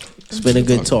talk. It's been a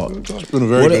good talk. It's been a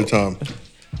very good time.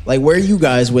 Like, where are you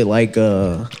guys with, like,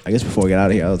 I guess before we get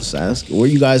out of here, I'll just ask, where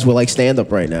you guys with, like,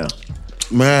 stand-up right now?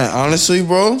 Man, honestly,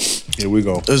 bro, Here we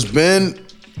go. it's been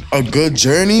a good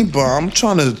journey, but I'm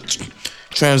trying to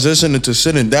transition into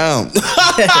sitting down.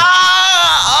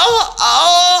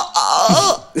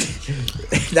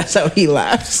 That's how he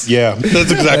laughs. Yeah, that's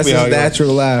That's exactly his how it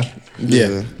natural laugh.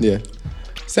 Yeah.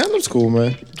 Stand-up's cool,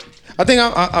 man. I think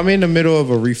I'm in the middle of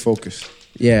a refocus.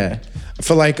 Yeah. I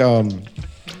feel like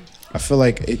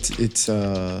it's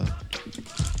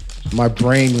my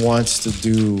brain wants to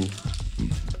do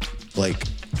like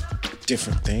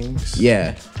different things.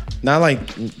 Yeah. Not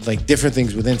like different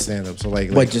things within stand-up. So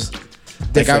like Just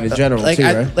different in general, like too,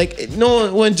 I, right? like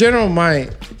no, well, in general,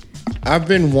 I've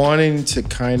been wanting to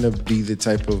kind of be the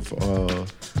type of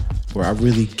where I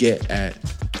really get at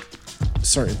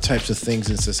certain types of things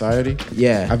in society.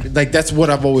 Yeah. Like that's what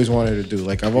I've always wanted to do.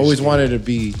 Like I've always wanted to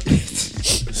be.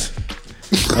 That's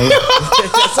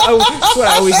what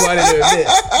I always wanted to admit.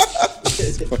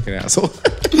 Fucking asshole.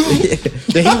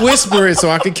 Then he whisper it so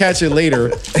I can catch it later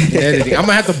in editing. I'm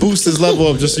gonna have to boost his level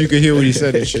up just so you can hear what he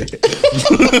said and shit.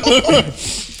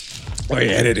 Oh,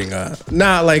 yeah, editing.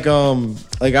 Nah, like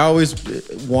I always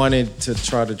wanted to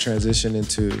try to transition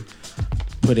into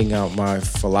putting out my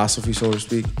philosophy, so to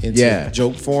speak, into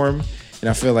joke form. And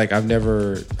I feel like I've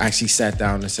never actually sat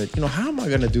down and said, how am I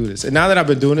gonna do this? And now that I've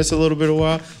been doing this a little bit of a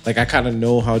while, like I kind of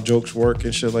know how jokes work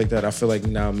and shit like that. I feel like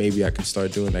now maybe I can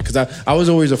start doing that. Cause I was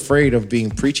always afraid of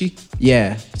being preachy.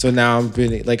 Yeah. So now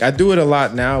I do it a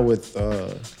lot now with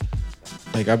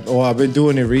I've been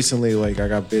doing it recently. Like I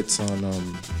got bits on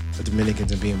the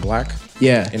Dominicans and being black.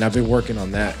 Yeah. And I've been working on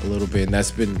that a little bit, and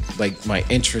that's been like my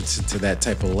entrance into that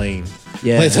type of lane.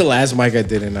 Yeah. Like the last mic I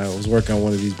did, and I was working on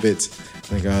one of these bits.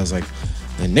 Like I was like,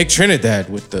 and Nick Trinidad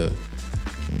with the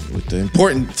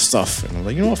important stuff, and I'm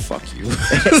like, you know what, fuck you.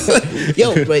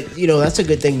 Yo, but that's a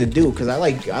good thing to do because I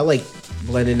like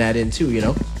blending that in too.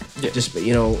 Yeah. Just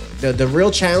the real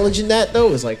challenge in that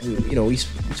though is like we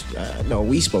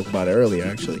spoke about it earlier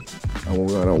actually when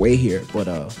we were on our way here, but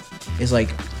it's like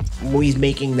always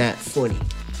making that funny.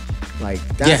 Like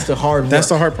that's the hard work. That's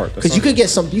the hard part. Because you could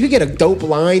get a dope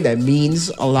line that means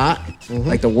a lot,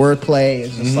 like the wordplay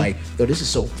is just like, yo, this is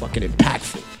so fucking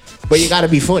impactful, but you got to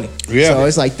be funny. Yeah. So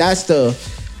it's like that's the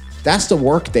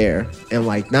work there, and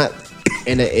like not,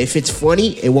 and if it's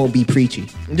funny, it won't be preachy.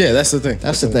 Yeah, that's the thing.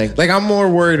 That's the thing. Like I'm more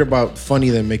worried about funny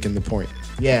than making the point.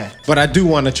 Yeah. But I do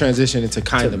want to transition into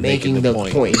kind of making the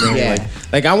point. Yeah.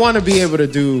 Like I want to be able to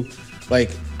do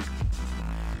like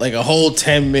a whole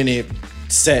 10-minute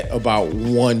set about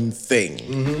one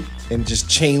thing and just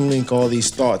chain link all these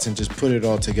thoughts and just put it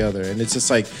all together. And it's just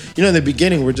like, in the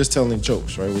beginning, we're just telling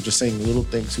jokes, right? We're just saying little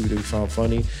things that we found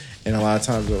funny, and a lot of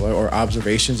times, or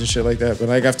observations and shit like that. But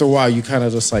like after a while, you kind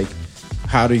of just like,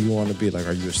 how do you want to be? Like,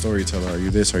 are you a storyteller? Are you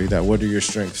this? Are you that? What are your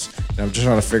strengths? And I'm just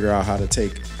trying to figure out how to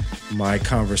take my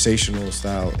conversational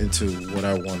style into what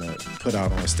I want to put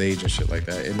out on stage and shit like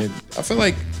that. And then I feel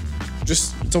like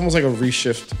it's almost like a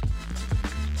reshift.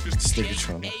 This nigga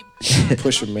trying to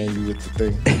push a menu with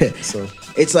the thing. So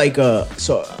It's like it's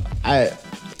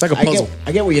like a puzzle.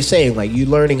 I get what you're saying. Like you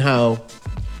learning how,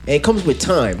 and it comes with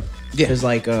time. Yeah. Because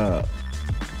like I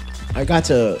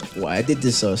did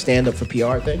this stand up for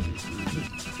PR thing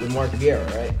with Mark Vieira,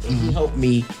 right? And he helped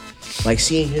me, like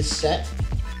seeing his set.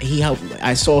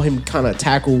 I saw him kind of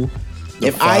tackle.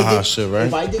 Shit, right?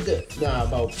 If I did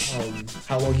about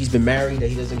how long he's been married, that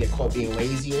he doesn't get caught being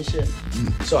lazy and shit.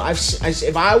 So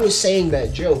if I was saying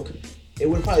that joke, it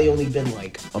would have probably only been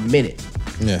like a minute.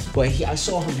 Yeah. But I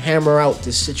saw him hammer out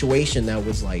this situation that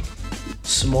was like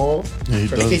small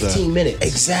for 15 minutes.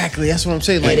 Exactly. That's what I'm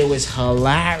saying. And it was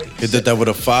hilarious. He did that with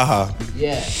a faja.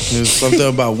 Yeah. There's something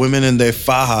about women and their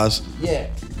fajas. Yeah.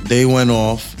 They went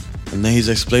off, and then he's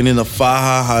explaining the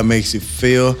faja, how it makes you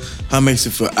feel,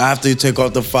 after you take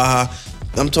off the faja.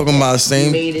 I'm talking about the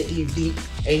same. He made it.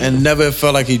 And never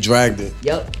felt like he dragged it.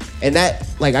 Yep. And that,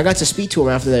 like, I got to speak to him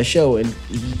after that show, and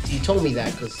he told me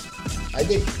that because I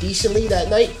did decently that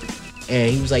night.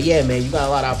 And he was like, yeah, man, you got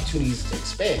a lot of opportunities to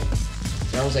expand.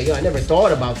 And I was like, yo, I never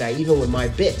thought about that, even with my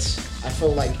bits. I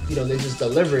feel like, they're just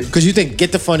delivered. Because you think,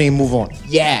 get the funny and move on.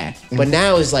 Yeah. But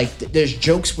now it's like, there's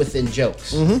jokes within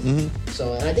jokes.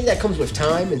 So, and I think that comes with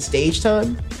time and stage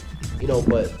time.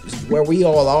 But where we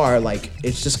all are, like,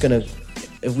 it's just going to,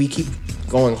 if we keep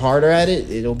going harder at it,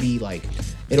 it'll be like,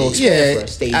 it'll expand for a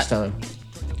stage time.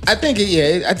 I think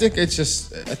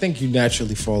you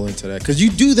naturally fall into that. Because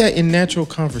you do that in natural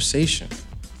conversation.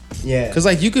 Yeah. Because,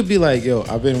 like, you could be like, yo,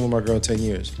 I've been with my girl 10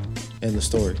 years. End the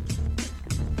story.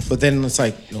 But then it's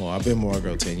like, no, I've been with my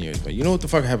girl 10 years. But you know what the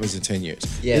fuck happens in 10 years?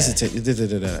 Yeah. This is 10, And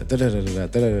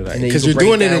then because you you're can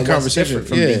doing break it in down what's conversation. different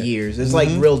from the years. It's like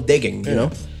real digging, you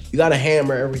know? You gotta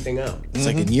hammer everything out. It's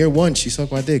like in year 1, she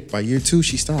sucked my dick. By year 2,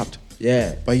 she stopped.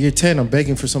 Yeah. By year 10, I'm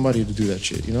begging for somebody to do that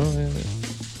shit, you know?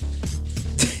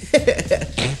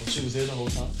 She was there the whole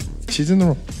time. She's in the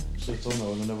room. She told me I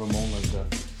would never moan like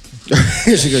that.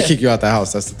 She's gonna kick you out the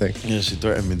house, that's the thing. Yeah, she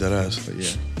threatened me, that ass. But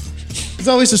yeah. He's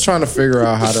always just trying to figure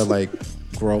out how to like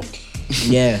grow.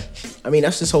 Yeah. I mean,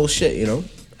 that's this whole shit, you know?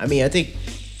 I mean, I think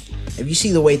if you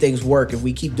see the way things work, if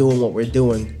we keep doing what we're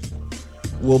doing,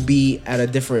 we'll be at a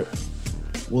different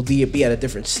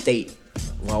state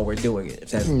while we're doing it.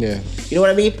 If that, Yeah. You know what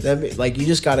I mean? Like, you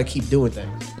just gotta keep doing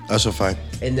things. That's a fact.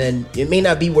 And then it may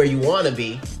not be where you want to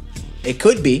be. It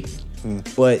could be,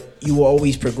 but you will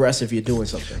always progress if you're doing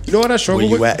something. You know what I Where struggle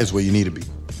you with? at is where you need to be.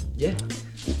 Yeah.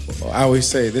 I always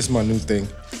say, this is my new thing.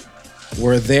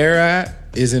 Where they're at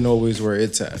isn't always where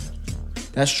it's at.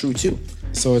 That's true too.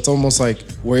 So it's almost like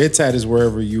where it's at is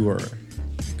wherever you are.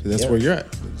 Because that's Yeah. where you're at.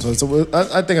 So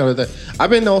I think of that. I've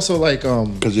been also like,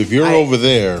 Because if you're over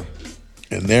there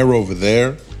and they're over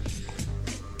there,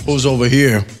 Who's over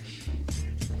here?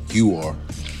 you are.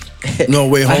 No,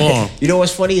 wait, hold on. You know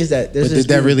what's funny is that there's but this did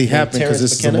that dude really named happen? Because Terrence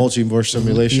this is a McKenna. multiverse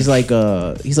simulation. He's like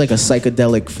a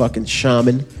psychedelic fucking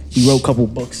shaman. He wrote a couple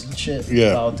books and shit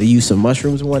Yeah. about the use of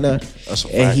mushrooms and whatnot. That's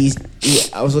a and fact.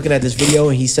 I was looking at this video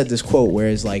and he said this quote where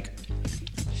it's like,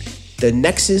 the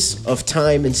nexus of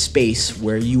time and space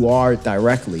where you are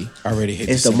directly Already hit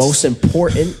is the the most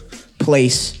important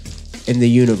place in the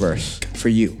universe for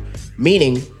you.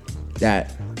 Meaning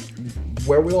that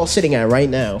where we're all sitting at right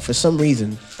now, for some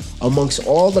reason, amongst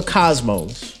all the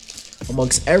cosmos,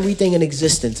 amongst everything in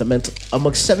existence,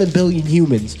 amongst 7 billion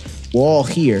humans, we're all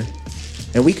here,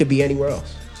 and we could be anywhere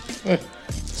else.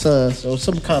 So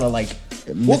some kind of like,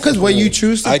 well, because what you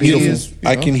choose to I be can, is,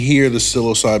 I can hear the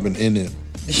psilocybin in it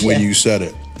when Yeah. you said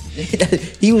it.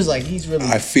 he was like, he's really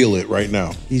I feel it right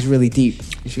now. deep.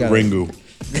 You should gotta- Ringo.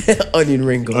 Onion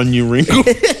Ringo. Onion Ringo. Yo,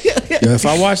 if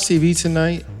I watch TV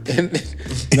tonight and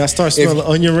I start smelling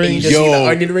onion You rings, just Yo. see the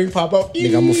onion ring pop up.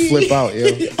 nigga, I'm gonna flip out, yo.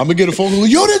 I'm gonna get a phone call.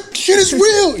 Yo, that shit is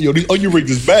real. Yo, these onion rings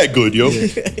is bad good, yo.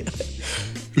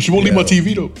 She won't leave my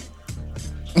TV though.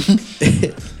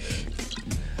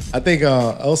 I think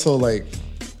also like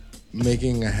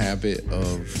making a habit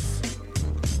of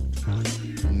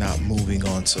not moving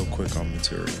on so quick on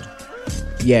material.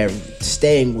 Yeah,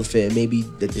 staying with it, maybe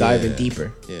diving Yeah.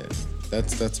 deeper. Yeah,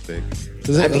 that's big.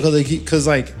 I mean- Because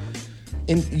like,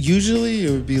 and usually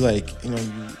it would be like, you know,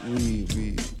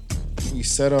 we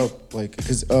set up like,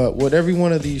 because what every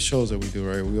one of these shows that we do,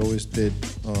 right? We always did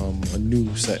a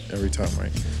new set every time,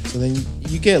 right? So then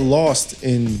you get lost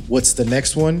in what's the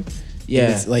next one. Yeah.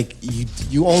 And it's like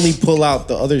you only pull out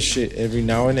the other shit every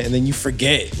now and then you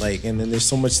forget, like, and then there's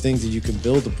so much things that you can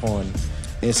build upon.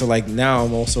 And so like now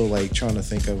I'm also like trying to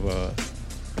think of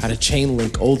how to chain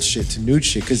link old shit to new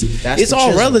shit, because That's it's the all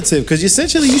chisel. relative. Because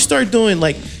essentially you start doing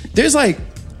like, there's like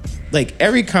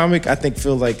every comic I think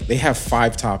feel like they have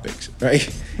 5 topics, right?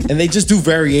 And they just do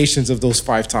variations of those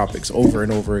 5 topics over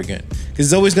and over again. Because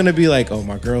it's always gonna be like, oh,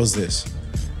 my girl's this,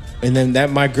 and then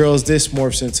that my girl's this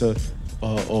morphs into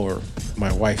or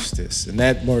my wife's this, and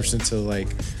that morphs into like,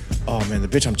 oh man, the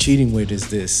bitch I'm cheating with is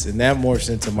this, and that morphs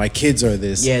into my kids are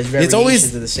this. Yeah, it's it's always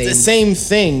variations of the same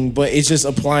thing, but it's just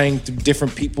applying to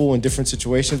different people in different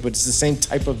situations, but it's the same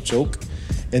type of joke.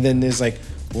 And then there's like,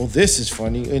 well, this is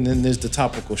funny, and then there's the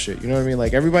topical shit. You know what I mean?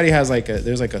 Like everybody has like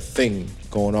there's like a thing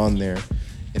going on there,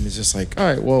 and it's just like, all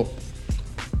right, well,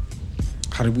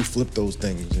 how did we flip those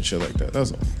things and shit like that?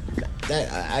 That's all.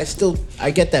 That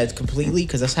I get that completely,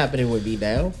 because that's happening with me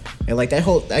now, and like that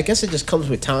whole, I guess it just comes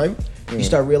with time. You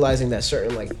start realizing that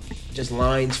certain like just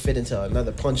lines fit into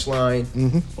another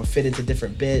punchline or fit into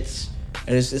different bits,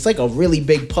 and it's like a really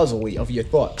big puzzle of your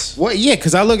thoughts. Well, yeah,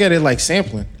 because I look at it like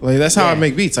sampling. Like that's how I Yeah.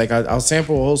 make beats. Like I'll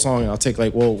sample a whole song, and I'll take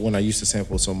like, well, when I used to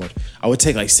sample so much, I would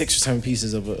take like 6 or 7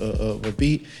 pieces of a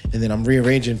beat, and then I'm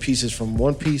rearranging pieces from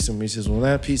one piece and pieces from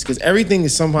that piece, because everything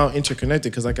is somehow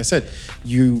interconnected. Because like I said,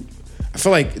 I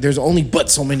feel like there's only but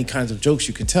so many kinds of jokes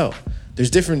you can tell. There's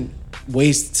different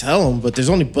ways to tell them, but there's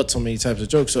only but so many types of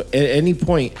jokes. So at any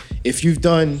point, if you've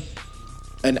done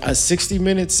a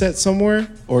 60-minute set somewhere,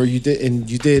 or you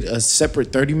did a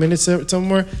separate 30-minute set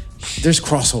somewhere, there's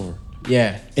crossover.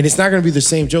 Yeah, And it's not gonna be the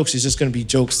same jokes. It's just gonna be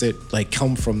jokes that like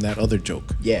come from that other joke.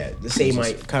 yeah, the same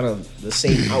kind of the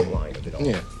same outline of it all.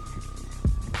 Yeah.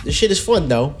 This shit is fun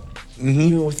though,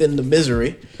 even within the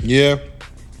misery. Yeah.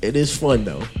 It is fun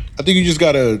though. I think you just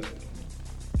gotta.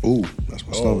 Ooh, that's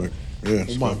my stomach. Yeah.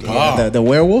 it's not that. The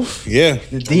werewolf? Yeah.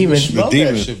 The demon. The Love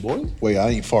demon. that shit, boy. Wait, I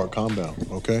ain't fart. Calm down.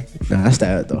 Okay. Nah, that's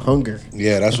the hunger.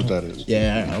 Yeah, that's what that is.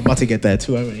 Yeah, I'm about to get that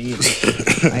too. I haven't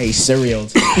eaten. I ate cereal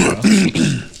too.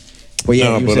 But yeah,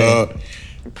 Nah, you but saying.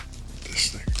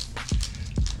 this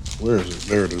thing. Where is it?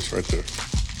 There it is, right there.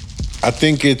 I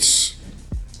think it's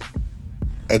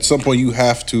at some point you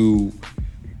have to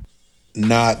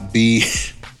not be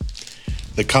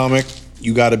the comic.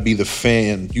 You got to be the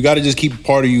fan. You got to just keep a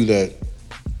part of you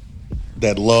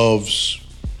that loves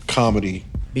comedy,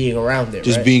 Being around it,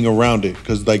 just right? being around it.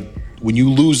 Because like when you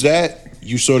lose that,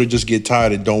 you sort of just get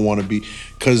tired and don't want to be.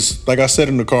 Because like I said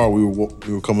in the car, we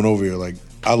were coming over here. Like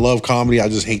I love comedy, I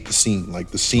just hate the scene. Like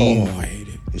the scene, I hate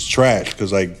it. is trash.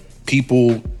 Because like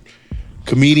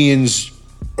comedians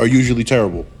are usually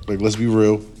terrible. Like let's be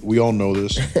real, we all know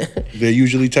this. They're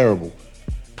usually terrible.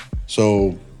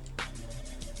 So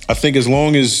I think as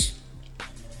long as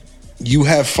you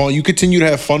have fun, you continue to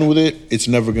have fun with it, it's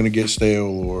never gonna get stale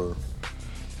or,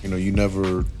 you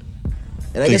never.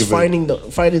 And I guess finding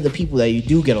the people that you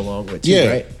do get along with too, Yeah,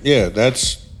 right? yeah.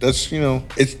 That's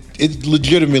it's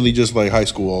legitimately just like high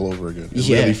school all over again. It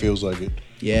really feels like it.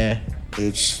 Yeah.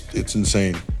 It's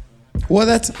insane. Well,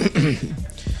 that's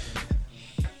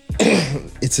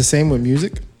it's the same with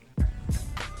music,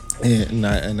 and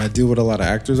I deal with a lot of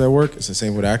actors at work. It's the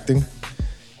same with acting.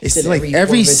 It's in like every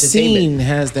every form of scene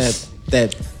has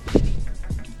that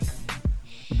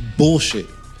bullshit,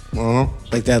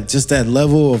 like that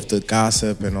level of the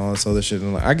gossip and all this other shit.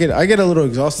 And like, I get a little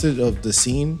exhausted of the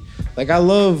scene. Like I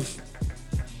love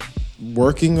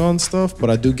working on stuff, but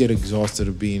I do get exhausted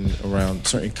of being around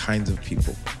certain kinds of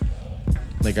people.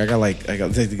 Like I got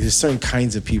there's certain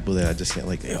kinds of people that I just can't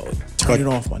turn it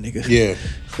off, my nigga. Yeah.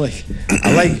 Like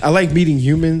I like meeting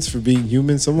humans for being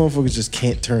human. Some motherfuckers just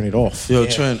can't turn it off. Yo,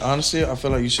 Trent, honestly, I feel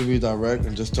like you should be direct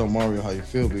and just tell Mario how you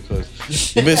feel because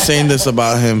you've been saying this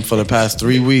about him for the past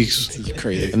 3 weeks. You're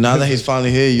crazy. And now that he's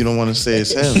finally here, you don't want to say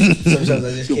it's him. Sometimes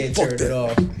I just can't turn it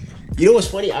off. You know what's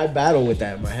funny? I battle with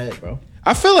that in my head, bro.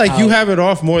 I feel like you have it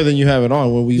off more than you have it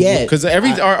on when we because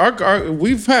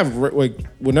we've had like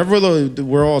whenever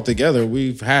we're all together,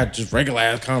 we've had just regular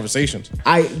ass conversations.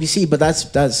 You see, but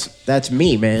that's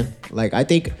me, man. Like I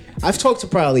think I've talked to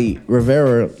probably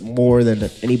Rivera more than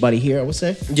anybody here, I would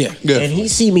say. Yeah. And he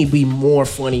see me be more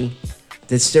funny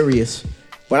than serious.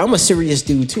 But I'm a serious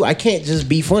dude too. I can't just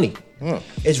be funny.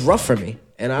 It's rough for me.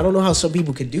 And I don't know how some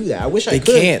people could do that. I wish I could.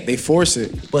 They can't. They force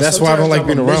it. But that's why I don't like I'm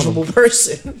being a around miserable them.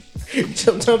 person.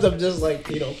 Sometimes I'm just like,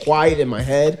 quiet in my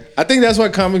head. I think that's why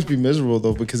comics be miserable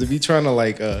though, because if you're trying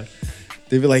to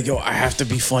they be like, yo, I have to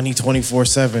be funny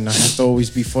 24/7. I have to always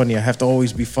be funny. I have to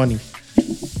always be funny.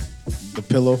 The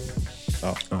pillow.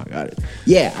 Oh, I got it.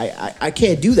 Yeah, I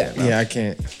can't do that, man. yeah, I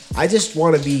can't. I just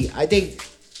want to be, I think,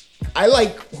 I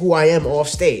like who I am off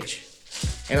stage.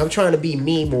 And I'm trying to be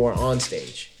me more on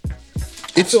stage.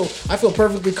 I feel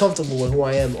perfectly comfortable with who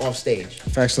I am off stage.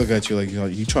 Facts look at you like,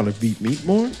 you trying to beat meat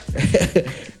more?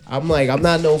 I'm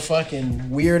not no fucking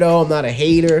weirdo. I'm not a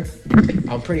hater.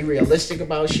 I'm pretty realistic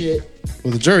about shit.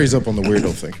 Well, the jury's up on the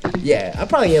weirdo thing. Yeah, I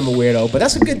probably am a weirdo, but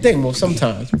that's a good thing. Well,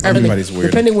 sometimes Everybody's weird.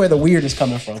 depending where the weird is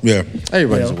coming from. Yeah.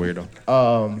 Everybody's You a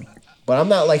weirdo. But I'm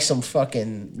not like some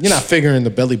fucking. You're not figuring the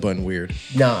belly button weird.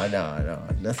 Nah,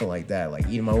 nothing like that. Like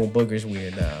eating my own boogers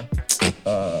weird.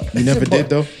 Nah. You never did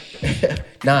though.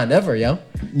 Nah, never, yo.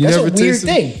 You That's never a weird tasted-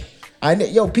 thing. I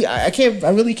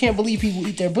really can't believe people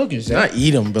eat their boogers. Yo. Not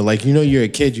eat them, but you're a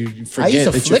kid, you I forget used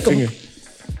to that your flick 'em. finger.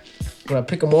 When I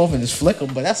pick them off and just flick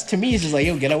them, but that's to me, it's just like,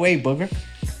 yo, get away, booger.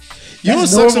 You know what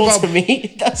That's sucks normal about to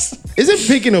me. That's Isn't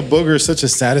picking a booger such a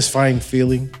satisfying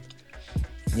feeling?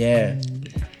 yeah.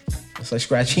 It's like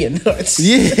scratching your nuts.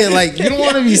 Yeah, like you don't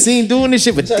want to be seen doing this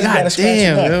shit, but Sometimes you gotta scratch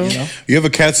your goddamn, nut, yo. You ever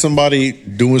catch somebody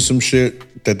doing some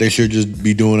shit that they should just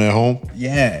be doing at home?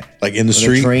 Yeah. Like in the Or the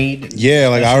street? trade, Yeah,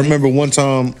 like I especially. remember one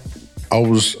time I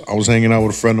was hanging out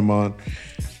with a friend of mine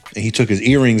and he took his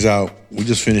earrings out. We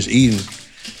just finished eating.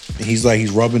 And he's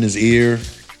rubbing his ear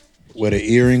where the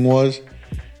earring was.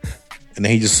 And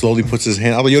then he just slowly puts his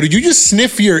hand. I'm like, yo, did you just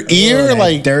sniff your ear? that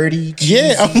Like dirty,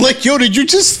 Yeah, I'm like, yo, did you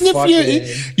just sniff Fuck your it.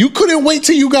 ear? You couldn't wait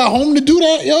till you got home to do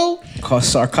that, yo? called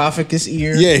sarcophagus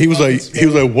ear. Yeah, he was like,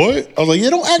 what? I was like, yeah,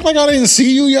 don't act like I didn't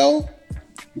see you, yo.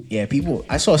 Yeah, people.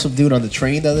 I saw some dude on the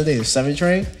train the other day, the 7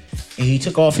 train, and he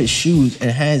took off his shoes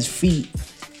and had his feet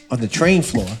on the train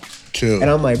floor. Chill. And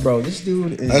I'm like, bro, this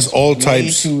dude is That's all way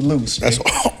types. too loose. That's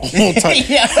man.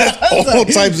 all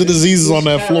types of diseases on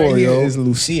that This guy floor, right here yo. is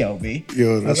Lucio, B.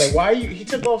 Yo, I was that's- like, why are you? He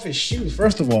took off his shoes.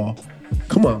 First of all,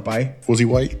 come on, bye. Was he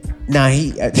white? Nah,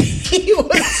 he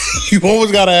was. You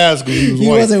always gotta ask him. He was He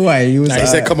white. wasn't white. He was. Nah, he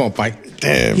said, "Come on, Pike."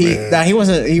 Damn, He, man. nah, he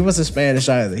wasn't. He wasn't Spanish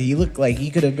either. He looked like he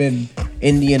could have been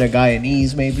Indian or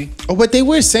Guyanese, maybe. Oh, but they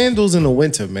wear sandals in the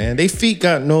winter, man. They feet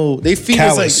got no. They feet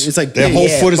Callus. is like Their big. whole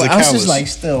foot is but a I was callus. just like,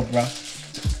 still, bro.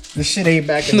 This shit ain't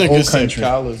back in the Nigga old said country.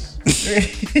 callous.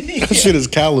 That shit is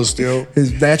calloused, yo.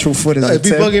 His natural foot is a It be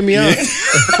 10. bugging me out.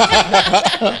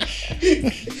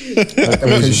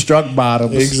 Construct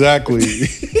bottoms. Exactly.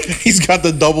 He's got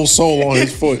the double sole on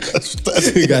his foot. That's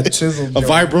He got Chiseled a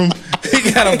Vibram.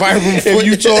 He got a Vibram if foot.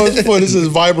 you saw his foot, it says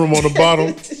Vibram on the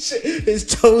bottom. His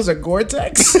toes are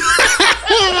Gore-Tex.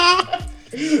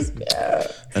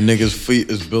 A nigga's feet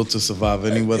is built to survive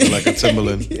any weather like a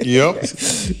Timberland. Yep.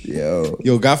 Yo.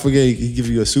 Yo, God forget he give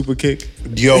you a super kick.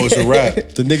 Yo, it's a wrap.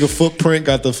 The nigga footprint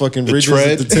got the fucking ridges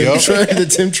tread, of the Tim yup. tread. The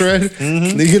Tim tread.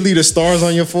 Nigga leave the stars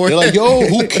on your forehead. They're like, yo,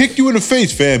 who kicked you in the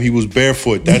face, fam? He was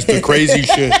barefoot. That's the crazy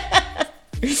shit.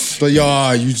 But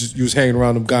yo, you was hanging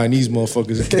around them Guyanese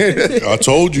motherfuckers. I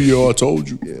told you, yo. I told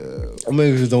you. Them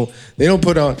niggas don't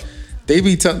put on. They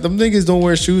be them niggas don't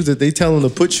wear shoes that they tell them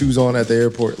to put shoes on at the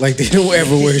airport. Like they don't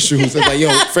ever wear shoes. They're like, yo,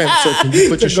 fam, sir, can you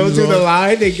put your Go shoes through on? the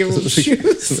line, they give him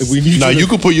shoes. Like, we need Now you. you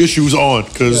can put your shoes on,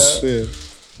 cause Yeah.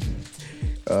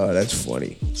 Oh, that's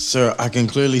funny. Sir, I can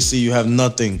clearly see you have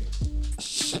nothing.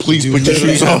 please You put your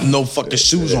literally shoes have on. no fucking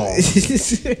shoes on.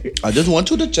 I just want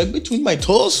you to check between my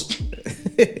toes.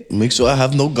 Make sure I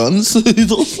have no guns. Oh,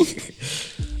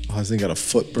 this thing got a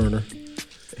foot burner.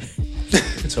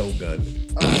 Toe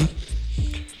gun.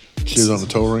 Shit's on the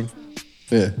toe ring.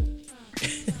 Yeah.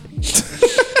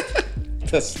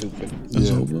 That's stupid. It's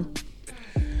over.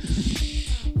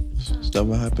 Is that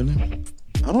what happened?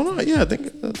 I don't know. Yeah, I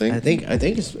think I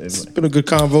think it's been a good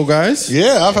convo, guys.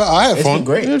 Yeah, I had it's fun. been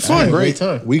great. It's I had fun. a great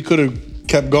time. We could have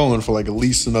kept going for like at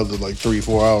least another like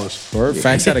 3-4 hours. Or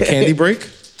Facts had a candy break.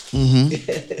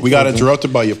 We got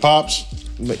interrupted by your pops.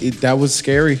 But that was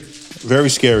scary. Very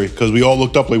scary because we all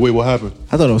looked up like, wait, what happened?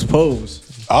 I thought it was Pose.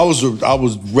 I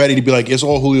was ready to be like, it's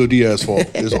all Julio Diaz's fault.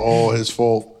 It's all his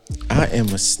fault. I am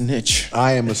a snitch.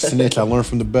 I am a snitch. I learned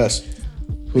from the best.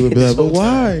 Who would be like, but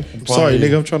why? I'm sorry,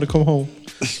 nigga. I'm trying to come home.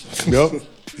 Yep,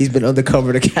 He's been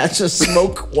undercover to catch us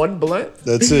smoke one blunt.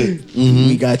 that's it.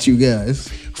 We got you guys.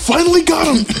 Finally got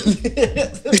him.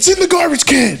 It's in the garbage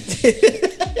can.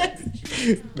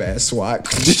 Bad SWAT.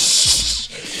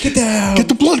 Get down. Get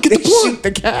the blunt. Get the They blunt. shoot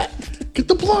the cat. Get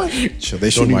the blunt. Sure, they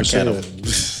shoot Don't my even say cat that. up.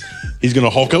 He's gonna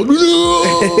Hulk out.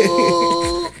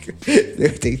 No!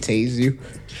 They tase you.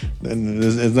 And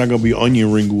it's not gonna be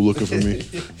onion ring looking for me.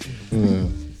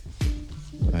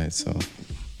 All right, so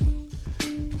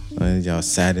y'all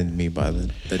saddened me by the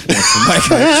death of my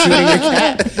cat. Shooting the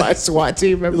cat by SWAT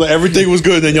team member. Like everything was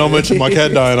good, then y'all mentioned my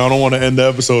cat dying. I don't want to end the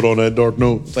episode on that dark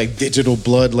note. Like digital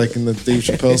blood, like in the Dave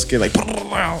Chappelle skit. Like,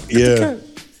 wow. Yeah.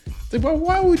 Like, bro,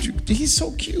 why would you? He's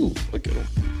so cute. Look at him.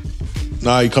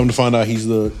 Nah, you come to find out he's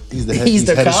the head, He's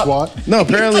the head of cop? SWAT. No,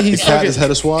 apparently he's The cat fucking. is head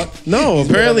of SWAT. No,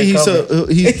 apparently he's the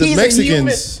He's a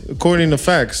Mexicans, according to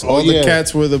facts. All yeah. the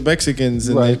cats were the Mexicans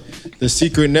in Right. the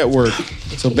secret network.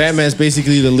 So Batman's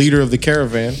basically the leader of the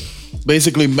caravan.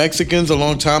 Basically, Mexicans a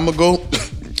long time ago,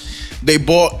 they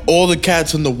bought all the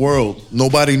cats in the world.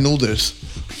 Nobody knew this.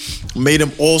 Made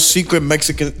them all secret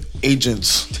Mexican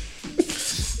agents.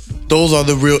 Those are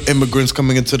the real immigrants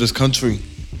coming into this country.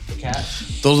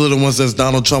 Those are the ones that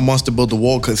Donald Trump wants to build the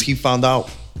wall because he found out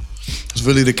it's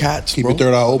really the cats, Keep bro. your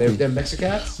third eye open. They're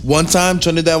Mexicans? One time,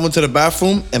 Trinidad went to the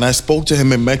bathroom and I spoke to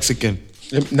him in Mexican.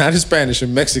 Not in Spanish,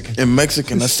 in Mexican. In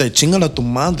Mexican, I said, "Chingala tu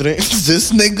madre."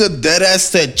 This nigga dead ass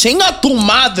said, "Chinga tu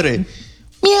madre."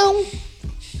 Meow.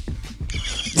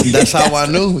 That's how I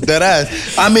knew. Dead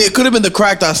ass. I mean, it could have been the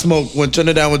crack I smoked when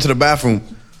Trinidad went to the bathroom.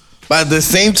 But at the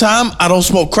same time, I don't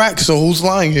smoke crack, so who's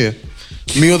lying here?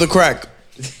 Me or the crack?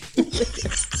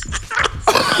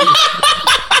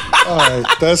 All right,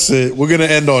 that's it. We're gonna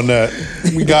end on that.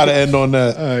 We gotta end on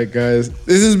that. All right, guys.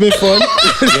 This has been fun.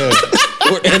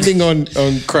 We're ending on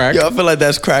crack. Yo, I feel like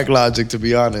that's crack logic, to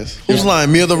be honest. Who's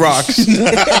lying? Me or the Rocks?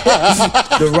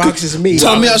 The Rocks is me.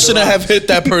 Tell me I shouldn't have hit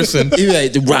that person. You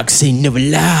like the rocks ain't never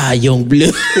lie, young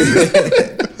blood.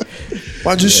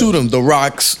 Why'd you shoot him? The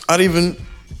Rocks. I didn't even...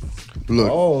 Look,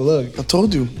 Oh, look. I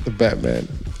told you. The Batman.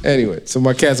 Anyway, so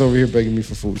my cat's over here begging me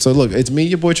for food. So look, it's me,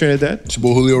 your boy Trinidad, It's your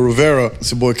boy Julio Rivera,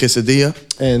 It's your boy Quesadilla.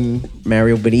 and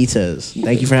Mario Benitez.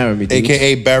 Thank you for having me, dude.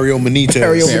 aka Barrio Benitez.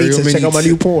 Mario Mario Benitez. Check out my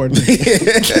new porn.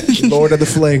 Lord of the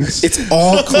Flings. it's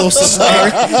all close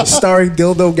to starring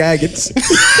Dildo Gaggins.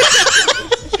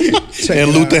 Check and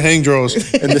it Luther out.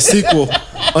 Hangdros. and the sequel,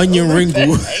 Onion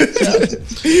Ringu.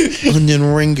 Onion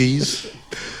ringies.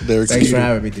 Lyrics Thanks for Keto.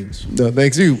 having me, dudes. No,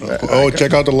 thanks you.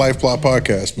 Check out the Life Plot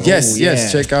podcast, man. Yes, Oh,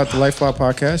 yes. yeah. Check out the Life Flop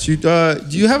podcast. You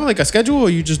do you have like a schedule or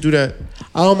you just do that?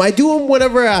 I do them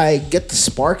whenever I get the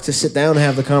spark to sit down and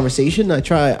have the conversation.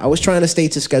 I was trying to stay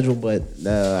to schedule, but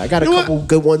I got a You know couple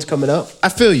good ones coming up. I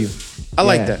feel you. I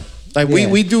like Yeah. that. Like Yeah.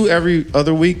 we do every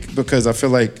other week because I feel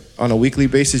like on a weekly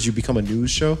basis you become a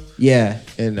news show, Yeah.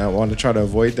 and I want to try to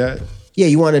avoid that. Yeah,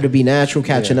 you want it to be natural,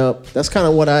 catching up. That's kind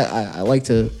of what I like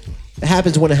to. It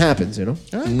happens when it happens, you know.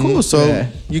 All right, cool. So Yeah.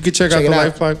 you can check out Check the it out.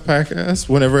 Life Block podcast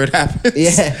whenever it happens.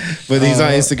 Yeah. But he's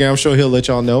on Instagram. I'm sure he'll let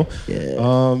y'all know.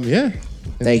 Yeah. Yeah.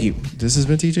 Thank you. This has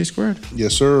been TJ Squared.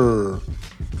 Yes, sir.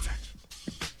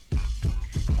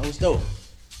 That was dope.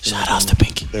 Shout outs to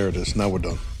Pinky. There it is. Now we're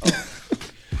done.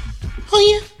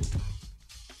 Oh yeah.